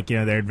sort of like,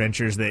 their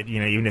adventures that,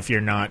 even if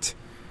you're not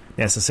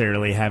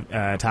necessarily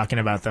talking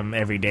about them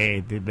every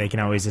day, they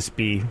can always just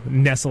be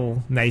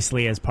nestle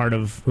nicely as part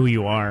of who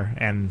you are,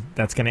 and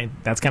that's kind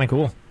of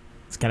cool.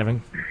 It's kind of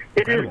incredible.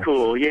 It is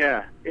cool,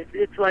 yeah.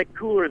 It's like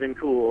cooler than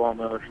cool,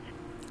 almost.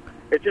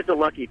 It's just a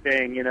lucky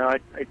thing, I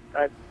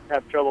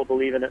have trouble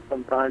believing it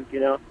sometimes,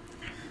 Well,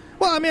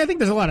 I mean, I think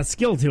there's a lot of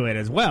skill to it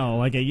as well.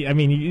 Like, I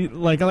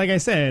mean, like I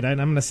said, and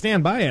I'm going to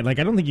stand by it. Like,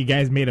 I don't think you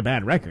guys made a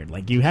bad record.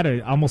 Like, you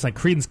had almost like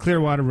Creedence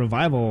Clearwater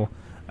Revival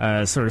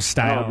sort of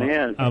style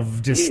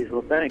of just. Jeez,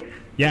 well, thanks.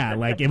 Yeah,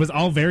 like it was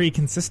all very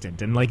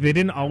consistent, and like they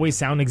didn't always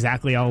sound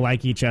exactly all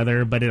like each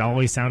other, but it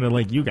always sounded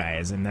like you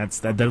guys, and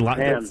that's a lot.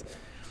 It's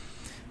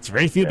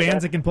very few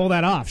bands that can pull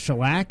that off.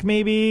 Shellac,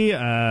 maybe,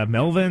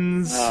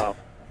 Melvins. Oh.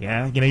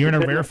 Yeah, you're in a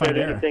rarefied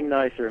era. Anything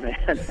nicer, man.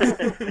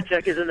 The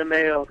check is in the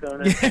mail,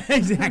 Conan. Yeah,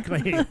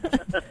 exactly.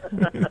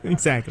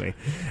 Exactly.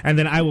 And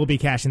then I will be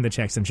cashing the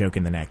checks and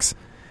choking the necks.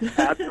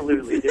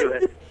 Absolutely, do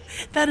it.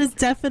 That is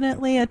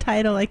definitely a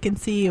title I can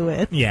see you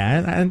with.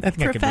 Yeah, I think I could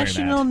wear that.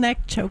 Professional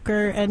neck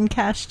choker and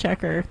cash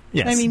checker.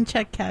 Yes. I mean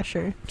check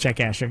casher. Check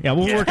casher. Yeah,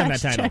 we'll work on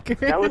that title.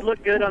 Checker. That would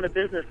look good on a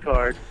business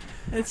card.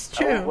 It's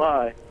true. I won't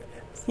lie.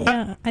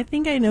 Yeah, I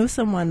think I know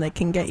someone that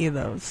can get you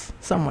those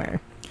somewhere.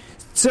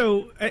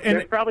 So,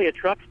 there's probably a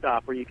truck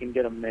stop where you can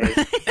get them made.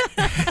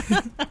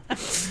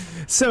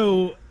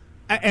 So,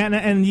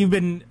 and you've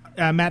been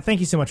Matt.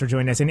 Thank you so much for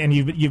joining us, and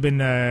you've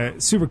been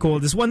super cool.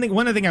 Just one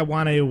other thing I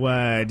want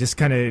to just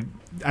kind of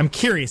I'm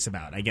curious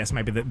about. I guess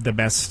might be the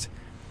best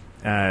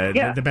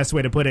the best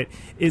way to put it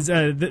is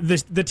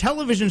the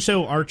television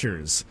show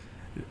Archers.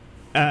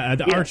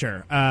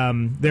 Archer.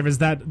 There was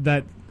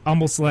that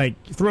almost like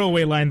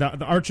throwaway line,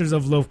 the Archers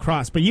of Loaf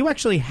Cross, but you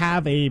actually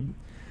have a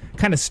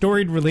kind of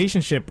storied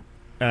relationship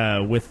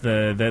with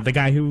the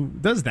guy who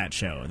does that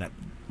show,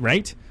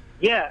 right?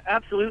 Yeah,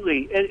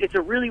 absolutely. It's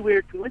a really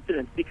weird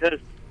coincidence because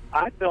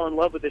I fell in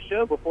love with the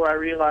show before I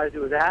realized it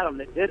was Adam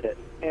that did it,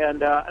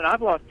 and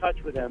I've lost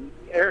touch with him.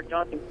 Eric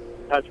Johnson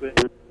touch with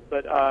him,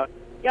 but I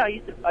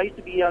used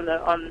to be on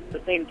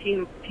the same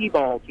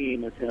T-ball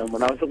team as him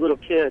when I was a little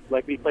kid.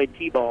 Like we played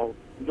T-ball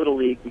Little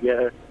League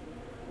together.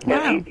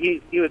 Wow. And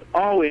he was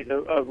always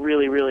a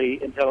really,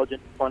 really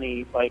intelligent,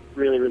 funny, like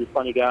really, really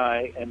funny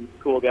guy and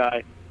cool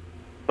guy.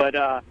 But,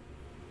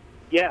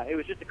 it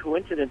was just a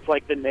coincidence,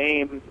 like the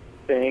name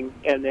thing.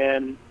 And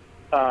then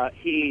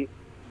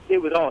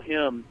it was all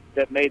him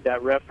that made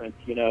that reference,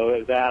 it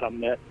was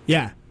Adam that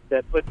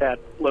put that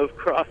Loaf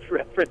Cross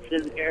reference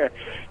in there.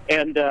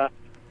 And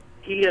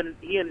he and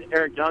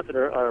Eric Johnson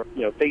are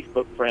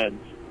Facebook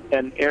friends.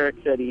 And Eric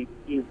said he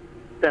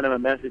sent him a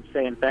message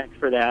saying thanks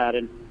for that.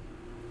 And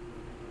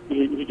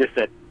he just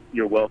said,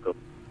 "You're welcome."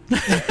 Sort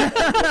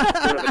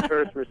of a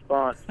terse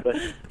response, but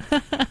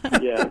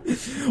yeah.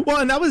 Well,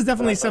 and that was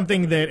definitely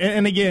something that,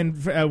 and again,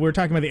 we're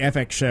talking about the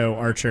FX show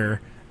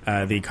Archer,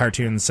 the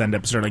cartoons send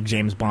up sort of like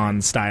James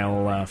Bond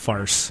style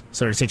farce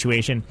sort of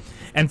situation.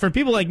 And for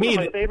people like me,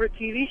 one of my favorite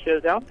TV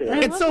shows out there.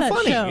 It's so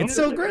funny. Show. It's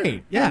so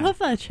great. Yeah, I love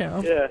that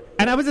show. Yeah,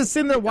 and I was just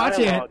sitting there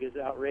watching Dialogue it. Is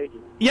outrageous.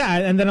 Yeah,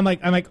 and then I'm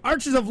like,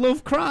 Archers of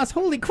Loaf Cross.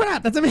 Holy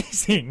crap, that's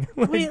amazing.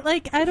 Wait,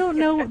 I don't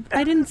know.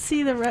 I didn't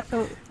see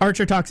the.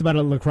 Archer talks about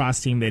a lacrosse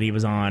team that he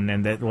was on,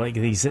 and that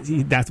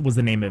that was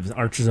the name of it,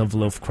 Archers of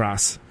Loaf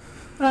Cross.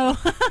 Oh,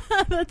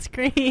 that's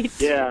great.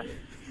 Yeah,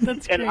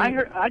 that's great. And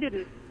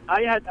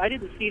I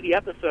didn't see the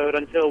episode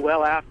until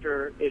well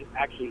after it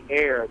actually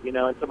aired,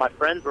 and so my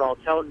friends were all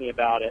telling me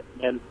about it,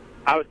 and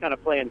I was kind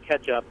of playing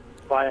catch up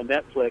via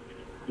Netflix,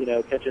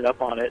 catching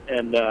up on it,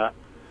 and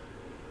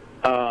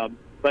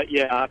But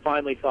yeah, I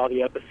finally saw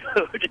the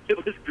episode.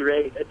 It was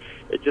great.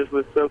 It just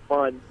was so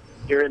fun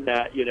hearing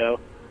that, you know.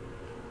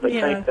 But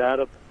Yeah. thanks,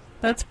 Adam.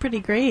 That's pretty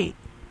great.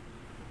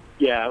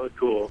 Yeah, it was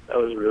cool. That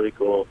was really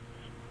cool.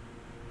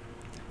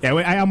 Yeah,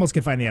 I almost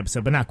could find the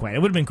episode, but not quite.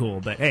 It would have been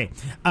cool, but hey.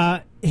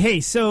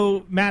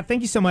 So, Matt,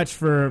 thank you so much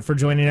for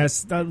joining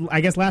us.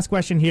 I guess last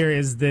question here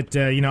is that,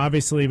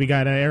 obviously we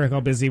got Eric all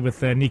busy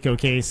with Nico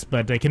case,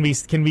 but can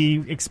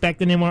we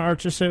expect any more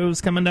Archer shows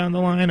coming down the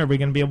line? Are we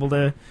going to be able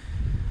to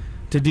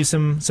do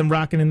some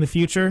rocking in the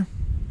future?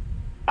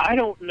 I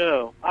don't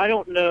know.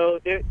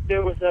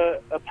 There was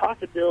a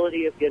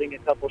possibility of getting a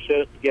couple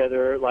shows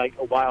together like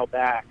a while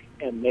back,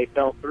 and they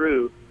fell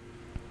through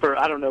for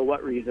I don't know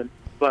what reason.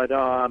 But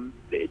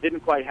it didn't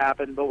quite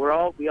happen. But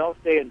we all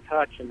stay in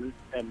touch, and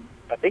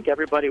I think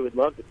everybody would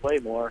love to play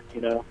more.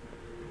 You know.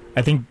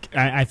 I think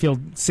I feel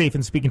safe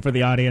in speaking for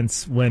the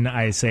audience when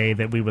I say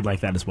that we would like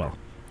that as well.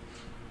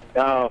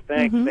 Oh,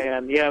 thanks,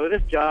 man. Yeah, with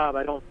this job,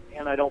 I don't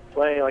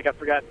play. Like I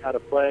forgot how to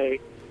play.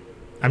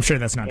 I'm sure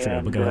that's not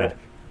true, but go ahead.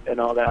 And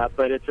all that,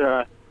 but it's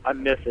I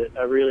miss it.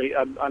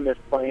 I miss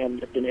playing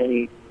just in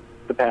any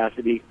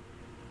capacity.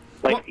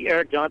 Like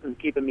Eric Johnson's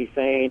keeping me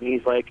sane.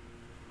 He's like,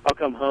 I'll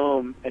come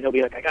home and he'll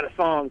be like, I got a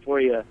song for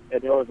you,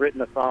 and he'll have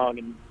written a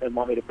song and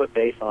want me to put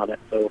bass on it.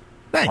 So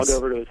nice. I'll go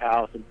over to his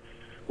house and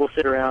we'll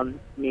sit around,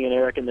 me and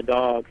Eric and the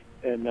dog,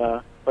 and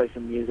play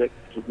some music,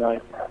 which is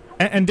nice.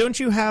 And don't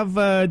you have,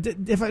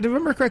 if I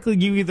remember correctly,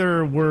 you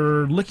either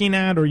were looking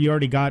at or you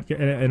already got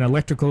an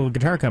electrical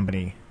guitar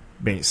company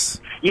bass?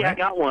 Yeah, right? I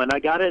got one. I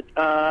got it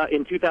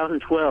in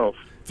 2012.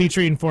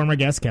 Featuring former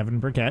guest Kevin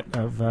Burkett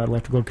of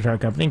Electrical Guitar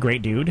Company.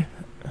 Great dude.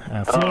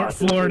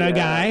 Florida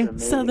guy.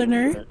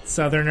 Southerner.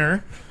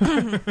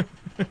 And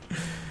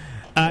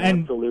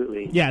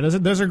absolutely. Yeah,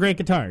 those are great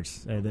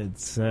guitars.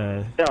 It's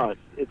a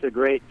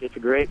great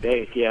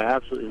bass. Yeah, I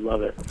absolutely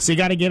love it. So you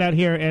got to get out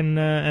here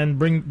and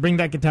bring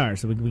that guitar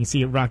so we can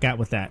see it rock out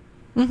with that.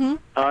 Mm-hmm.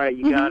 All right,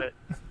 you got it.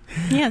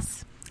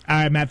 Yes. All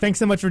right, Matt, thanks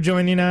so much for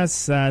joining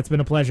us. It's been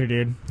a pleasure,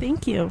 dude.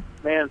 Thank you.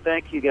 Man,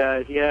 thank you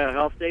guys. Yeah,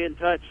 I'll stay in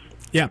touch.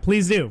 Yeah,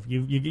 please do.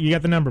 You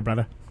got the number,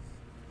 brother.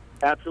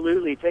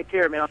 Absolutely. Take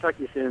care, man. I'll talk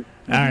to you soon.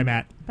 All right,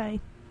 Matt. Bye.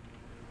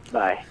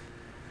 Bye.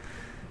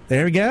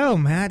 There we go.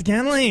 Matt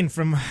Ganlane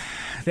from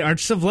the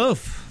Archers of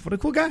Loaf. What a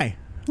cool guy.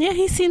 Yeah,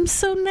 he seems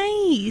so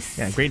nice.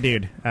 Yeah, great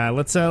dude.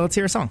 Let's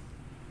hear a song.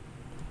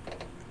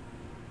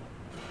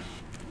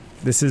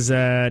 This is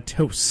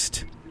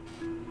Toast.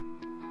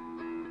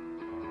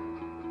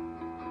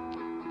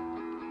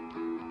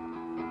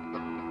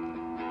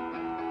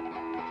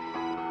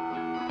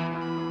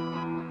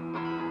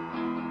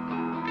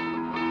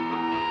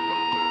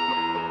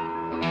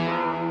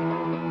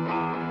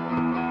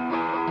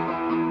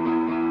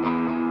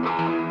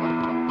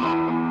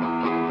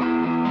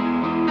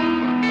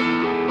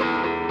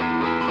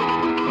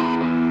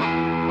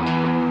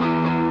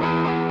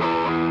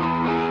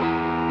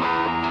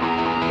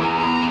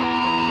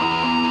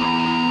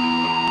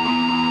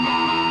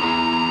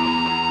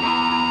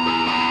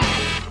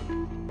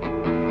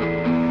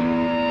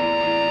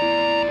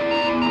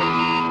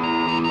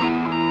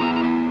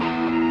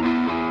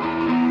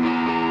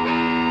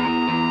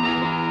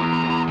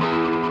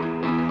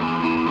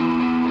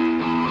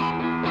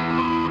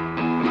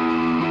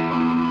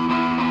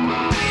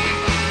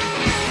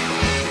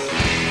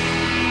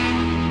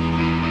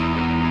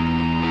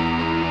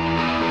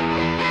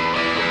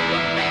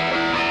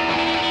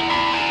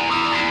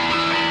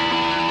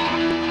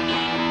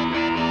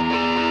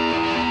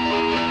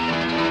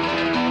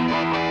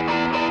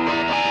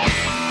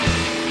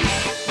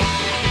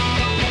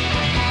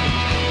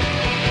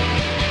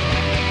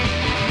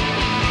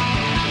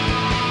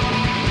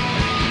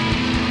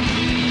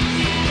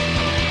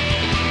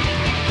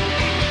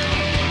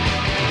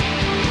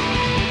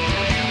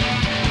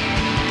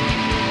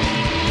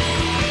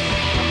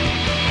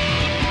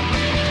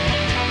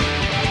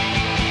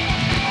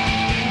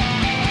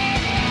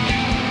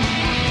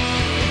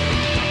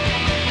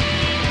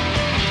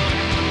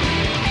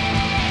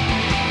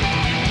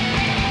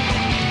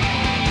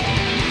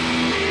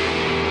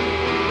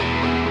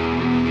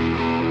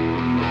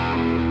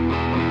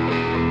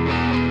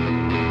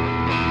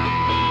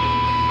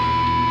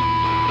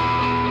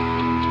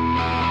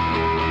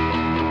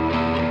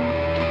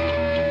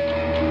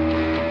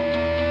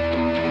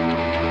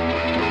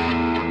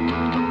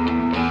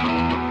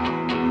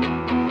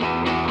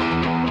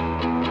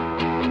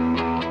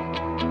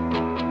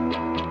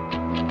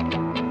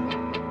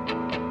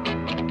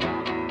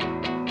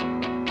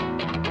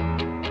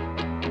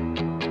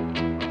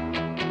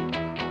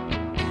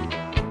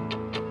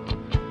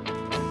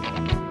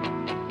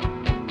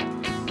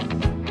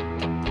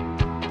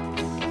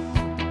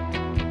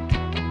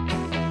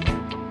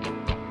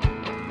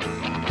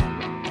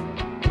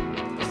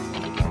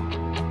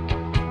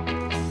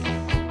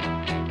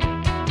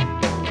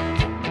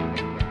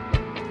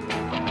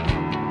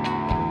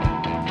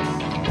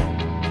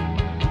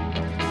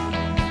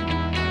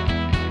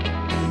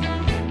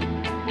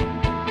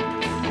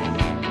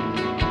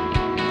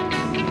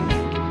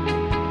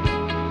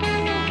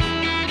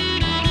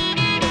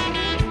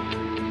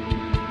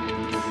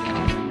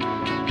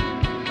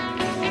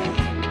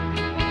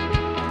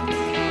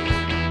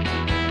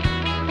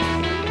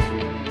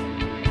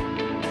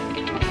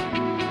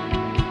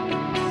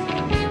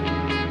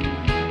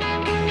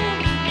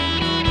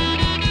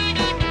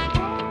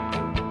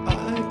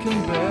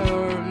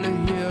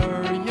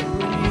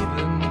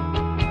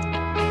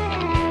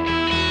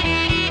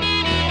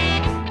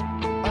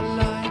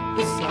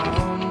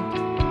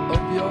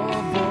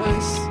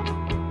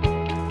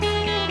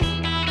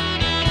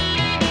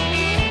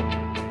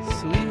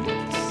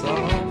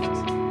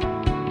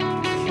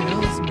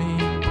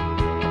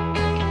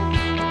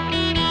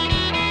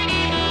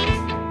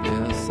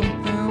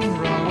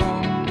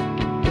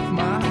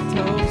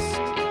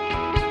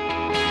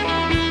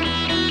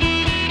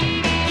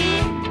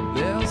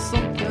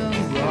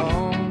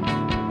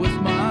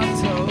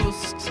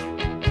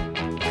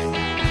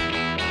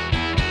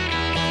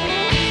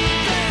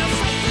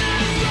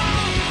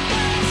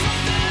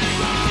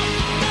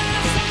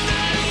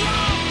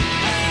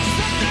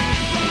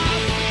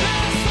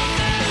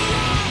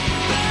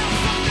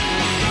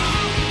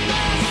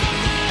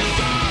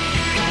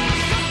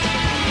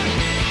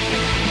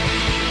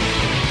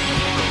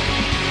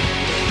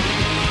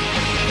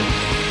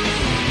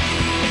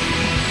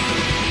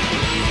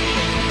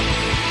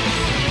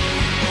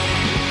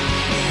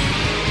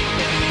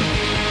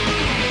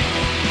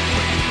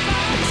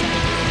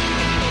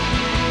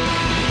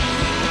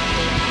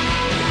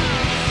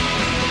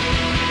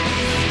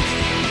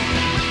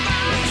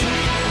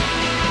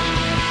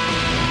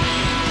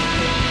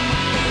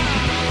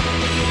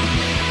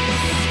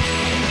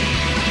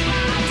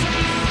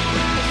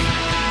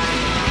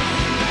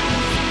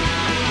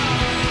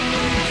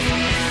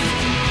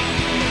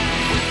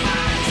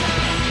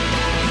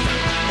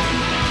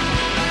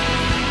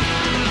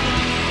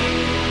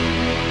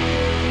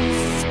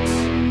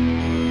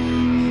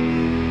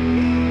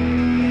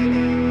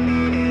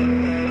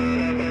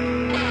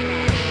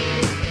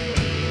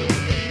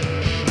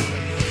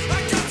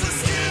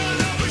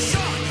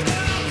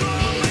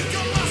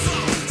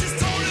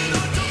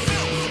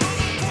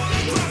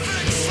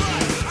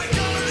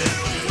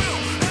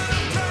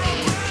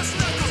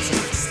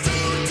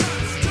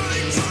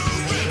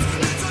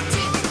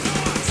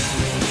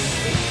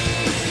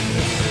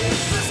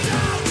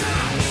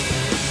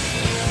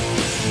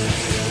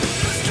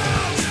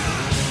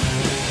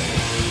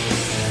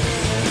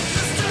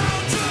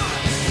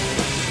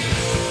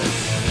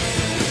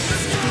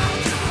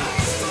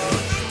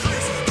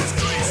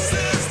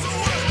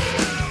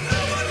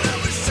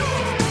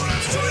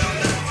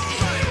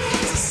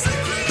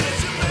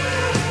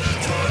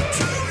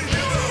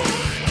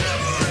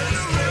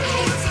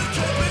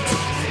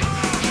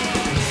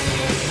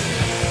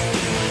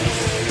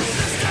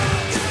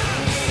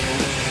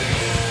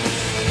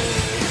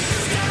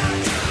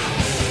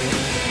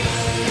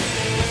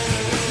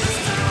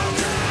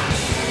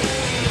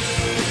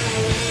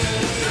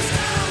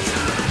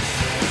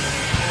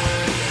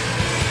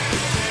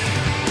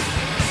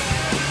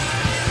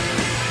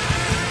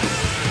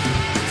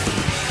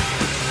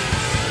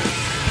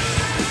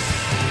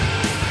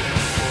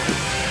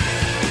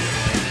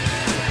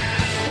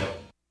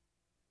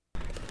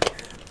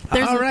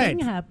 All a right. thing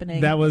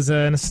happening. That was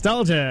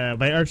Nostalgia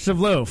by Arch of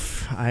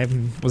Loaf. I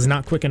was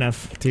not quick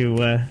enough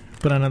to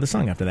put on another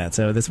song after that,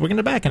 so we're going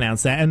to back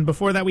announce that. And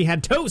before that, we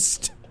had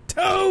Toast!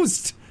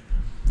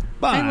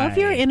 Bye. I love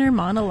your inner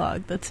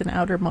monologue. That's an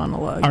outer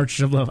monologue. Arch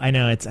of Loaf. I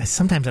know.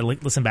 Sometimes I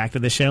listen back to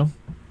this show.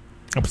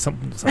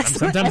 Sometimes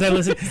I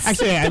listen.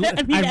 Actually,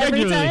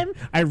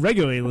 I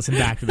regularly listen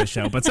back to the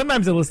show, but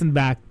sometimes I listen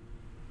back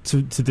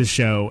to the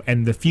show,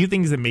 and the few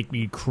things that make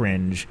me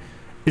cringe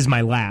is my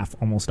laugh.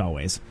 Almost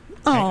always.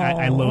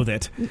 I loathe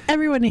it.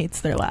 Everyone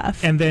hates their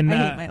laugh. And then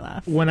I hate my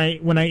laugh. when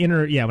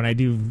I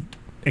do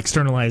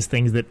externalize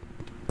things that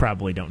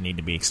probably don't need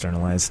to be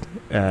externalized.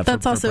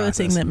 That's also a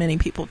thing that many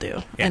people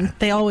do, and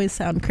they always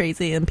sound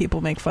crazy, and people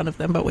make fun of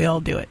them, but we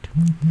all do it.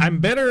 I'm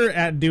better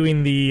at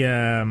doing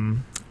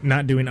the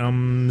not doing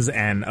ums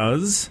and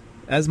uhs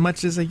as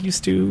much as I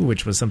used to,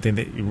 which was something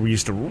that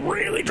used to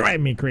really drive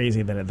me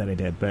crazy that I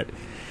did. But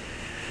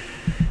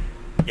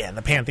yeah,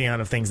 the pantheon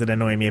of things that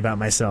annoy me about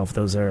myself,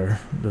 those are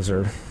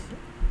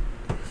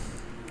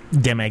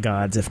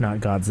demigods, if not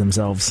gods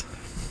themselves.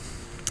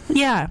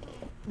 Yeah,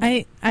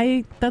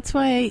 I that's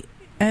why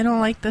I don't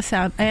like the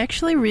sound. I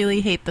actually really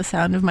hate the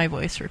sound of my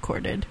voice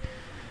recorded.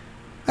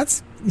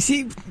 That's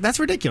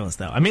ridiculous,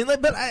 though. I mean,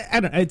 but I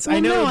don't.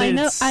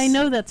 I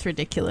know that's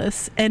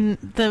ridiculous, and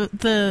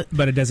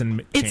but it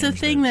doesn't. It's a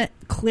thing that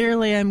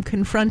clearly I'm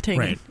confronting.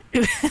 Right.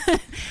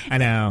 I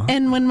know.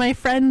 And when my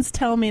friends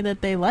tell me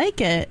that they like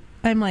it,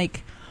 I'm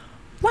like,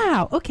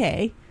 wow,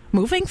 okay.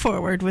 Moving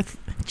forward with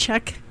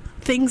check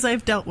things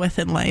I've dealt with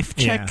in life.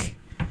 Check,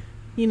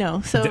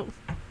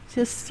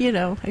 just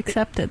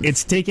acceptance.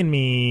 It's taken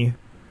me,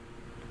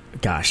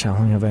 gosh, how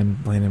long have I been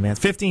playing in bands?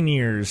 15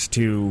 years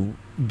to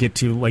get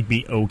to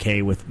be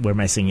okay with where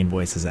my singing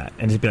voice is at,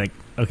 and just be like,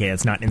 okay,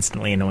 it's not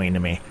instantly annoying to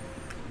me.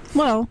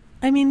 Well,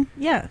 I mean,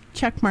 yeah,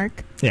 check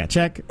mark. Yeah,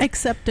 check.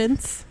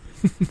 Acceptance.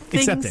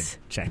 Accepted.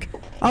 Check.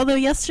 Although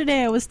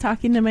yesterday I was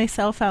talking to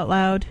myself out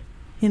loud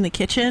in the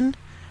kitchen,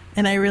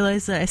 and I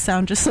realized that I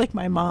sound just like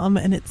my mom,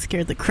 and it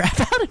scared the crap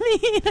out of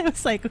me. And I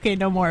was like, okay,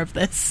 no more of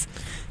this.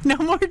 No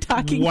more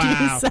talking to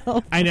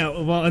yourself. I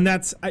know. Well,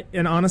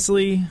 and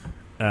honestly,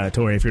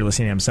 Tori, if you're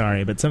listening, I'm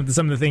sorry, but some of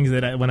the things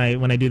that when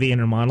I do the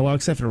inner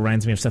monologue stuff, it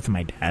reminds me of stuff that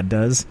my dad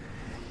does,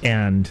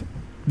 and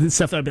the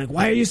stuff that I'd be like,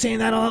 why are you saying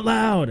that out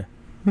loud?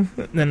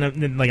 then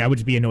I would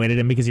just be annoyed at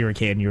him because you're a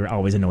kid and you're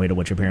always annoyed at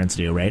what your parents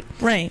do, right?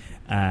 Right.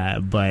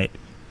 But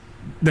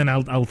then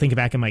I'll think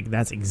back and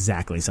that's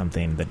exactly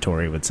something that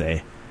Tori would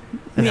say,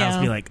 and I'll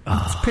just be like,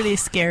 oh, it's pretty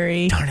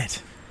scary. Darn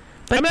it.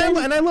 But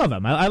I love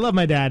him. I love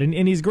my dad,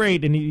 and he's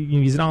great, and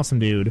he's an awesome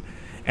dude.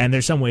 And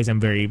there's some ways I'm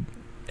very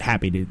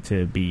happy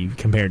to be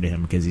compared to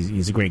him because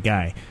he's a great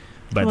guy.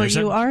 But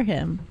you are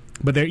him.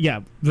 But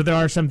there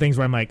are some things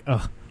where I'm like,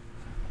 oh,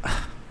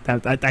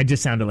 I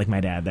just sounded like my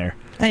dad there.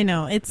 I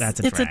know it's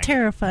a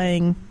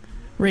terrifying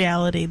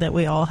reality that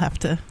we all have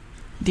to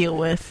deal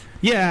with.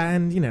 Yeah,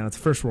 and it's a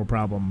first world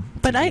problem.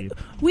 But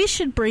we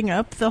should bring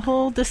up the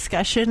whole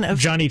discussion of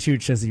Johnny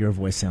Tooch says that your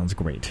voice sounds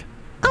great.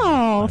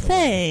 Oh,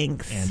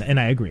 thanks. And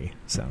I agree.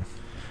 So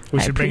we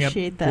should bring up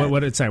that. What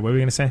were we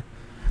going to say?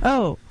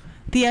 Oh,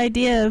 the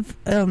idea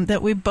of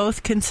that we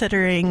both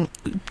considering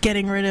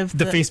getting rid of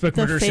the Facebook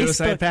murder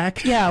suicide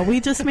pact. Yeah,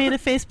 we just made a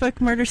Facebook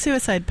murder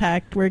suicide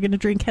pact. We're going to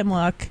drink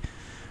hemlock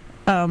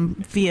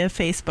via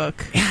Facebook.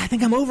 Yeah, I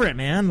think I'm over it,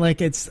 man.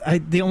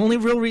 The only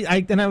real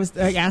reason.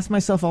 I asked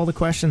myself all the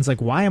questions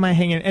why am I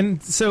hanging?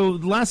 And so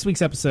last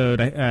week's episode,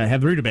 I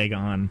had Rutabaga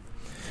on.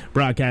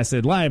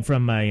 Broadcasted live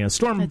from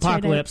Storm That's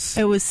Apocalypse.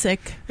 Right, it was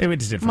sick. It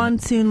was different.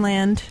 Monsoon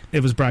land.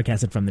 It was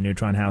broadcasted from the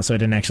Neutron house, so I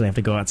didn't actually have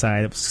to go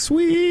outside. It was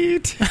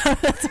sweet.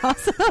 That's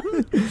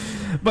awesome.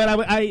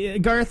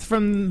 But Garth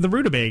from the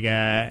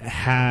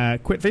Rutabaga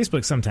quit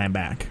Facebook some time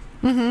back,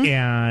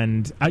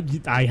 and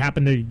I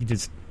happened to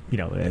just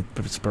it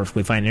was a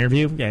perfectly fine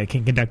interview. I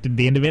conducted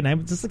the end of it, and I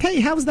was just like, hey,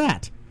 how's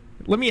that?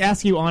 Let me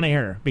ask you on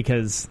air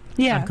because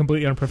I'm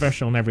completely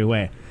unprofessional in every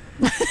way.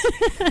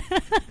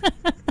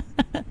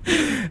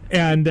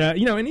 And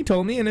and he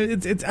told me, and I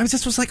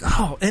was like,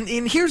 oh, and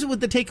here's what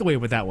the takeaway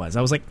with that was.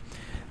 I was like,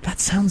 that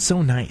sounds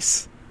so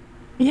nice.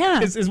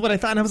 Yeah, is what I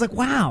thought, and I was like,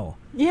 wow.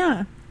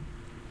 Yeah,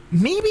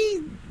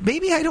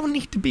 maybe I don't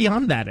need to be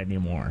on that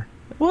anymore.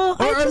 Well,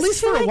 or at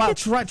least for a while,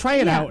 try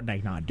it out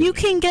and not do it. You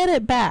can get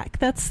it back.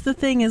 That's the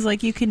thing is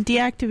you can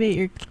deactivate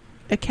your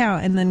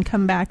account and then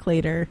come back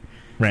later,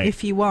 right?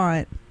 If you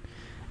want.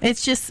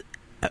 It's just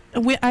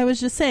I was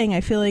just saying I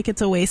feel like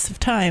it's a waste of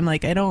time. I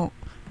don't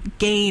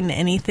gain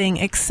anything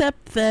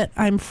except that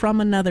I'm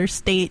from another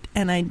state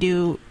and I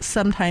do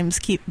sometimes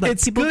keep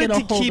it's people good get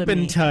a to hold keep of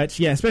in me. touch,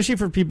 especially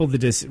for people that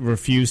just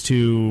refuse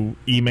to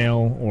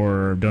email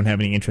or don't have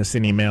any interest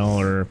in email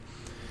or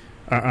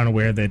are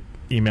unaware that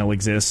email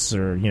exists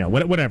or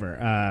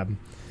whatever.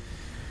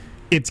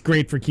 It's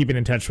great for keeping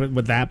in touch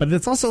with that, but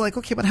it's also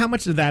okay, but how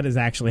much of that is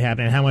actually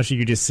happening? How much are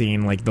you just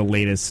seeing the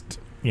latest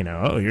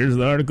here's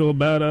the article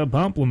about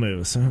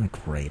pamplemousse. Oh,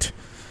 great.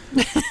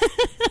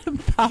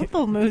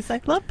 Pamplemousse.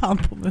 I love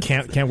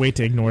pamplemousse. Can't wait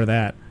to ignore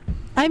that.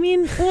 I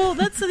mean, well,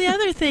 that's the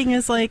other thing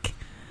is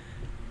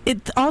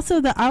it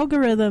also, the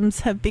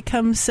algorithms have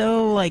become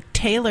so like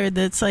tailored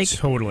that it's like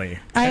totally.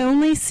 I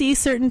only see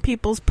certain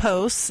people's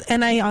posts,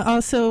 and I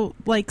also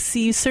like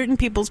see certain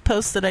people's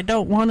posts that I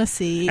don't want to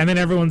see. And then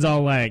everyone's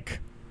all like,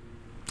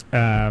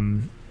 oh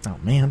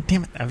man,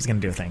 damn it, I was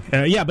going to do a thing.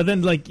 Yeah, but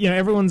then like,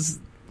 everyone's,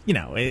 and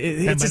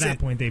by that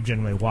point they've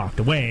generally walked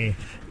away.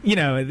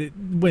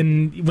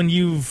 When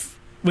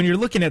you're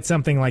looking at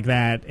something like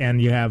that,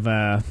 and you have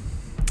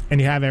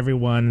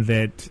everyone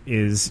that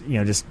is,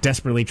 just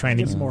desperately trying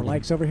to get some more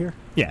likes over here.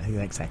 Yeah,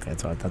 exactly.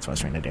 That's what I was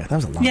trying to do. That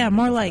was a long. Yeah,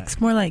 more likes.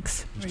 Can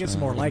we get some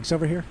more likes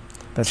over here?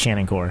 That's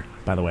Shannon Core,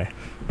 by the way.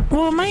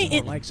 Well,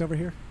 more likes over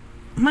here.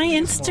 My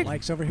Instagram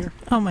likes over here.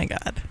 Oh my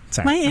god!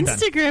 Sorry, my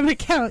Instagram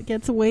account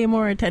gets way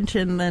more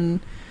attention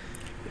than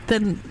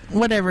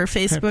whatever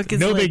Facebook is.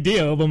 No big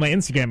deal, but my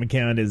Instagram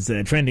account is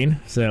trending.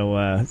 So,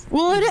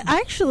 well,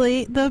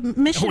 actually, the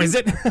mission. Oh, is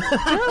it?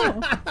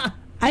 No,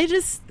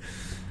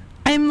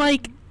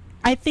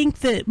 I think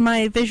that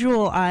my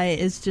visual eye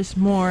is just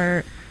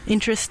more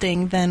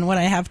interesting than what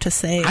I have to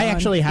say. I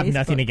actually have Facebook.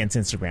 nothing against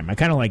Instagram. I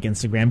kind of like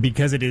Instagram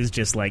because it is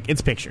just like,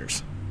 it's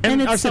pictures.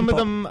 And are it's some simple. of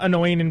them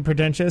annoying and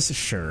pretentious?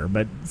 Sure,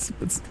 but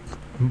it's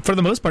for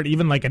the most part,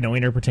 even like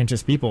annoying or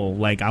pretentious people,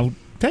 like,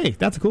 hey,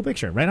 that's a cool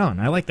picture. Right on.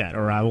 I like that.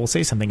 Or I will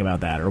say something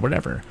about that or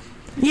whatever.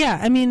 Yeah,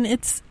 I mean,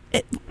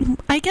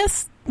 I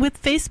guess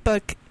with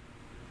Facebook,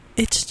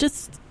 it's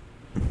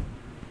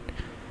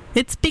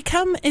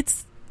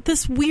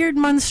this weird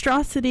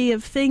monstrosity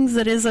of things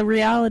that is a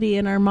reality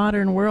in our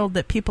modern world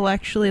that people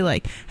actually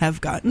like have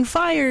gotten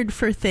fired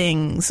for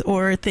things,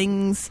 or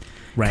things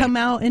come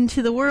out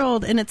into the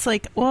world, and it's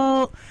like,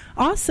 well,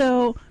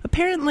 also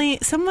apparently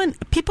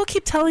people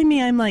keep telling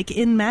me I'm like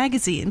in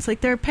magazines,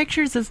 like there are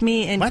pictures of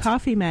me in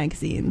coffee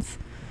magazines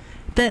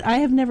that I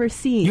have never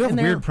seen. You have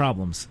weird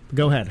problems.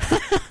 Go ahead.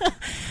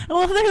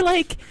 Well, they're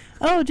like,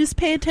 oh, just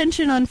pay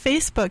attention on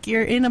Facebook.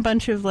 You're in a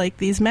bunch of like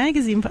these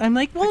magazines. I'm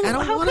like, well, I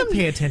don't want to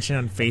pay attention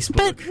on Facebook.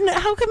 But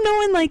how come no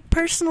one like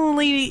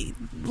personally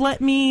let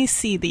me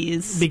see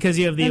these? Because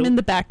you have I'm in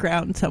the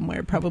background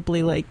somewhere,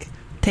 probably like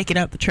taking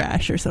out the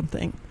trash or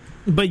something.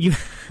 But you,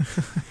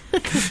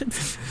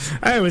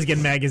 I always get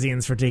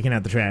magazines for taking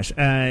out the trash.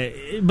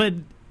 But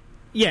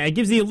yeah, it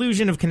gives the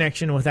illusion of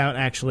connection without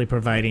actually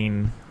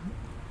providing.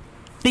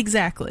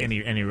 Exactly.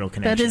 Any real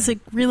connection. That is a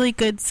really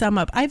good sum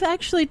up. I've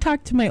actually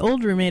talked to my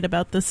old roommate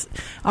about this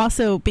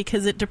also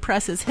because it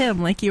depresses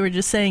him, like you were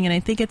just saying, and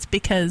I think it's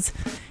because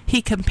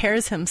he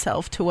compares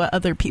himself to what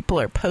other people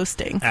are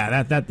posting.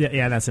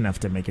 That's enough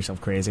to make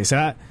yourself crazy.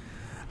 So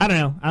I don't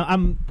know.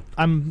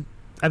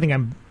 I think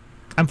I'm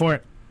for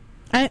it.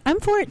 I'm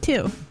for it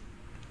too.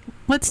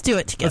 Let's do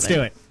it together. Let's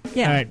do it.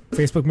 Yeah. All right.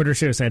 Facebook Murder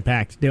Suicide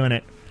Pact. Doing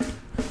it.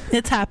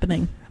 It's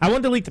happening. I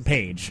won't delete the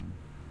page.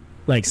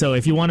 Like, so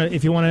if you want to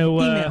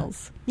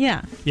emails,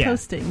 yeah,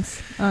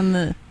 postings on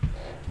the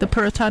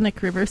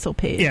Protonic reversal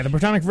page. Yeah, the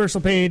Protonic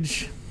reversal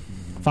page.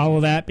 Follow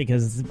that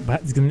because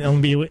it's going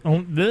to be. It's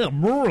going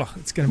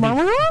to be.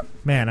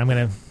 Man, I'm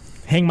going to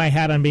hang my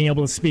hat on being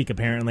able to speak.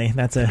 Apparently,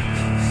 that's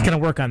going to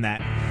work on that.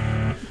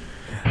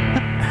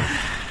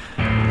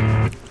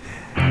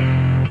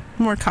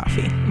 More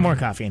coffee. More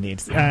coffee,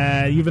 indeed.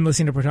 You've been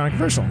listening to Protonic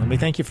Reversal, and we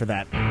thank you for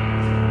that.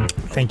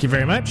 Thank you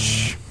very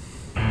much.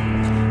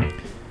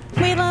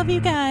 We love you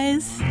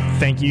guys.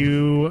 Thank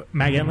you,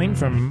 Mag Entling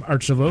from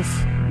Arch of Loaf.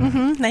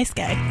 Mm-hmm. Nice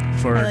guy.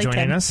 For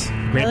joining us.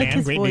 Great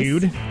man, great voice.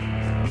 dude.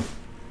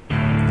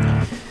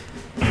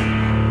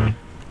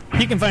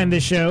 You can find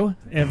this show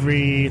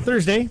every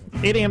Thursday,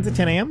 8 a.m. to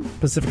 10 a.m.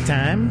 Pacific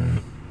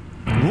Time.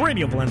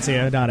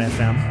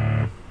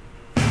 RadioValencia.fm.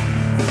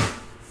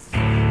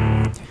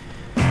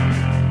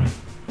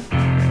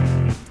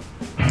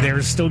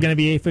 There's still going to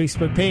be a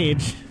Facebook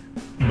page,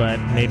 but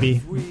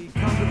maybe.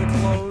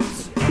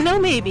 No,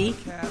 maybe.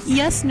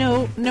 Yes,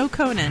 no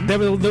Conan.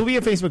 There'll be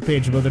a Facebook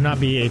page, but there'll not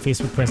be a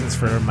Facebook presence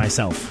for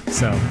myself.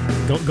 So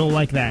go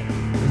like that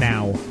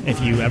now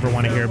if you ever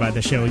want to hear about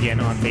the show again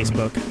on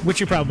Facebook, which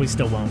you probably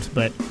still won't,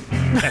 but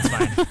that's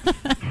fine.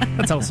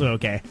 That's also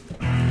okay.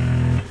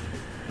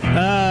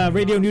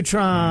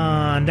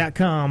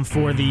 RadioNeutron.com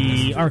for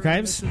the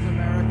archives.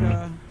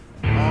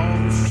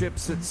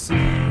 Ships at sea.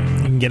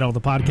 You can get all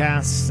the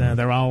podcasts.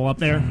 They're all up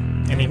there.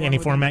 Any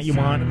format you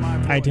want.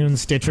 iTunes,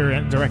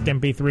 Stitcher, Direct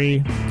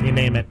MP3. You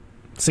name it.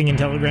 Singing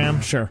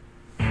telegram? Sure.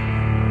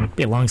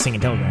 Be a long singing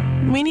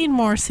telegram. We need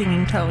more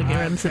singing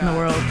telegrams in the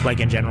world. Like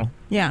in general?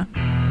 Yeah.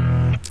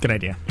 Good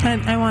idea.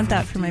 I want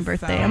that for my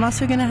birthday. I'm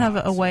also going to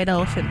have a white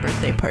elephant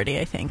birthday party,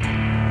 I think.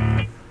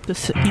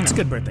 Just, It's a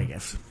good birthday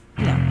gift.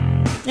 Yeah.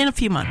 In a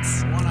few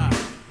months.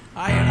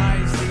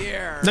 Ionize the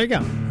air. There you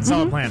go.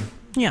 Solid plan.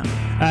 Yeah.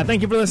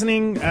 Thank you for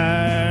listening. We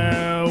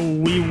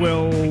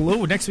will...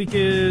 Oh, next week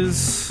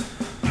is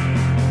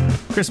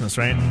Christmas,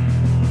 right?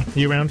 Are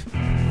you around?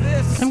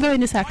 I'm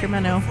going to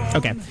Sacramento.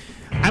 Okay.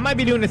 I might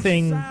be doing a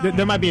thing.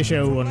 There might be a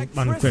show on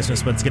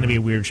Christmas, but it's going to be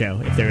a weird show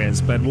if there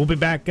is. But we'll be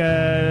back New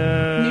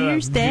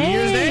Year's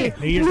Day.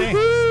 New Year's Day.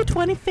 Woohoo,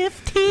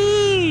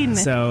 2015.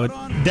 So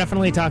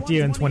definitely talk to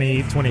you in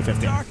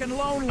 2015. Dark and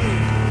lonely.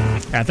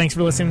 Thanks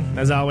for listening,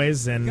 as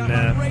always, and Got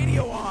my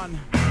radio on.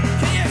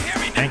 Can you hear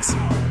me now? thanks.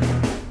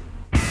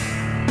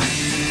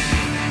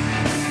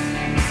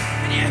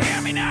 Can you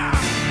hear me now?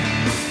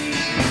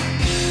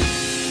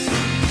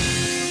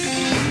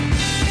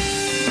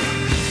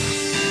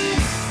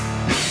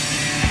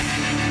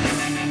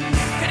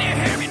 Can you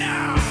hear me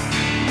now?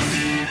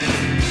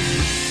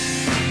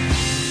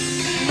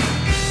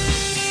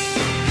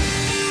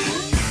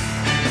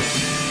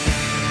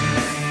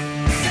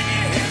 Can you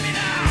hear me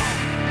now?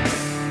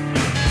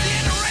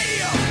 See the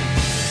radio.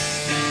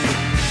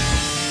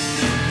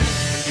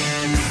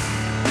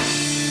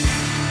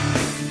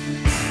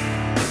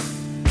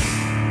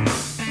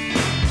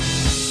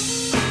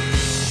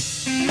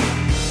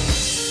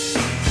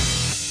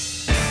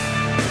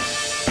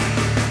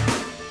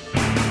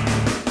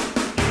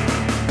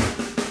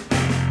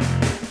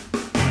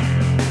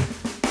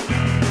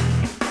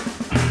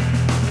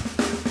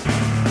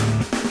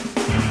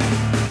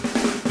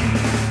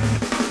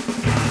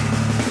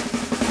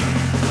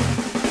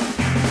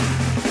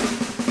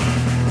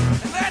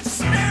 And that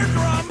snare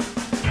drum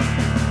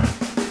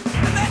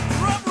and that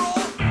drum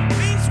roll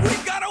means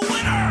we've got a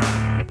winner.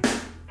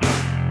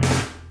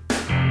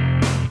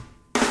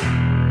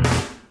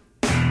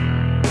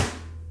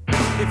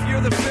 If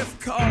you're the fifth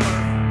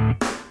caller,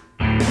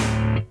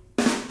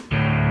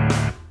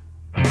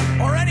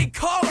 or any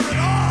caller at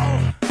all,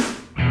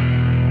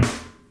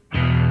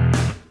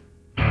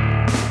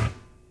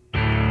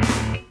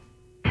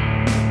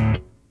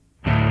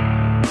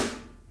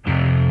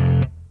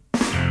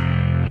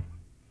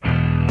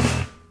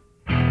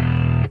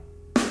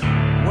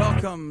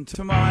 welcome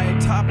to my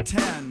top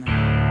 10.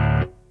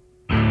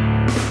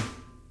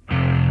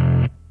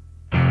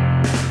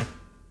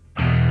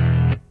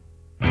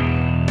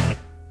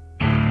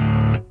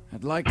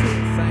 I'd like to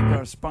thank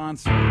our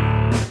sponsor.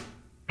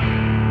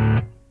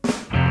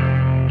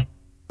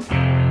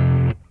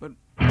 But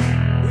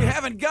we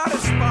haven't got a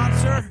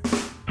sponsor.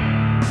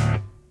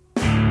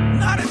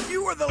 Not if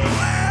you were the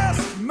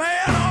last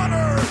man on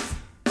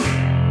earth.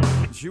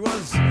 She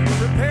was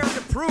prepared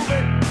to prove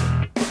it.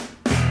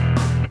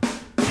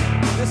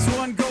 This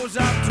one goes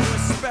out to a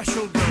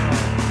special girl.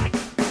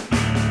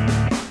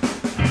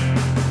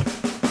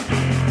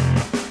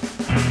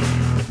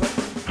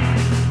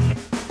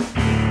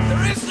 But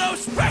there is no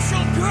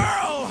special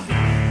girl.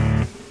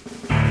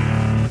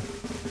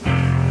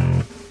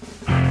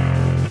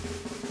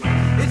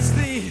 It's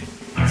the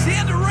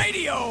end of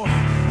radio.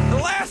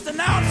 The last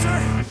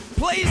announcer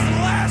plays the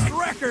last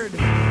record.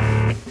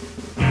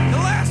 The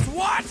last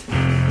what?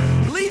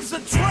 Leaves the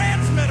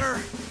transmitter.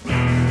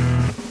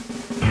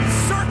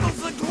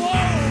 Circles the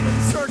globe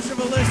in search of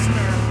a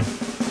listener.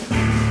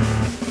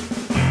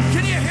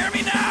 Can you hear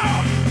me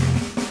now?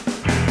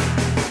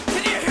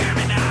 Can you hear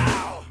me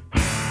now?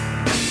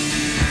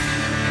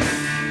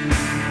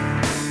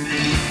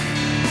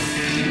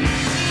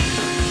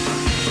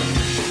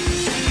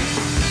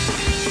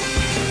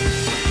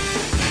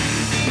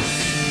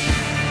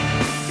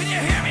 Can you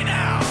hear me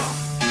now?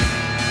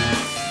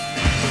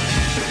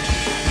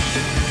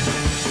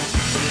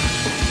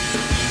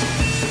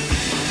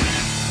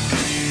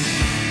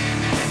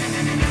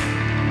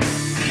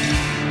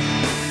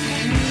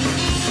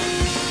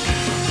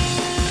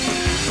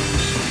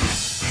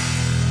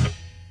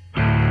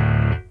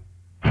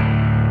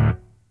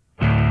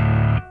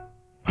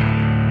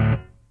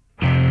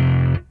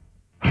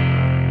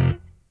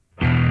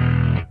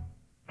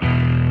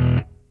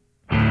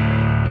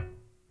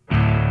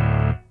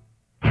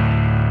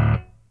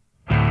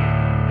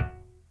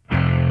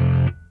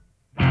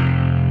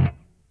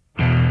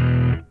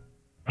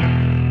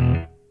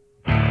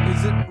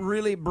 Is it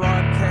really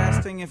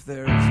broadcasting if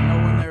there's no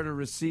one there to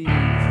receive?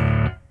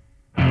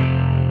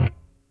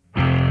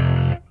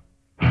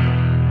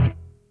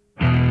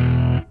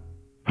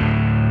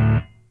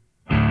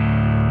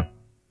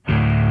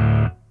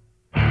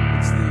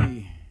 It's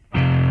the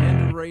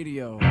end of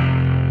radio.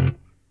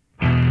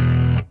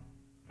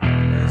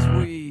 As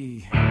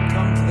we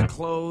come to the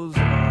close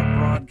of our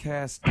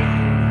broadcast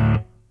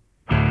day,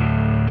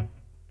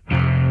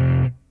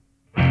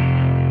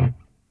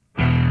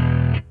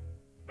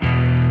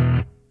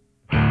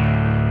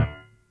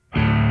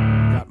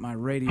 got my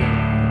radio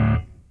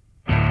on.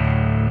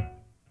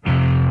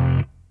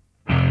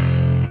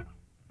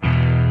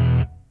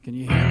 Can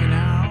you hear me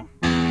now?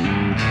 Can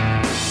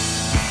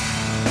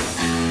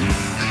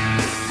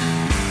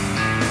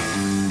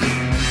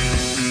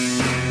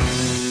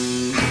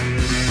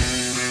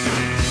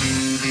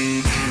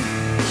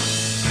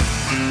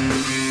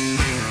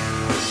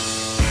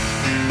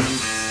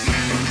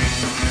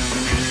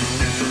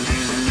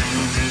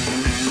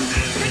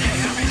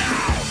you hear me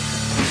now?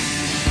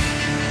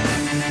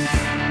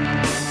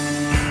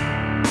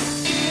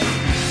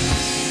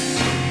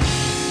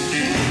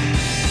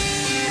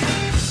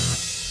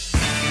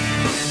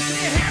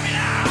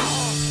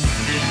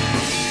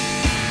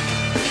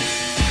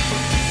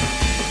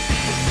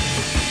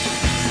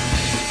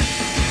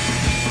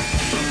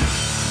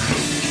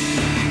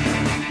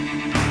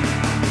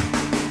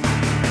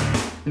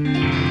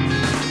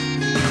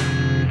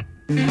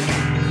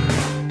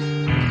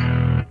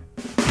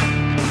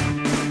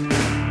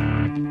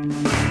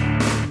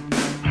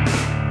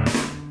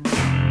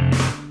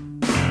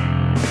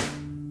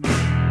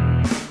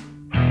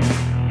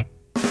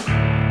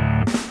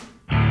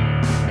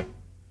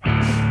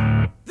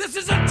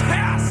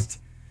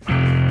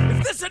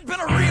 this had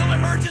been a real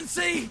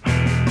emergency,